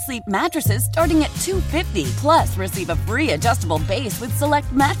 Ashley Sleep mattresses starting at $2.50. Plus, receive a free adjustable base with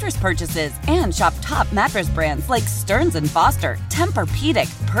select mattress purchases. And shop top mattress brands like Stearns & Foster,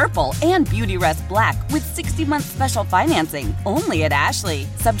 Tempur-Pedic, Purple, and Beautyrest Black with 60-month special financing. Only at Ashley.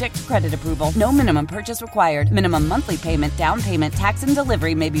 Subject to credit approval. No minimum purchase required. Minimum monthly payment, down payment, tax, and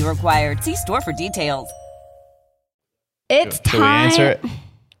delivery may be required. See store for details. It's time. Should we answer it?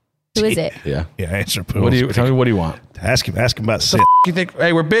 Who is it? Yeah. Yeah, answer. Tell me what do you want? Ask him about Sid. You think?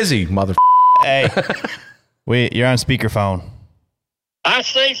 Hey, we're busy, mother. Hey, you're on speakerphone. I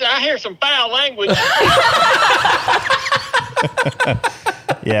hear some foul language.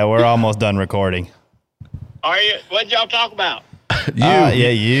 Yeah, we're almost done recording. Are you? What did y'all talk about?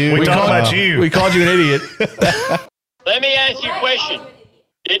 You. We talked about you. We called you an idiot. Let me ask you a question.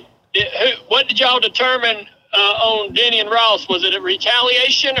 What did y'all determine on Denny and Ross? Was it a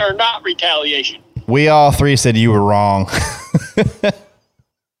retaliation or not retaliation? We all 3 said you were wrong.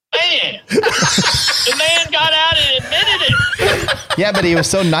 Man, the man got out and admitted it. Yeah, but he was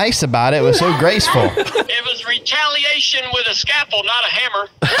so nice about it. It was so graceful. It was retaliation with a scalpel, not a hammer.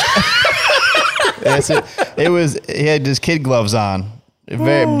 That's it. He had his kid gloves on.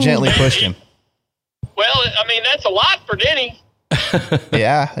 Very gently pushed him. Well, I mean, that's a lot for Denny.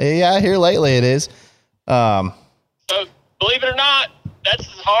 Yeah. Here lately it is. So believe it or not, that's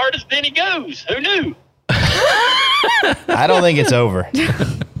as hard as Denny goes. Who knew? I don't think it's over.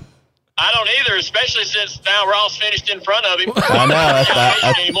 I don't either, especially since now Ross finished in front of him. I know.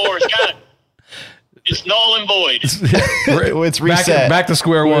 That's anymore. It's null and void. It's reset. Back to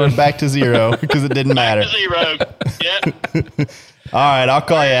square one. Back to zero because it didn't matter. Back to zero. Yep. All right, I'll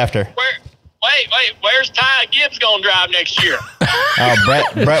call you after. Wait. Where's Ty Gibbs going to drive next year? Oh,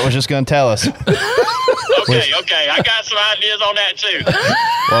 Brett was just going to tell us. Okay. I got some ideas on that too.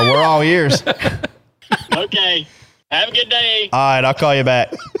 Well, we're all ears. Okay. Have a good day. All right, I'll call you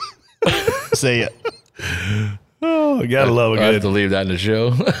back. See ya. Oh, you gotta love a I have good to leave that in the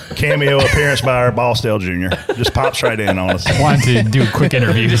show. cameo appearance by our Ballsdale Jr. Just pops right in on us. Wanted to do a quick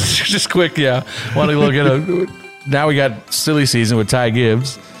interview. just quick, yeah. Want to look at now we got silly season with Ty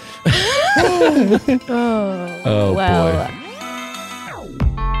Gibbs. Oh, boy.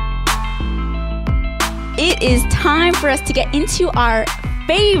 It is time for us to get into our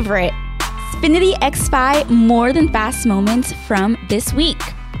favorite Xfinity X5 More Than Fast moments from this week.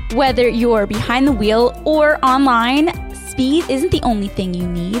 Whether you're behind the wheel or online, speed isn't the only thing you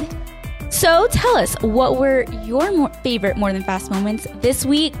need. So tell us, what were your favorite More Than Fast moments this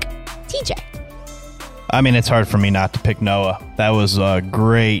week? TJ. I mean, it's hard for me not to pick Noah. That was a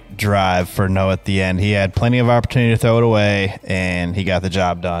great drive for Noah at the end. He had plenty of opportunity to throw it away, and he got the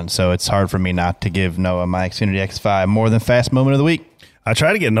job done. So it's hard for me not to give Noah my Xfinity X5 More Than Fast moment of the week. I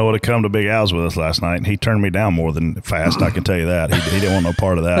tried to get Noah to come to Big Al's with us last night, and he turned me down more than fast. I can tell you that. He didn't want no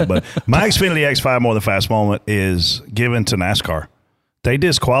part of that. But my Xfinity X5 More Than Fast moment is given to NASCAR. They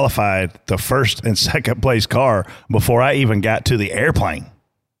disqualified the first and second place car before I even got to the airplane.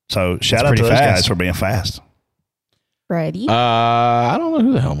 So shout out to those guys for being fast. Ready? I don't know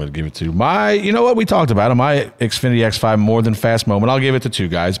who the hell I'm going to give it to. You know what? We talked about it. My Xfinity X5 More Than Fast moment. I'll give it to two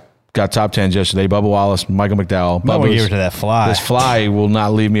guys. Got top 10s yesterday. Bubba Wallace, Michael McDowell. Bubba gave it to that fly. This fly will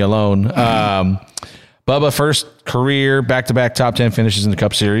not leave me alone. Bubba, first career back-to-back top 10 finishes in the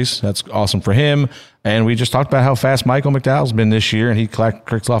Cup Series. That's awesome for him. And we just talked about how fast Michael McDowell's been this year, and he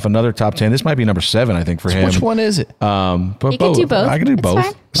clicks off another top 10. This might be number 7, I think, for him. Which one is it? But you can do both. I can do That's both.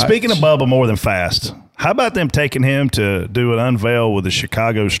 fine. Speaking of Bubba More Than Fast, how about them taking him to do an unveil with the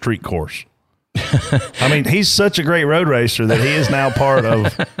Chicago street course? I mean, he's such a great road racer that he is now part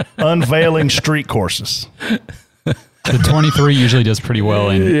of unveiling street courses. The 23 usually does pretty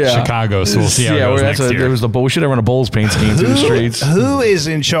well in Chicago, so we'll see how it goes next year. We should have run a Bulls paint scheme through the streets. Who is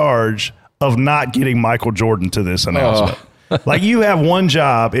in charge of not getting Michael Jordan to this announcement? Like, you have one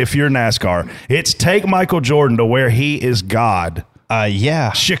job if you're NASCAR. It's take Michael Jordan to where he is God.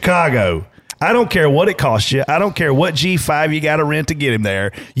 Yeah. Chicago. I don't care what it costs you. I don't care what G5 you got to rent to get him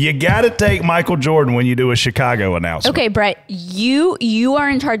there. You got to take Michael Jordan when you do a Chicago announcement. Okay, Brett, you are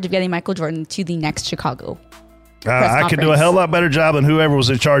in charge of getting Michael Jordan to the next Chicago. I could do a hell of a lot better job than whoever was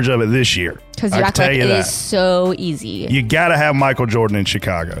in charge of it this year. Because you act like it is so easy. You got to have Michael Jordan in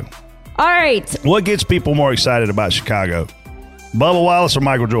Chicago. All right. What gets people more excited about Chicago? Bubba Wallace or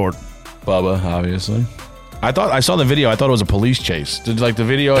Michael Jordan? Bubba, obviously. I saw the video. I thought it was a police chase. Did like the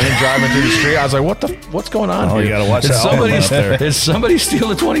video of him driving through the street? I was like, what's going on here? You got to watch that. Did somebody steal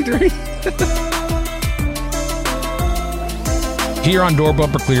the 23? Here on Door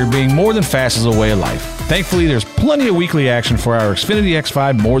Bumper Clear, being more than fast is a way of life. Thankfully, there's plenty of weekly action for our Xfinity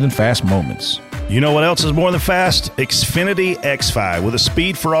X5 More Than Fast moments. You know what else is more than fast? Xfinity X5. With a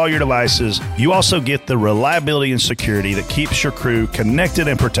speed for all your devices, you also get the reliability and security that keeps your crew connected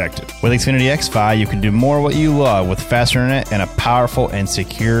and protected. With Xfinity X5, you can do more of what you love with faster internet and a powerful and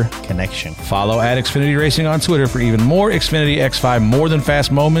secure connection. Follow @Xfinity Racing on Twitter for even more Xfinity X5 More Than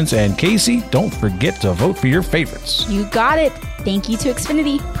Fast moments. And Casey, don't forget to vote for your favorites. You got it. Thank you to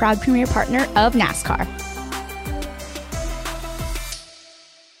Xfinity, proud premier partner of NASCAR.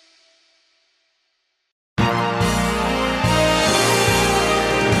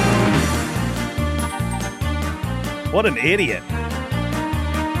 What an idiot.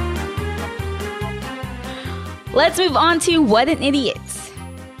 Let's move on to What an Idiot.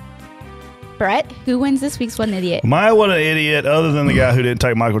 Brett, who wins this week's What an Idiot? My What an Idiot, other than the guy who didn't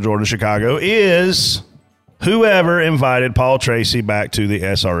take Michael Jordan to Chicago, is whoever invited Paul Tracy back to the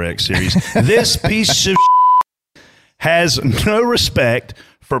SRX series. This piece of has no respect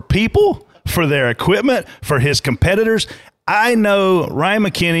for people, for their equipment, for his competitors. I know Ryan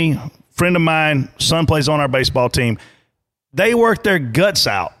McKinney, friend of mine, son plays on our baseball team. They work their guts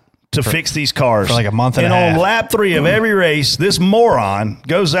out to fix these cars for like a month and a half. half. On lap 3 of every race, this moron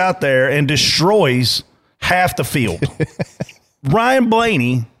goes out there and destroys half the field. Ryan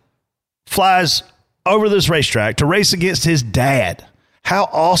Blaney flies over this racetrack to race against his dad. How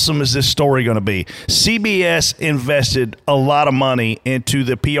awesome is this story going to be? CBS invested a lot of money into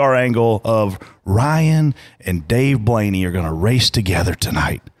the PR angle of Ryan and Dave Blaney are going to race together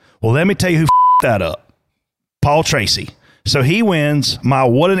tonight. Well, let me tell you who that up. Paul Tracy. So he wins my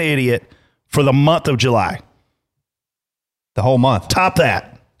What an Idiot for the month of July. The whole month. Top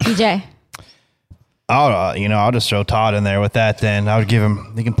that. DJ. I'll just throw Todd in there with that then. I would give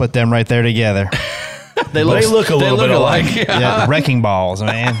him, you can put them right there together. They look a little bit alike. Yeah, wrecking balls,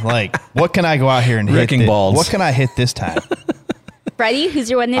 man. Like, what can I go out here and hit? Wrecking balls. What can I hit this time? Freddie, who's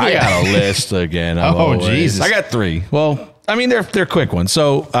your one idiot? I got a list again. Jesus. I got 3. Well, I mean, they're quick ones.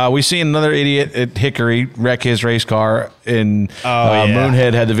 So we seen another idiot at Hickory wreck his race car, and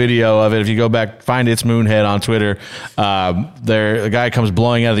Moonhead had the video of it. If you go back, find It's Moonhead on Twitter. The guy comes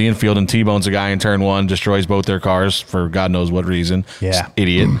blowing out of the infield and T-bones a guy in turn 1, destroys both their cars for God knows what reason. Yeah.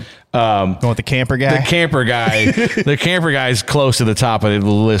 Idiot. Going with the camper guy? The camper guy. The camper guy's close to the top of the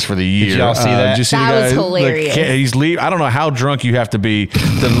list for the year. Did y'all see that? Did you see That the guy? was hilarious. He's leave. I don't know how drunk you have to be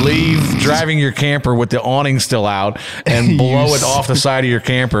to leave driving your camper with the awning still out and blow it off the side of your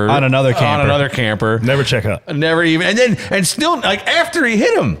camper. On another camper. Never check up. Never even. And still, like, after he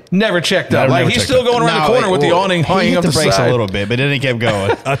hit him, never checked up. Like, he's still going around the corner with the awning hanging up the brakes side. a little bit, but then he kept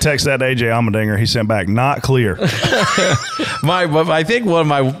going. I texted that to AJ Allmendinger. He sent back, not clear. I think one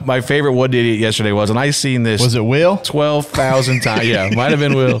of my favorite What Did It yesterday was, and I seen this. Was it Will? 12,000 times. Yeah, might have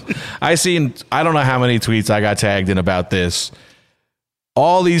been Will. I don't know how many tweets I got tagged in about this.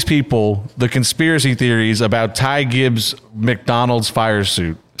 All these people, the conspiracy theories about Ty Gibbs' McDonald's fire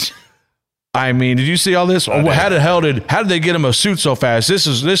suit. I mean, did you see all this? How did they get him a suit so fast?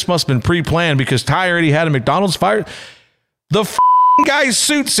 This must have been pre-planned because Ty already had a McDonald's fire. The guy's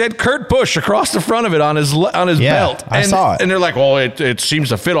suit said Kurt Busch across the front of it on his belt. I saw it. And they're like, well, it seems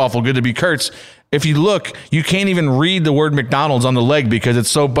to fit awful good to be Kurt's. If you look, you can't even read the word McDonald's on the leg because it's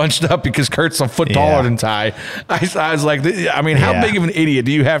so bunched up because Kurt's a foot taller than Ty. I was like, I mean, how big of an idiot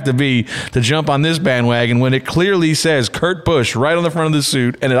do you have to be to jump on this bandwagon when it clearly says Kurt Busch right on the front of the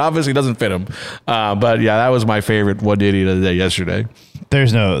suit and it obviously doesn't fit him? But yeah, that was my favorite What Did He of the day yesterday.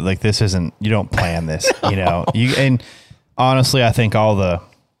 There's no, like, this isn't, you don't plan this, and honestly, I think all the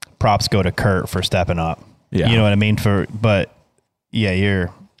props go to Kurt for stepping up. Yeah. You know what I mean?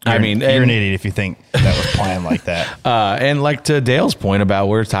 You're an idiot if you think that was planned like that. And like to Dale's point about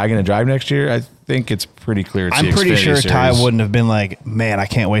where Ty going to drive next year, I think it's pretty clear. I'm pretty sure Ty wouldn't have been like, man, I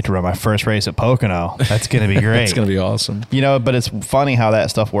can't wait to run my first race at Pocono. That's going to be great. It's going to be awesome. But it's funny how that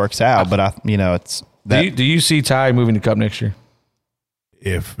stuff works out. But it's that. Do you see Ty moving to Cup next year?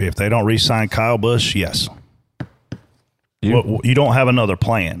 If they don't re-sign Kyle Busch, yes. You don't have another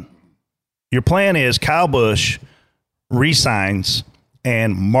plan. Your plan is Kyle Busch re-signs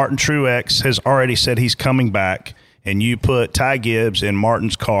and Martin Truex has already said he's coming back, and you put Ty Gibbs in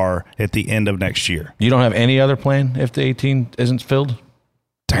Martin's car at the end of next year. You don't have any other plan if the 18 isn't filled?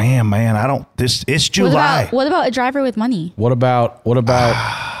 Damn, man, it's July. What about a driver with money? What about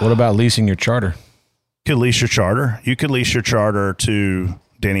leasing your charter? You could lease your charter. You could lease your charter to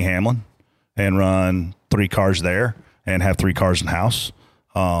Denny Hamlin and run 3 cars there and have 3 cars in house.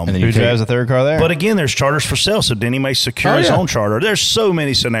 And then who drives a third car there? But again, there's charters for sale, so Denny may secure his own charter. There's so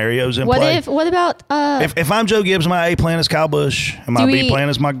many scenarios in play. What about if I'm Joe Gibbs, my A plan is Kyle Busch, and my B plan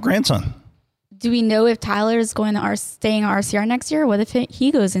is my grandson. Do we know if Tyler is going to staying RCR next year? What if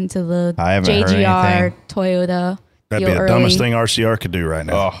he goes into the JGR Toyota? That'd be the dumbest thing RCR could do right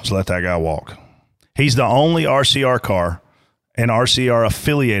now. Just let that guy walk. He's the only RCR car and RCR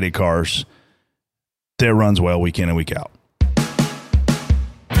affiliated cars that runs well week in and week out.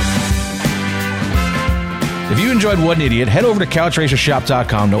 If you enjoyed What an Idiot, head over to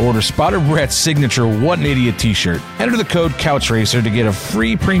CouchRacerShop.com to order Spotter Brett's signature What an Idiot t-shirt. Enter the code CouchRacer to get a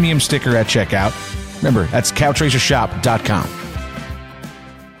free premium sticker at checkout. Remember, that's CouchRacerShop.com.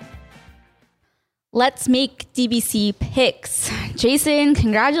 Let's make DBC picks. Jason,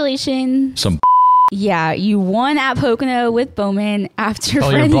 congratulations. Yeah, you won at Pocono with Bowman after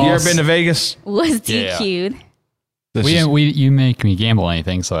Freddie you ever been to Vegas? Was DQ'd. You make me gamble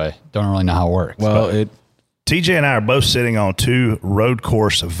anything, so I don't really know how it works. Well, TJ and I are both sitting on 2 road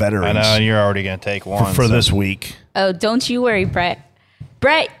course veterans. I know, and you're already going to take one. For this week. Oh, don't you worry, Brett.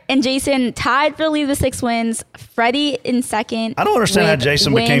 Brett and Jason tied for the lead with 6 wins. Freddie in second. I don't understand how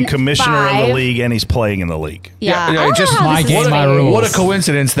Jason became commissioner of the league and he's playing in the league. Yeah, just my game, my rules. What a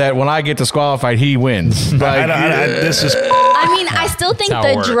coincidence that when I get disqualified, he wins. This is. I mean, I still think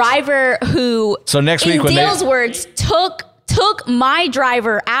the driver who, so next week, in Dale's words, took my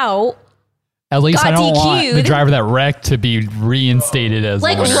driver out At least got I don't want the DQ'd. driver that wrecked to be reinstated as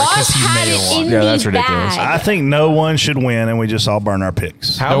Like, the winner Ross because he had may it have won. in Yeah, the that's ridiculous. bag. I think no one should win, and we just all burn our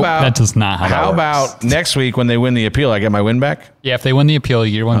picks. How Nope, about that does not how that works. about next week when they win the appeal? I get my win back. Yeah, if they win the appeal,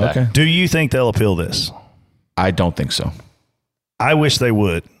 you get one Okay. back. Do you think they'll appeal this? I don't think so. I wish they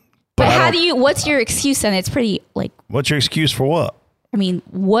would. But I how don't- do you? What's your excuse? And it's pretty like. What's your excuse for what? I mean,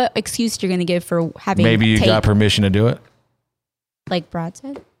 what excuse you're going to give for having Maybe you tape, got permission to do it. like Brad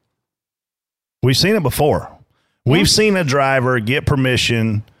said? We've seen it before. We've seen a driver get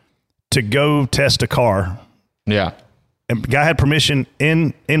permission to go test a car. Yeah. And the guy had permission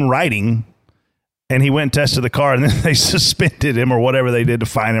in writing, and he went and tested the car, and then they suspended him or whatever they did to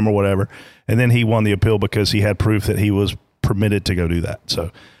fine him or whatever. And then he won the appeal because he had proof that he was permitted to go do that.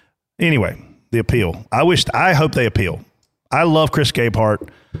 So anyway, the appeal. I hope they appeal. I love Chris Gabehart.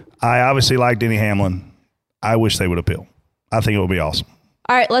 I obviously like Denny Hamlin. I wish they would appeal. I think it would be awesome.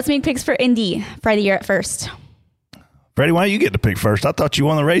 All right, let's make picks for Indy. Friday, you're at first. Freddie, why don't you get to pick first? I thought you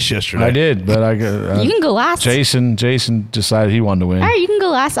won the race yesterday. I did, but I You can go last. Jason decided he wanted to win. All right, you can go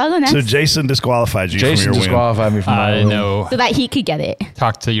last. I'll go next. So Jason disqualified you Jason from your disqualified me from my I win. know. so that he could get it.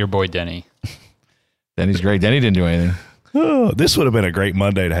 Talk to your boy Denny. Denny's great. Denny didn't do anything. Oh, this would have been a great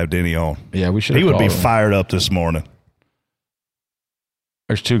Monday to have Denny on. Yeah, we should. He would be him. fired up this morning.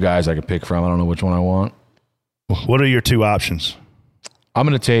 There's two guys I could pick from. I don't know which one I want. What are your two options? I'm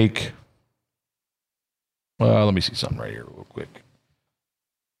going to take. Well, let me see something right here real quick.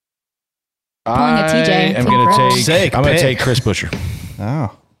 Pulling a TJ. I'm going to take. Sick I'm going to pick. take Chris Busher.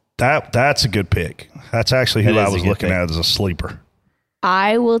 Oh. That's a good pick. That's actually who That I is a was good looking pick. at as a sleeper.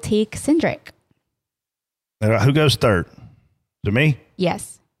 I will take Cindric. Who goes third? To me?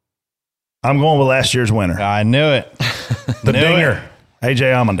 Yes. I'm going with last year's winner. I knew it. The Knew dinger. AJ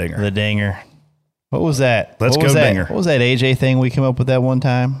Allmendinger. The dinger. What was that? Let's What go was that? dinger. What was that AJ thing we came up with that one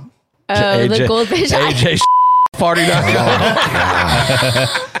time? The goldfish. AJ party.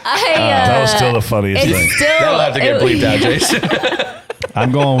 That was still the funniest It's thing. still. That'll have to get bleeped out, Jason.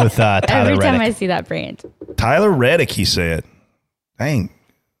 I'm going with Tyler Every time Reddick. I see that brand. Tyler Reddick, he said. Dang.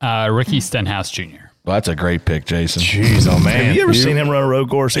 Ricky Stenhouse Jr. Well, that's a great pick, Jason. Jeez, oh man. Have you ever seen him run a road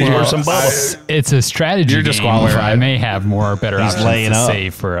course? He's worth some bubbles. It's a strategy You're game disqualified. where I may have better He's options laying to up.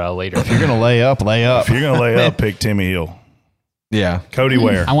 save for later. If you're going to lay up, lay up. If you're going to lay up, pick Timmy Hill. Yeah. Cody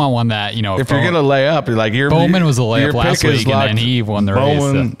Ware. I want one that, you know, If you're going to lay up, you're like your Bowman was a your layup last pick is week, and then locked. he won the race.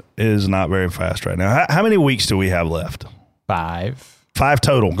 Bowman is not very fast right now. How many weeks do we have left? 5. 5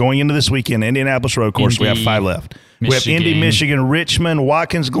 total. Going into this weekend, Indianapolis Road Course, we have Indy, 5 left. We have Indy, Michigan, Michigan, Richmond,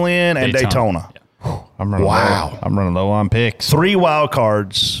 Watkins Glen, and Daytona. I'm running Wow. low. I'm running low on picks. 3 wild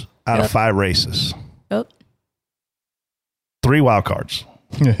cards out of 5 races. Oh. 3 wild cards.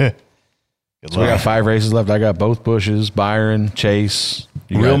 So we got 5 races left. I got both Bushes, Byron, Chase.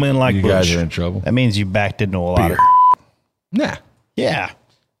 Real men like you Bush. guys are in trouble. That means you backed into a lot of. Nah. Yeah.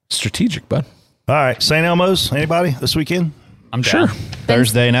 Strategic, bud. All right. St. Elmo's. Anybody this weekend? I'm Sure. down.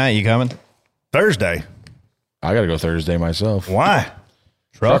 Thursday night, you coming? Thursday. I got to go Thursday myself. Why?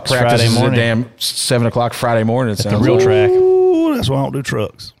 Truck Friday practice is a morning. damn 7 o'clock Friday morning. It At the sounds real like. track. Ooh, that's why I don't do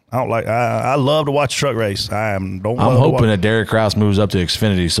trucks. I don't like. I love to watch a truck race. I'm hoping that Derek Krause moves up to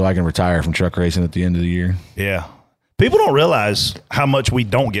Xfinity so I can retire from truck racing at the end of the year. Yeah. People don't realize how much we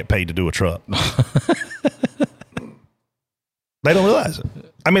don't get paid to do a truck. They don't realize it.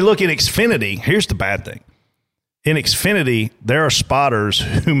 I mean, look, in Xfinity, here's the bad thing. In Xfinity, there are spotters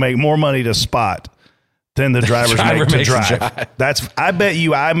who make more money to spot than the drivers driver make to makes the drive. drive. That's. I bet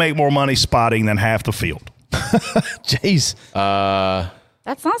you I make more money spotting than half the field. Jeez.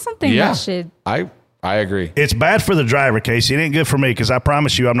 That's not something Yeah. that should. I agree. It's bad for the driver, Casey. It ain't good for me because I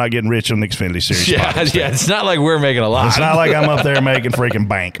promise you I'm not getting rich on the Xfinity Series. Yeah, it's not like we're making a lot. It's not like I'm up there making freaking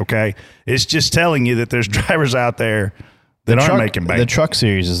bank, okay? It's just telling you that there's drivers out there that aren't making bank. The truck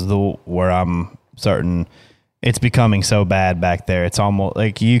series is where I'm certain it's becoming so bad back there. It's almost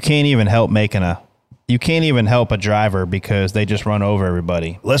like you can't even help a driver because they just run over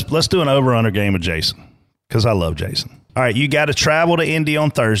everybody. Let's do an over-under game with Jason because I love Jason. All right, you got to travel to Indy on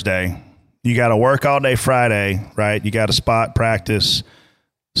Thursday. You got to work all day Friday, right? You got to spot practice,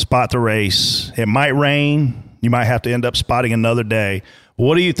 spot the race. It might rain. You might have to end up spotting another day.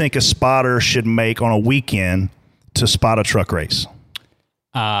 What do you think a spotter should make on a weekend to spot a truck race?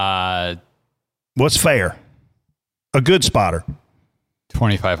 What's fair? A good spotter.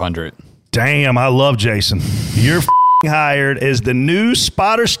 2,500. Damn, I love Jason. You're hired as the new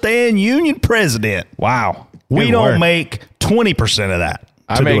spotter stand union president. Wow. We Good don't work. make 20% of that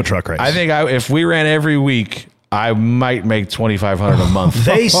to do a truck race. I think if we ran every week, I might make $2,500 a month.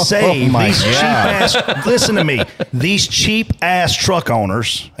 They say my these cheap God. ass, listen to me, these cheap ass truck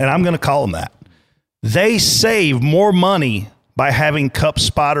owners, and I'm going to call them that, They save more money by having Cup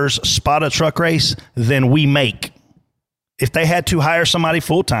spotters spot a truck race than we make. If they had to hire somebody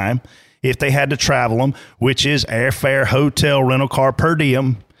full time, if they had to travel them, which is airfare, hotel, rental car, per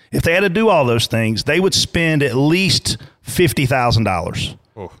diem, if they had to do all those things, they would spend at least $50,000.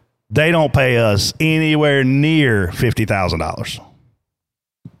 Oh. They don't pay us anywhere near $50,000.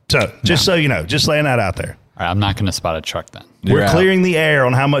 So just so you know, just laying that out there. All right, I'm not going to spot a truck then. We're clearing the air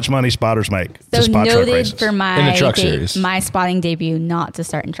on how much money spotters make to So spot truck noted races. for In the truck series. my spotting debut not to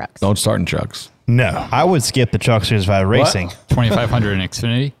start in trucks. Don't start in trucks. No. I would skip the truck series if I was racing. 2,500 in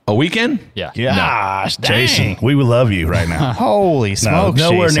Xfinity. A weekend? Yeah. Gosh, dang. Jason, we would love you right now. Holy smokes,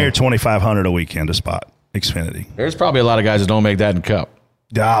 nowhere Jason. near 2,500 a weekend to spot Xfinity. There's probably a lot of guys that don't make that in Cup.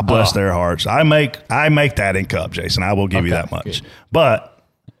 God bless their hearts. I make that in Cup, Jason. I will give you that much. But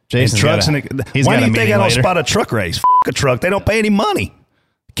Jason's trucks got why do you think I don't later. spot a truck race? F a truck. They don't pay any money.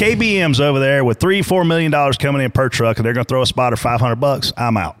 KBM's over there with $3-4 million coming in per truck, and they're going to throw a spotter $500.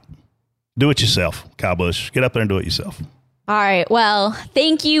 I'm out. Do it yourself, Kyle Busch. Get up there and do it yourself. All right. Well,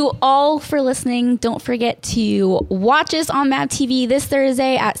 thank you all for listening. Don't forget to watch us on Map TV this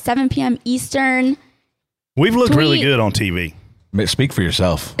Thursday at 7 p.m. Eastern. We've looked really good on TV. Speak for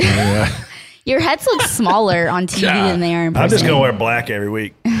yourself. Your heads look smaller on TV than they are in person. I'm just going to wear black every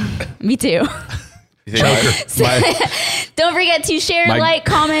week. Me too. Don't forget to share, like,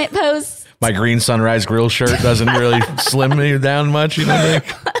 comment, post. My green Sunrise Grill shirt doesn't really slim me down much, you know what I mean?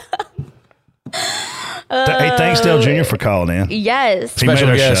 Hey, thanks Dale Jr. for calling in. Yes.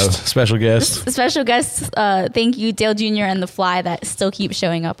 Special guest. Special guest. Thank you, Dale Jr. and the Fly that still keeps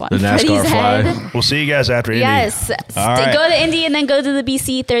showing up on the NASCAR Freddie's Fly. head. We'll see you guys after Indy. Yes. All right. Go to Indy and then go to the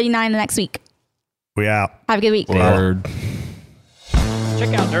BC 39 the next week. We out. Have a good week. Word.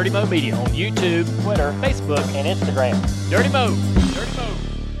 Check out Dirty Mo Media on YouTube, Twitter, Facebook, and Instagram. Dirty Mo. Dirty Mo.